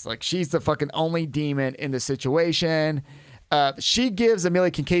possessed. Like she's the fucking only demon in the situation. She gives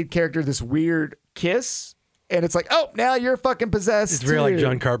Amelia Kincaid character this weird kiss, and it's like, oh, now you're fucking possessed. It's very like too.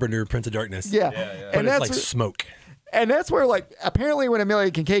 John Carpenter, Prince of Darkness. Yeah, But and it's that's like smoke. and that's where like apparently when Amelia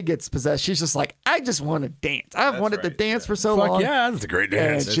Kincaid gets possessed, she's just like, I just want to dance. I've wanted to right, dance for so Fuck long. yeah, that's a great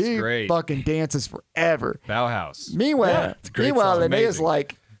And dance. That's she great. fucking dances forever. Bauhaus. Meanwhile, it's a great song. Linnea's Amazing.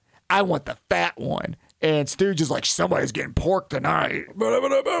 like, I want the fat one. And Stooge is like, somebody's getting pork tonight.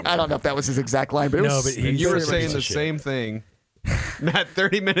 I don't know if that was his exact line, but it No, was. but he- You were Very much saying a the shit. same thing, Matt,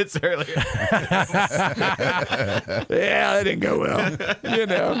 30 minutes earlier. Yeah, that didn't go well.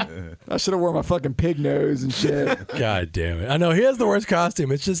 I should have worn my fucking pig nose and shit. God damn it. I know he has the worst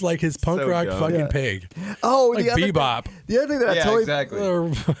costume. It's just like his punk So rock dumb. fucking Yeah. pig. Oh, Like the other Bebop. the other thing that I Yeah, totally exactly.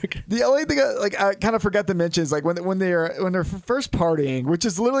 Or fucking- The only thing I kind of forgot to mention is like when they're first partying, which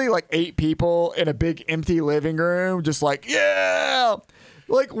is literally like 8 people in a big empty living room, just like yeah.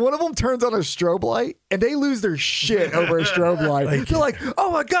 Like one of them turns on a strobe light and they lose their shit over a strobe light. They're like, "Oh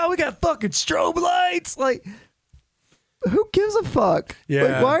my god, we got fucking strobe lights!" Like, who gives a fuck? Yeah.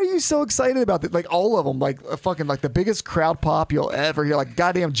 Like, why are you so excited about that? Like all of them, like a fucking like the biggest crowd pop you'll ever hear. Like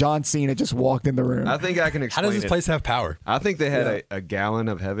goddamn John Cena just walked in the room. I think I can How explain does this it. place have power? I think they had a gallon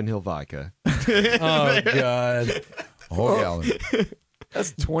of Heaven Hill vodka. Oh God. A whole gallon.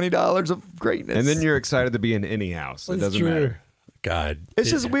 That's $20 of greatness. And then you're excited to be in any house. It That's doesn't true. matter. God.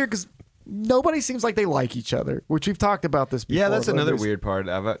 It's just weird because nobody seems like they like each other, which we've talked about this before. Yeah, that's but another there's- weird part.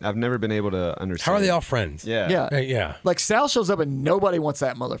 I've never been able to understand. How are they all friends? Yeah. Yeah. Yeah. Like Sal shows up and nobody wants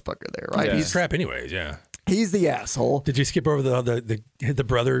that motherfucker there, right? Yeah. He's crap anyways, yeah. He's the asshole. Did you skip over the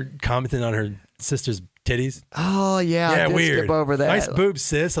brother commenting on her sister's titties? Oh yeah, I did weird. skip over that. Nice boobs,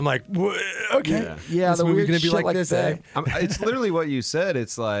 sis. I'm like, okay. Yeah. Yeah, this the movie's weird gonna be shit like, like this, that. eh? It's literally what you said.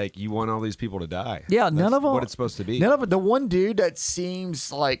 It's like you want all these people to die. Yeah, none That's of them. what it's supposed to be. None of it. The one dude that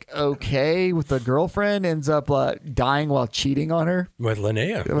seems like okay with the girlfriend ends up dying while cheating on her With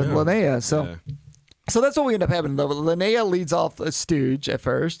Linnea. with yeah. Linnea. So, Yeah. so that's what we end up having. Linnea leads off a Stooge at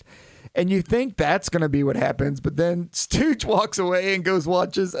first. And you think that's going to be what happens, but then Stooge walks away and goes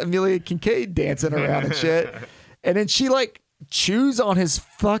watches Amelia Kincaid dancing around and shit. And then she like chews on his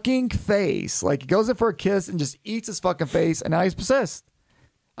fucking face. Like goes in for a kiss and just eats his fucking face. And now he's possessed.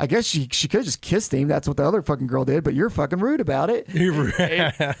 I guess she could have just kissed him. That's what the other fucking girl did, but you're fucking rude about it.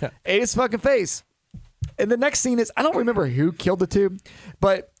 Ate his fucking face. And the next scene is, I don't remember who killed the two,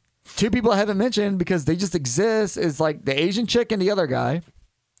 but two people I haven't mentioned because they just exist is like the Asian chick and the other guy.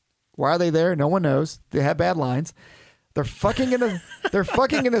 Why are they there? No one knows. They have bad lines. They're fucking in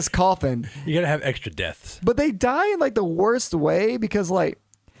this coffin. You gotta have extra deaths. But they die in like the worst way because like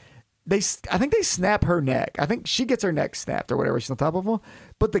I think they snap her neck. I think she gets her neck snapped or whatever. She's on top of them.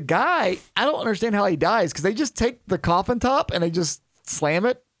 But the guy, I don't understand how he dies because they just take the coffin top and they just slam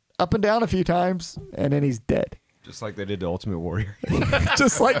it up and down a few times and then he's dead. Just like they did the Ultimate Warrior.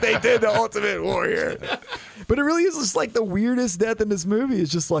 Just like they did the Ultimate Warrior. But it really is just like the weirdest death in this movie.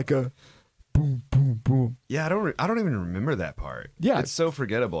 It's just like a boom, boom, boom. Yeah, I don't even remember that part. Yeah. It's so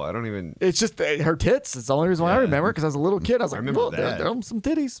forgettable. I don't even. It's just her tits. It's the only reason why I remember because I was a little kid. I was like, remember look, that. there are some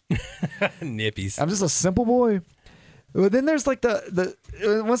titties. Nippies. I'm just a simple boy. But then there's like the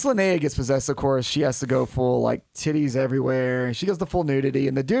once Linnea gets possessed, of course, she has to go full like titties everywhere. And she goes to full nudity.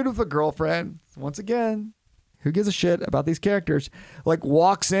 And the dude with a girlfriend, once again, who gives a shit about these characters, like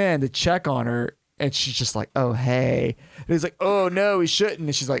walks in to check on her. And she's just like, oh, hey. And he's like, oh, no, he shouldn't.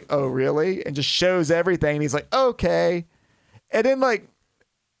 And she's like, oh, really? And just shows everything. And he's like, okay. And then like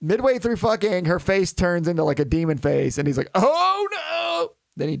midway through fucking, her face turns into like a demon face. And he's like, oh, no.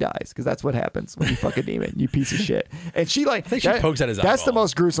 Then he dies because that's what happens when you fuck a demon, you piece of shit. And she like, I think she pokes at his That's the eyeball.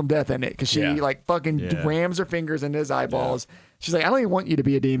 most gruesome death in it because she like fucking rams her fingers into his eyeballs. Yeah. She's like, I don't even want you to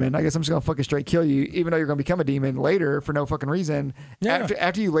be a demon. I guess I'm just gonna fucking straight kill you, even though you're gonna become a demon later for no fucking reason. Yeah.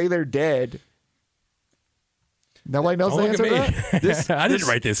 After you lay there dead. Nobody knows the answer to that? I didn't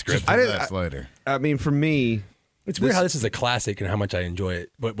write this script. That's later. I mean, for me, It's weird how this is a classic and how much I enjoy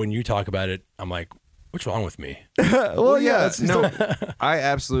it. But when you talk about it, I'm like, what's wrong with me? Well, yeah. no, I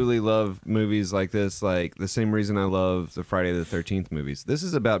absolutely love movies like this. Like the same reason I love the Friday the 13th movies. This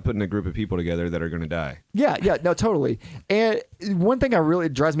is about putting a group of people together that are going to die. Yeah, no, totally. And one thing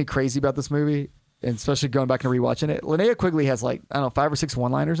it drives me crazy about this movie, and especially going back and rewatching it, Linnea Quigley has like, I don't know, 5 or 6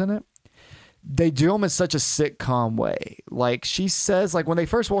 one-liners in it. They do them in such a sitcom way. Like she says, like when they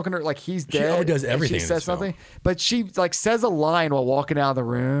first walk in her, like he's dead. She does everything. She in says this film. something, but she like says a line while walking out of the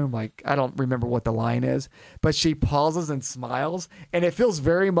room. Like I don't remember what the line is, but she pauses and smiles, and it feels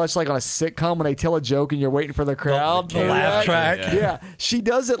very much like on a sitcom when they tell a joke and you're waiting for the crowd. The laugh track. Yeah, she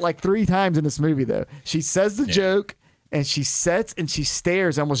does it like 3 times in this movie though. She says the joke. And she sits and she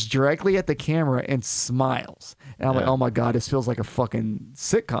stares almost directly at the camera and smiles. And I'm like, oh my God, this feels like a fucking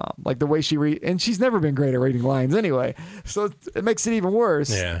sitcom. Like the way and she's never been great at reading lines anyway. So it makes it even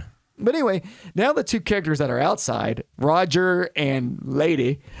worse. Yeah. But anyway, now the 2 characters that are outside, Roger and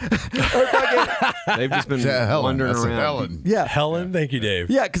Lady, are fucking, They've just been Helen, wandering that's around. Helen. yeah. Helen, thank you, Dave.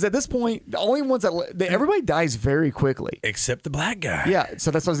 Yeah, because at this point, the only ones everybody dies very quickly. Except the black guy. Yeah, so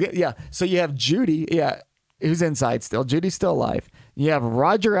that's what I was getting. Yeah, so you have Judy, who's inside still. Judy's still alive. You have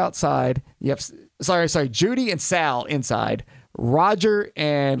Roger outside. You have Judy and Sal inside. Roger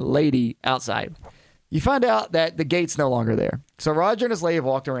and Lady outside. You find out that the gate's no longer there. So Roger and his lady have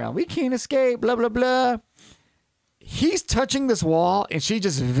walked around. We can't escape, blah, blah, blah. He's touching this wall and she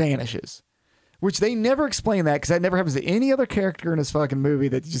just vanishes. Which they never explain that because that never happens to any other character in this fucking movie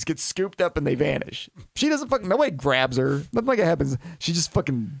that just gets scooped up and they vanish. She doesn't nobody grabs her. Nothing like it happens. She just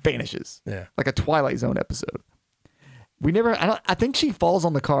fucking vanishes. Yeah. Like a Twilight Zone episode. I think she falls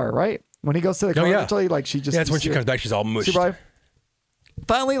on the car, right? When he goes to the car, eventually, like she just. Yeah, that's when she comes back. She's all mushed.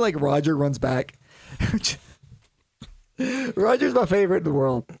 Finally, like Roger runs back. Roger's my favorite in the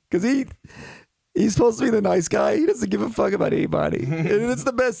world because he's supposed to be the nice guy. He doesn't give a fuck about anybody. And it's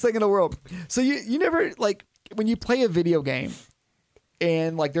the best thing in the world. So you never, like, when you play a video game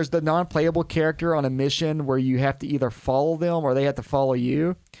and, like, there's the non-playable character on a mission where you have to either follow them or they have to follow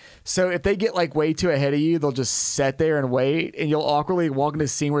you. So if they get, like, way too ahead of you, they'll just sit there and wait. And you'll awkwardly walk into a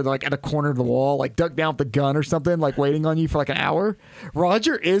scene where they're, like, at a corner of the wall, like, duck down with the gun or something, like, waiting on you for, like, an hour.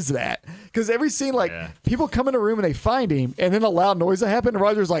 Roger is that. Because every scene, like, people come in a room and they find him, and then a loud noise will happen, and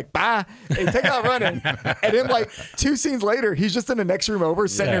Roger's like, bye, and take out running. And then, like, 2 scenes later, he's just in the next room over,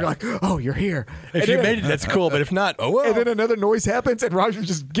 sitting there like, oh, you're here. If you made it, that's cool. But if not, oh well. And then another noise happens, and Roger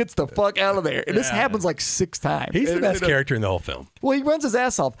just gets the fuck out of there. And this happens like 6 times. He's the best character in the whole film. Well, he runs his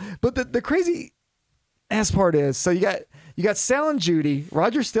ass off. But the crazy ass part is, so you got Sal and Judy.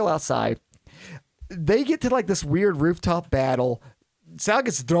 Roger's still outside. They get to like this weird rooftop battle. Sal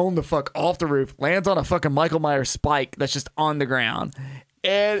gets thrown the fuck off the roof, lands on a fucking Michael Myers spike that's just on the ground.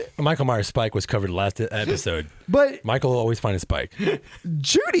 And Michael Myers' spike was covered last episode. But Michael will always find a spike.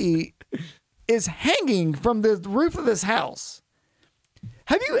 Judy is hanging from the roof of this house.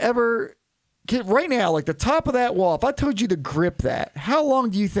 Have you ever, right now, like the top of that wall, if I told you to grip that, how long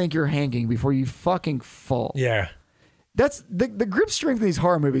do you think you're hanging before you fucking fall? Yeah. That's the grip strength in these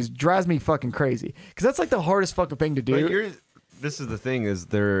horror movies drives me fucking crazy because that's like the hardest fucking thing to do. this is the thing: is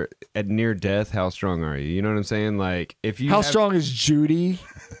they're at near death. How strong are you? You know what I'm saying? Like, if you How strong is Judy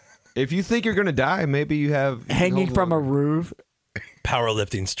If you think you're gonna die, maybe you have hanging from a roof?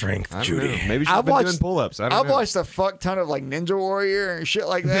 Powerlifting strength, I don't Judy. know. Maybe she's I've been doing watched- pull-ups. I don't I've know. watched a fuck ton of like Ninja Warrior and shit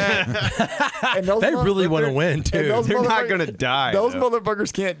like that. And those They really want to motherfuckers- win and too. those They're not motherfuckers- gonna die. Those though.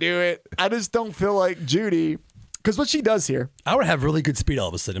 motherfuckers can't do it. I just don't feel like Judy, because what she does here. I would have really good speed all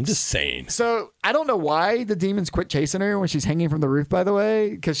of a sudden. I'm just saying. So I don't know why the demons quit chasing her when she's hanging from the roof. By the way,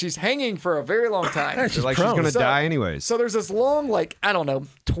 because she's hanging for a very long time. Yeah, They're like she's prone. gonna So- die anyways. So there's this long, like, I don't know,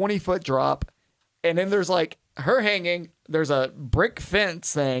 20-foot drop. And then there's like her hanging. There's a brick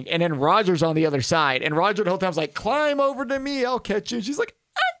fence thing. And then Roger's on the other side. And Roger the whole time's like, climb over to me. I'll catch you. And she's like,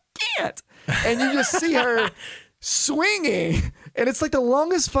 I can't. And you just see her swinging. And it's like the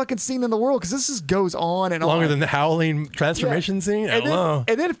longest fucking scene in the world because this just goes on and Longer on. than the howling transformation scene? I And don't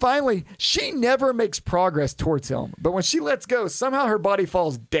know. then finally, she never makes progress towards him. But when she lets go, somehow her body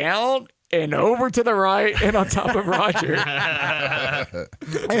falls down and over to the right and on top of Roger. and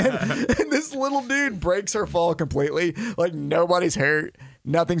this little dude breaks her fall completely. Like nobody's hurt.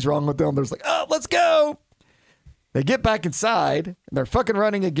 Nothing's wrong with them. There's like, oh, let's go. They get back inside and they're fucking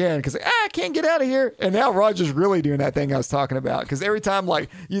running again because I can't get out of here. And now Roger's really doing that thing I was talking about because every time like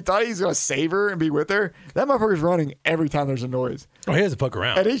you thought he was gonna save her and be with her, that motherfucker's running every time there's a noise. Oh, he doesn't fuck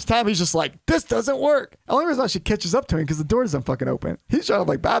around. And each time he's just like, this doesn't work. The only reason why she catches up to him because the door doesn't fucking open. He's trying to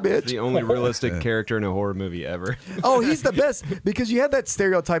like, bye, bitch. The only realistic character in a horror movie ever. Oh, he's the best because you had that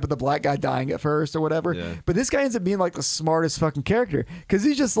stereotype of the black guy dying at first or whatever. Yeah. But this guy ends up being like the smartest fucking character because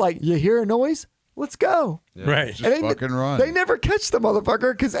he's just like, you hear a noise? Let's go. Right. Just And fucking run. They never catch the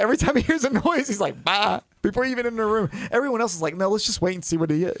motherfucker because every time he hears a noise, he's like, bye. Before you even in the room, everyone else is like, no, let's just wait and see what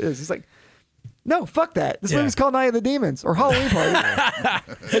he is. He's like, no, fuck that. This Yeah. movie's called Night of the Demons or Halloween Party.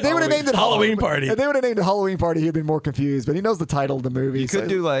 If they would have named it Halloween Party. If they would have named it Halloween Party, he'd been more confused. But he knows the title of the movie. You could so-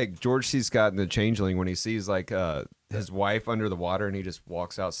 do like George C. Scott in The Changeling when he sees like his wife under the water and he just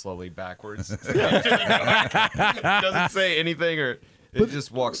walks out slowly backwards. Doesn't say anything or it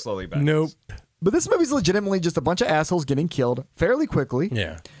just walks slowly backwards. Nope. But this movie's legitimately just a bunch of assholes getting killed fairly quickly.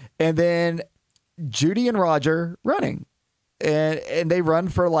 Yeah. And then Judy and Roger running. And they run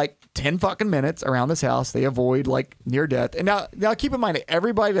for like 10 fucking minutes around this house. They avoid like near death. And now keep in mind that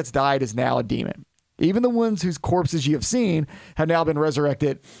everybody that's died is now a demon. Even the ones whose corpses you have seen have now been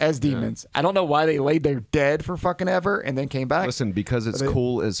resurrected as demons. I don't know why they laid there dead for fucking ever and then came back. Listen, because it's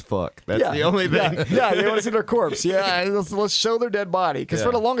cool as fuck. That's Yeah. the only thing. Yeah, they want to see their corpse. Yeah, let's show their dead body. Because for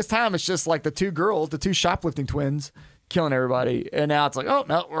Yeah. the longest time, it's just like the two girls, the two shoplifting twins, killing everybody. And now it's like, oh,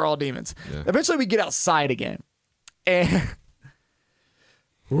 no, we're all demons. Yeah. Eventually, we get outside again. And,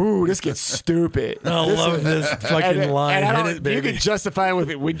 ooh, this gets stupid. I love this fucking line. and I Hit don't- it, baby. You can justify it with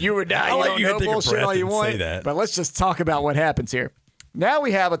it when you would die. I'll You let don't you know take a bullshit breath all you and want. say that. But let's just talk about what happens here. Now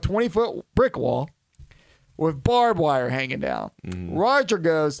we have a 20-foot brick wall with barbed wire hanging down. Mm-hmm. Roger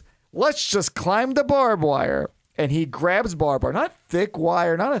goes, let's just climb the barbed wire. And he grabs barbed wire, not thick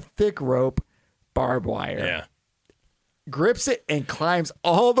wire, not a thick rope, barbed wire. Yeah. Grips it and climbs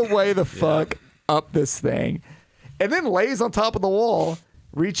all the way the fuck up this thing. And then lays on top of the wall,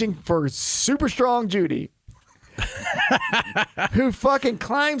 reaching for super strong Judy. Who fucking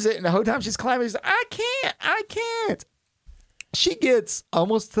climbs it, and the whole time she's climbing, she's like, I can't. She gets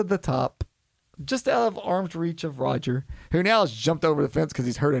almost to the top, just out of arm's reach of Roger, who now has jumped over the fence because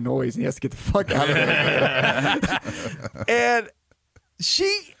he's heard a noise and he has to get the fuck out of there. And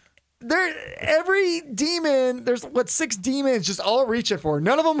every demon, there's 6 demons just all reaching for her.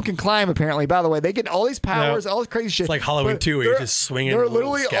 None of them can climb, apparently, by the way. They get all these powers, all this crazy shit. It's like Halloween But 2 where you're they're- just swinging They're a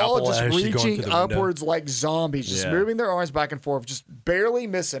little literally all scalpel just as she's going reaching through the window. upwards like zombies, just Yeah. moving their arms back and forth, just barely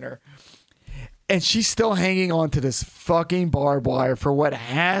missing her. And she's still hanging on to this fucking barbed wire for what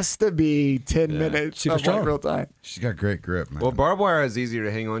has to be 10 minutes Super of strong. like real time. She's got great grip, man. Well, barbed wire is easier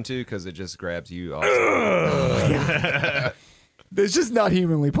to hang on to because it just grabs you off. It's just not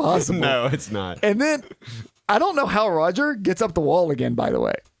humanly possible. No, it's not. And then I don't know how Roger gets up the wall again, by the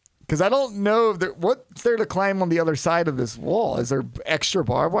way. Because I don't know what's there to climb on the other side of this wall. Is there extra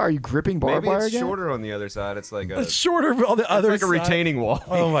barbed wire? Are you gripping barbed Maybe wire it's again? shorter on the other side. It's like a, It's shorter on the other like a side. retaining wall.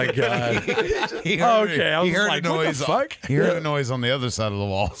 Oh my god. He heard it. Okay, I He was heard like, a what the noise. fuck? He heard a noise on the other side of the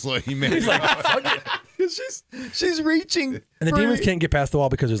wall, so he made it. She's reaching. And the for- demons can't get past the wall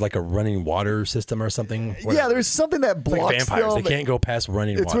because there's like a running water system or something. Yeah, there's something that It's blocks like vampires. them. They can't go past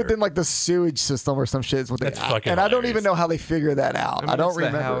running It's water. within like the sewage system or some shit. It's within, That's fucking and I don't hilarious. even know how they figure that out. I, don't it's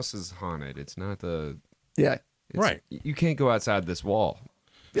remember. The house is haunted. It's not the. Yeah, Right. You can't go outside this wall.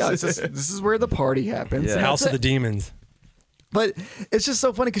 yeah. It's just, this is where the party happens. Yeah. And House that's of the it. Demons. But it's just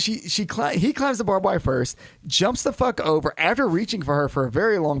so funny because he climbs the barbed wire first, jumps the fuck over after reaching for her for a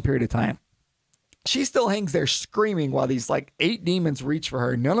very long period of time. She still hangs there screaming while these like 8 demons reach for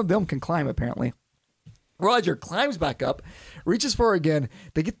her. None of them can climb apparently. Roger climbs back up, reaches for her again.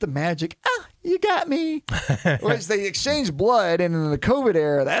 They get the magic. Ah, you got me. Which they exchange blood, and in the COVID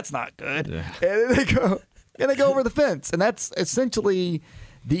era, that's not good. Yeah. And then they go over the fence, and that's essentially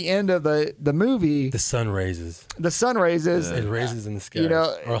the end of the movie. The sun raises. The sun raises. It raises in the sky. You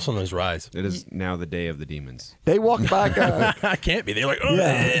know, or also known as rise. It is now the day of the demons. They walk back. I can't be. They're like, oh,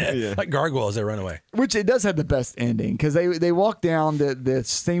 yeah. Like gargoyles. They run away. Which it does have the best ending because they walk down the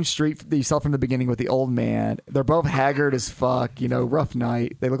same street that you saw from the beginning with the old man. They're both haggard as fuck. You know, rough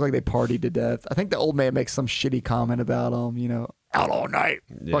night. They look like they partied to death. I think the old man makes some shitty comment about them. You know, out all night,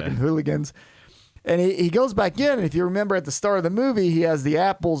 fucking hooligans. And he goes back in, and if you remember at the start of the movie, he has the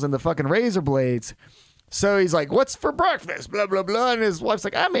apples and the fucking razor blades. So he's like, what's for breakfast? Blah, blah, blah. And his wife's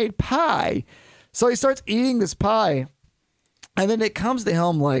like, I made pie. So he starts eating this pie. And then it comes to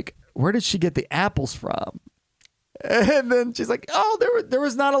him like, where did she get the apples from? And then she's like, oh, there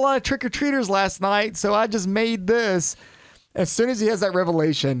was not a lot of trick-or-treaters last night, so I just made this. As soon as he has that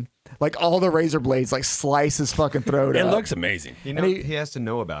revelation, like all the razor blades like slice his fucking throat It up. looks amazing. He has to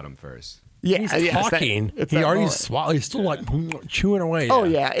know about them first. Yeah, He's yes, talking. it's He that already moment. swallowed. He's still like chewing away. Oh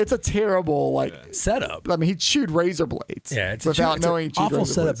yeah, it's a terrible like setup. I mean, he chewed razor blades. Yeah, it's without it's knowing. an he chewed awful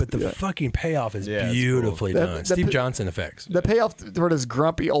razor setup, blades. but the Yeah. fucking payoff is Yeah, it's beautifully cool. done. The Steve Johnson effects. The payoff for this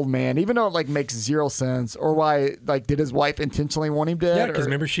grumpy old man, even though it like makes zero sense, or why like did his wife intentionally want him dead? Yeah, because or-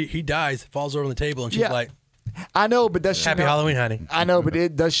 remember he dies, falls over on the table, and she's Yeah. like, I know, but does she "Happy know- Halloween, honey." I know,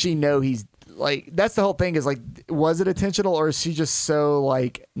 but does she know he's like? That's the whole thing. Is like, was it intentional, or is she just so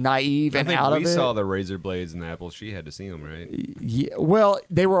like naive I and think out we of it? saw the razor blades and the apples. She had to see them, right? Yeah, well,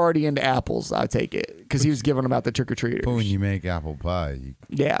 they were already into apples. I take it because he was giving them out the trick or treaters. But when you make apple pie, you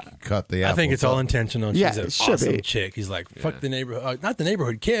Yeah, cut the I apple. think it's all intentional. Yeah, She's an it should awesome be. chick. He's like, "Fuck the neighborhood, not the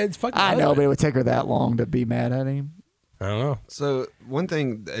neighborhood kids. Fuck." The I know, husband." but it would take her that long to be mad at him. I don't know. So one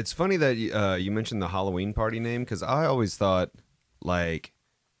thing, it's funny that you mentioned the Halloween party name because I always thought like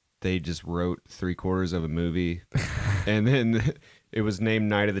they just wrote 3/4 of a movie and then it was named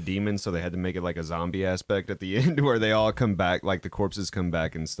Night of the Demons, so they had to make it like a zombie aspect at the end where they all come back, like the corpses come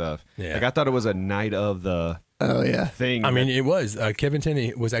back and stuff. Yeah. Like I thought it was a night of the Oh yeah, thing. I mean, it was Kevin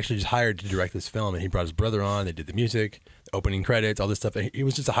Tenney was actually just hired to direct this film, and he brought his brother on. They did the music, the opening credits, all this stuff. He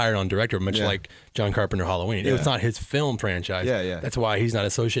was just a hired on director, much Yeah. like John Carpenter Halloween. It was not his film franchise. Yeah, yeah. That's why he's not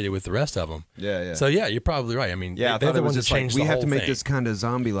associated with the rest of them. Yeah, yeah. So yeah, you're probably right. I mean, yeah, I they're thought the it was ones that just like changed we the have whole to make thing. this kind of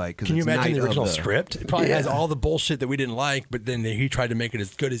zombie like. Can you imagine the original script? script? It probably Yeah. has all the bullshit that we didn't like, but then he tried to make it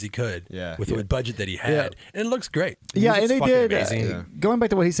as good as he could Yeah. with the budget that he had. Yeah. And it looks great. The yeah, and music's they fucking did. amazing. Going back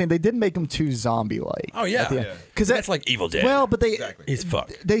to what he's saying, they did make him too zombie-like. Oh, yeah. because That's like Evil Dead. Well, but they He's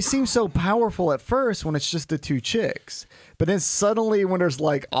fucked. they seem so powerful at first when it's just the 2 chicks, but then suddenly when there's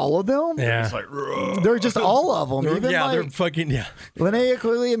like all of them, Yeah. they're just all of them. Even yeah, they're like fucking, yeah. Linnea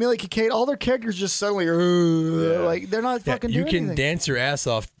Quigley, Amelia Kincaid, all their characters just suddenly like they're not Yeah, fucking you doing can anything. dance your ass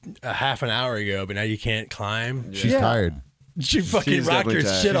off a half an hour ago, but now you can't climb. She's Yeah. tired. You fucking She's rock your definitely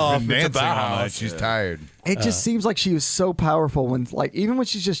tired. shit off Been with the dancing all night. Bauhaus. She's tired. It just seems like she was so powerful when, like, even when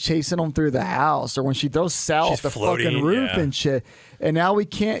she's just chasing them through the house, or when she throws Sal She's off the floating, fucking roof yeah. and shit. And now we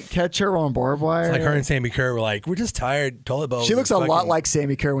can't catch her on barbed wire. It's like her and Sammy Kerr were like, we're just tired. Toilet bowls. She looks is a lot fucking- like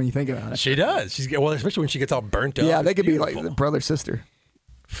Sammy Kerr when you think about it. She does. Well, especially when she gets all burnt up. Yeah, they It's could be beautiful. like brother sister.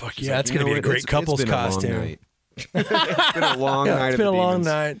 Fuck It's yeah, like, it's you gonna know be a what? great It's couples been a long costume. night. It's been a long night. It's of been a the long Demons.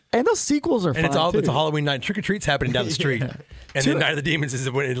 night. And those sequels are fun. And it's too. a Halloween night. Trick or treat's happening down the street. And then Night of the Demons is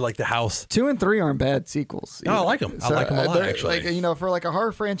when like the house. 2 and 3 aren't bad sequels. No, I like 'em. I like 'em a lot, they're, actually. Like, you know, for like a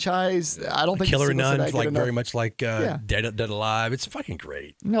horror franchise, I don't think Killer the sequels are that Nuns, good like enough. very much like Yeah. Dead Alive. It's fucking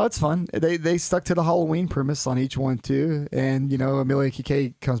great. No, it's fun. They stuck to the Halloween premise on each one too, and you know, Amelia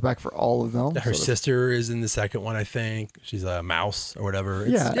Kincaid comes back for all of them. Her so sister is in the second one, I think. She's a mouse or whatever.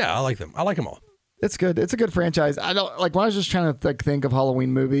 Yeah. Yeah, I like them. I like them all. it's good. It's a good franchise. I don't like when I was just trying to think of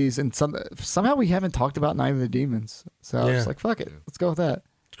Halloween movies, and somehow we haven't talked about Night of the Demons. So I was Yeah. just like, fuck it, let's go with that.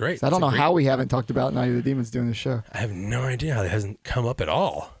 It's great. So I don't It's a know great- how we haven't talked about Night of the Demons doing the show. I have no idea how it hasn't come up at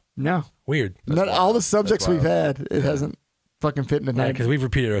all. No, Weird. not all the subjects we've had. It hasn't fucking fit into Night. Because we've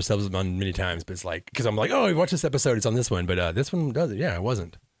repeated ourselves on many times, but it's like, because I'm like, oh, we watched this episode, it's on this one, but this one does it. Yeah, it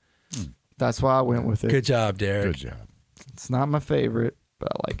wasn't. That's why I went with it. Good job, Derek. Good job. It's not my favorite, but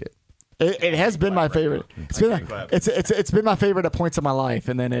I like it. It has been my favorite. It's been my favorite at points in my life,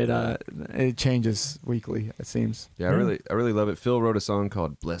 and then it changes weekly. It seems. Yeah, I really love it. Phil wrote a song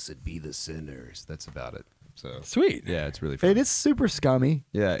called "Blessed Be the Sinners." That's about it. So Sweet. yeah, it's really fun. It is super scummy.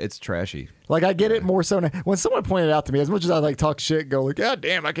 Yeah, it's trashy. Like I get it more so now. When someone pointed out to me, as much as I like talk shit, go like, God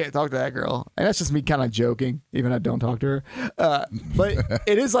damn, I can't talk to that girl, and that's just me kind of joking, even I don't talk to her. But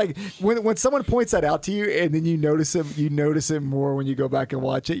it is like when someone points that out to you, and then you notice it more when you go back and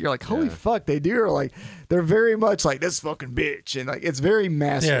watch it. You're like, holy fuck, they do. Or like they're very much like this fucking bitch, and like it's very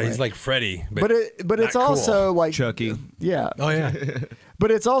masculine. Yeah, he's like Freddy, but it's not cool. also like Chucky. Yeah. Oh yeah. But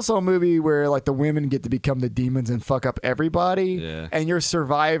it's also a movie where like the women get to become the demons and fuck up everybody. Yeah. And your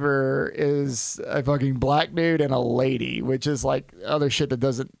survivor is a fucking black dude and a lady, which is like other shit that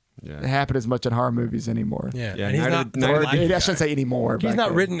doesn't happen as much in horror movies anymore. Yeah. Yeah, And he's Night not of- the Night of Or black I guy. shouldn't say anymore. He's back not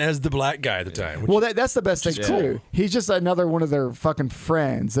then. written as the black guy at the time. Which Well, that's the best thing is too. cool. He's just another one of their fucking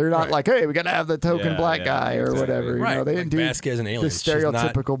friends. They're not Right. like, hey, we gotta have the token Yeah, black yeah, guy or exactly. whatever. You Right, know, they like didn't do Vasquez and the Aliens. She's not,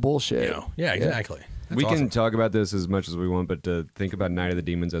 stereotypical bullshit. you know, yeah, exactly. We That's can awesome. talk about this as much as we want, but to think about Night of the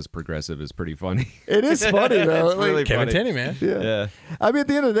Demons as progressive is pretty funny. It is funny though. It's really Like, Kevin funny. Tenney, man. yeah. Yeah. I mean, at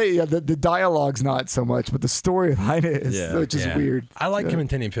the end of the day, the dialogue's not so much, but the storyline is, Yeah. which is Yeah. weird. I like Yeah. Kevin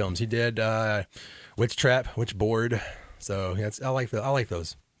Tenney films. He did Witch Trap, Witch Board. So I like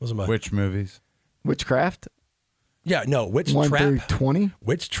those. Those are my Which movies? Witchcraft Witch 1 Trap. through 20.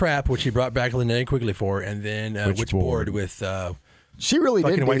 Witch Trap, which he brought back Linnea Quigley for, and then Witch Board with She really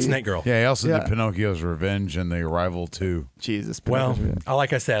fucking did. White do- Snake Girl. Yeah, he also Yeah. did Pinocchio's Revenge and The Arrival 2. Jesus. Well, Pinocchio.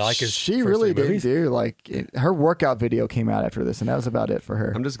 like I said, I like his. She first really three did movies. do her workout video came out after this, and that was about it for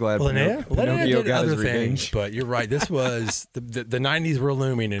her. I'm just glad Linnea Pinocchio did got other his things, revenge. but you're right. This was the 90s were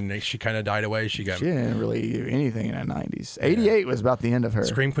looming, and she kind of died away. She got She didn't really do anything in the 90s. 88 was about the end of her.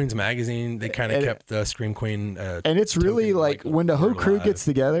 Scream Queens magazine. They kind of And- kept the Scream Queen. And it's really token, like when the whole we're crew alive. gets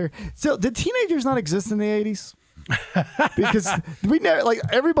together. So did teenagers not exist in the 80s? Because we never like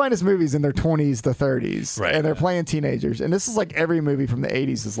everybody in this movie's in their 20s, the 30s, Right. and they're playing teenagers. And this is like every movie from the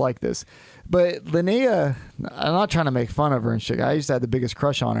 80s is like this. But Linnea, I'm not trying to make fun of her and shit. I used to have the biggest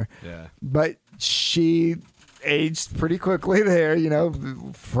crush on her. Yeah. But she aged pretty quickly there, you know,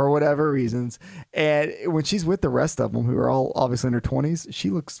 for whatever reasons. And when she's with the rest of them, who are all obviously in their 20s, she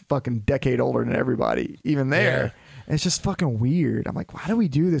looks fucking decade older than everybody, even there. Yeah. And it's just fucking weird. I'm like, why do we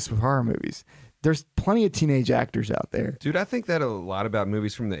do this with horror movies? There's plenty of teenage actors out there. Dude, I think that a lot about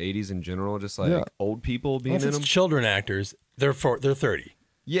movies from the 80s in general, just like Yeah. old people being Well, if in it's them. children actors, they're 30.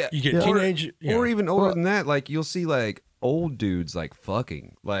 Yeah. You get Yeah. teenage, Or even older Well- than that, like you'll see like old dudes like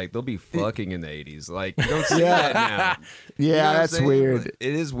fucking. Like they'll be fucking in the 80s. Like you don't see Yeah. that now. You know Yeah, what I'm that's saying? weird. Like,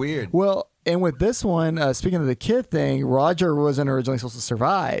 it is weird. Well, and with this one, speaking of the kid thing, Roger wasn't originally supposed to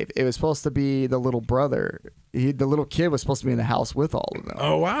survive. It was supposed to be the little brother. The little kid was supposed to be in the house with all of them.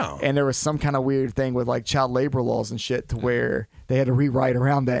 Oh wow! And there was some kind of weird thing with like child labor laws and shit to where they had to rewrite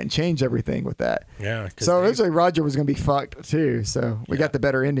around that and change everything with that. Yeah. 'cause So they- eventually Roger was going to be fucked too. So we got the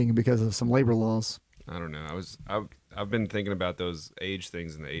better ending because of some labor laws. I don't know. I've been thinking about those age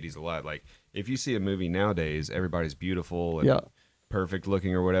things in the 80s a lot. Like if you see a movie nowadays, everybody's beautiful and Yeah. perfect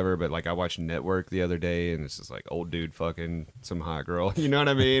looking or whatever, but like I watched Network the other day and it's just like old dude fucking some hot girl. You know what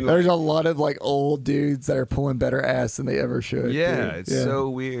I mean? There's Like, a lot of like old dudes that are pulling better ass than they ever should. yeah, dude. it's so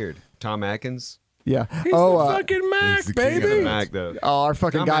weird. Tom Atkins. Yeah. He's Oh, the fucking Mac, he's the king of He's a baby. Mac though. our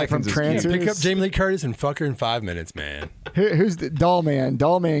fucking Tom guy from Atkins is cute. Trancers. Pick up Jamie Lee Curtis and fuck her in 5 minutes, man. Who's the Dollman?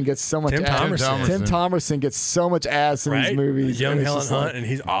 Dollman gets so much Tim ass. Thomerson. Tim Thomerson gets so much ass in Right? these movies. Young and it's Helen just Hunt, like- and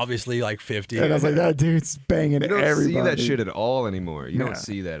he's obviously like 50. and I was like, that dude's banging You don't everybody. see that shit at all anymore. You No. don't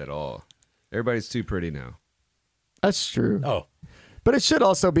see that at all. Everybody's too pretty now. That's true. Oh, But it should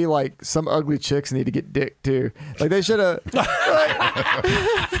also be like some ugly chicks need to get dick too. Like they should have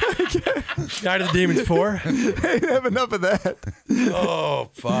Night of the Demons 4. have enough of that. Oh,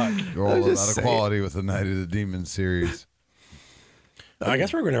 fuck. You're all I'm out just of saying. quality with the Night of the Demon series. I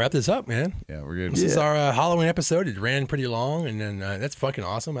guess we're going to wrap this up, man. Yeah, we're good. This is our Halloween episode. It ran pretty long, and then that's fucking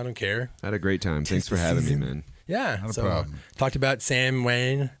awesome. I don't care. I had a great time. Thanks for the having season. me, man. Yeah. Not a so, problem. talked about Sam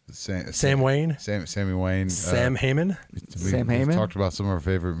Wayne, Sam Sammy Wayne. Sam Heyman. Sam we've Heyman? talked about some of our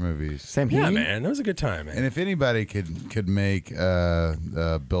favorite movies. Sam Yeah, Heaney? man. That was a good time, man. And if anybody could make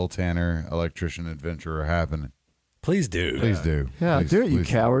Bill Tanner Electrician Adventurer happen, Please do. please do. Yeah, Please- do it, you please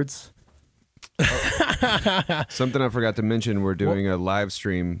cowards. Something I forgot to mention, we're doing a live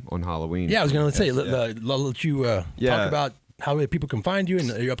stream on Halloween. Yeah, I was going to say, let you Yeah. talk about how people can find you and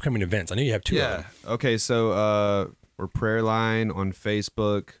your upcoming events. I know you have two of them. Okay, so we're Prayer Line on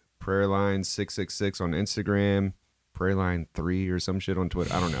Facebook, Prayer Line 666 on Instagram, Prayer Line 3 or some shit on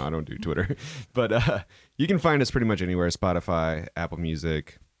Twitter. I don't know. I don't do Twitter. But you can find us pretty much anywhere. Spotify, Apple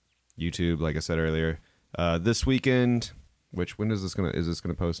Music, YouTube, like I said earlier. This weekend, when is this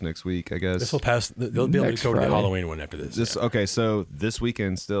gonna post next week, I guess? This will pass. They'll be able Next to go to the Friday. Halloween one after this. Okay, so this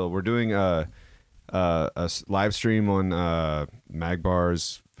weekend still we're doing live stream on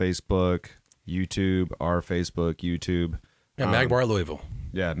Magbar's Facebook, YouTube, our Facebook, YouTube. Yeah, Magbar Louisville.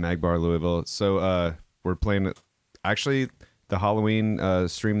 Yeah, Magbar Louisville. So we're playing. Actually, the Halloween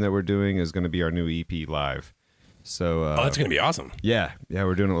stream that we're doing is going to be our new EP live. So Oh, that's gonna be awesome. yeah,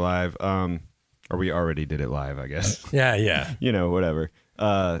 we're doing it live. Or we already did it live, I guess. Yeah. You know, whatever.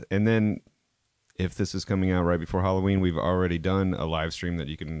 And then if this is coming out right before Halloween, we've already done a live stream that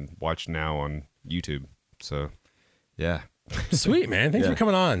you can watch now on YouTube. So yeah, Sweet, man. Thanks Yeah. for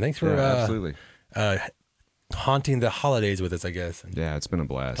coming on. Thanks for absolutely. haunting the holidays with us, I guess. And Yeah, it's been a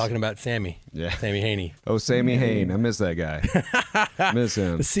blast. talking about Sammy. Yeah. Sammy Haney. Oh, Sammy Hain. I miss that guy. Miss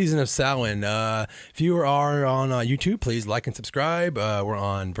him. The season of Samhain. If you are on YouTube, please like and subscribe. We're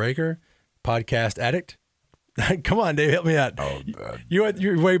on Breaker, Podcast Addict. Come on, Dave, help me out. Oh,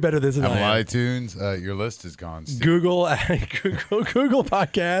 You're way better at this than I'm I on am. iTunes. Your list is gone. Steve. Google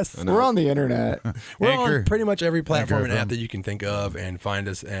Podcasts. We're on the internet. We're Anchor. on pretty much every platform and Anchor app FM. that you can think of, and find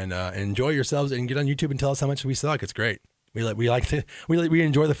us and enjoy yourselves and get on YouTube and tell us how much we suck. It's great. We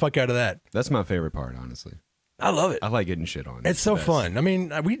enjoy the fuck out of that. That's my favorite part, honestly. I love it. I like getting shit on. It's so the best. fun. I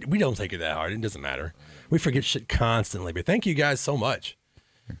mean, we don't take it that hard. It doesn't matter. We forget shit constantly. But thank you guys so much.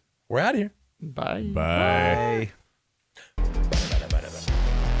 We're out of here. Bye. Bye. Bye.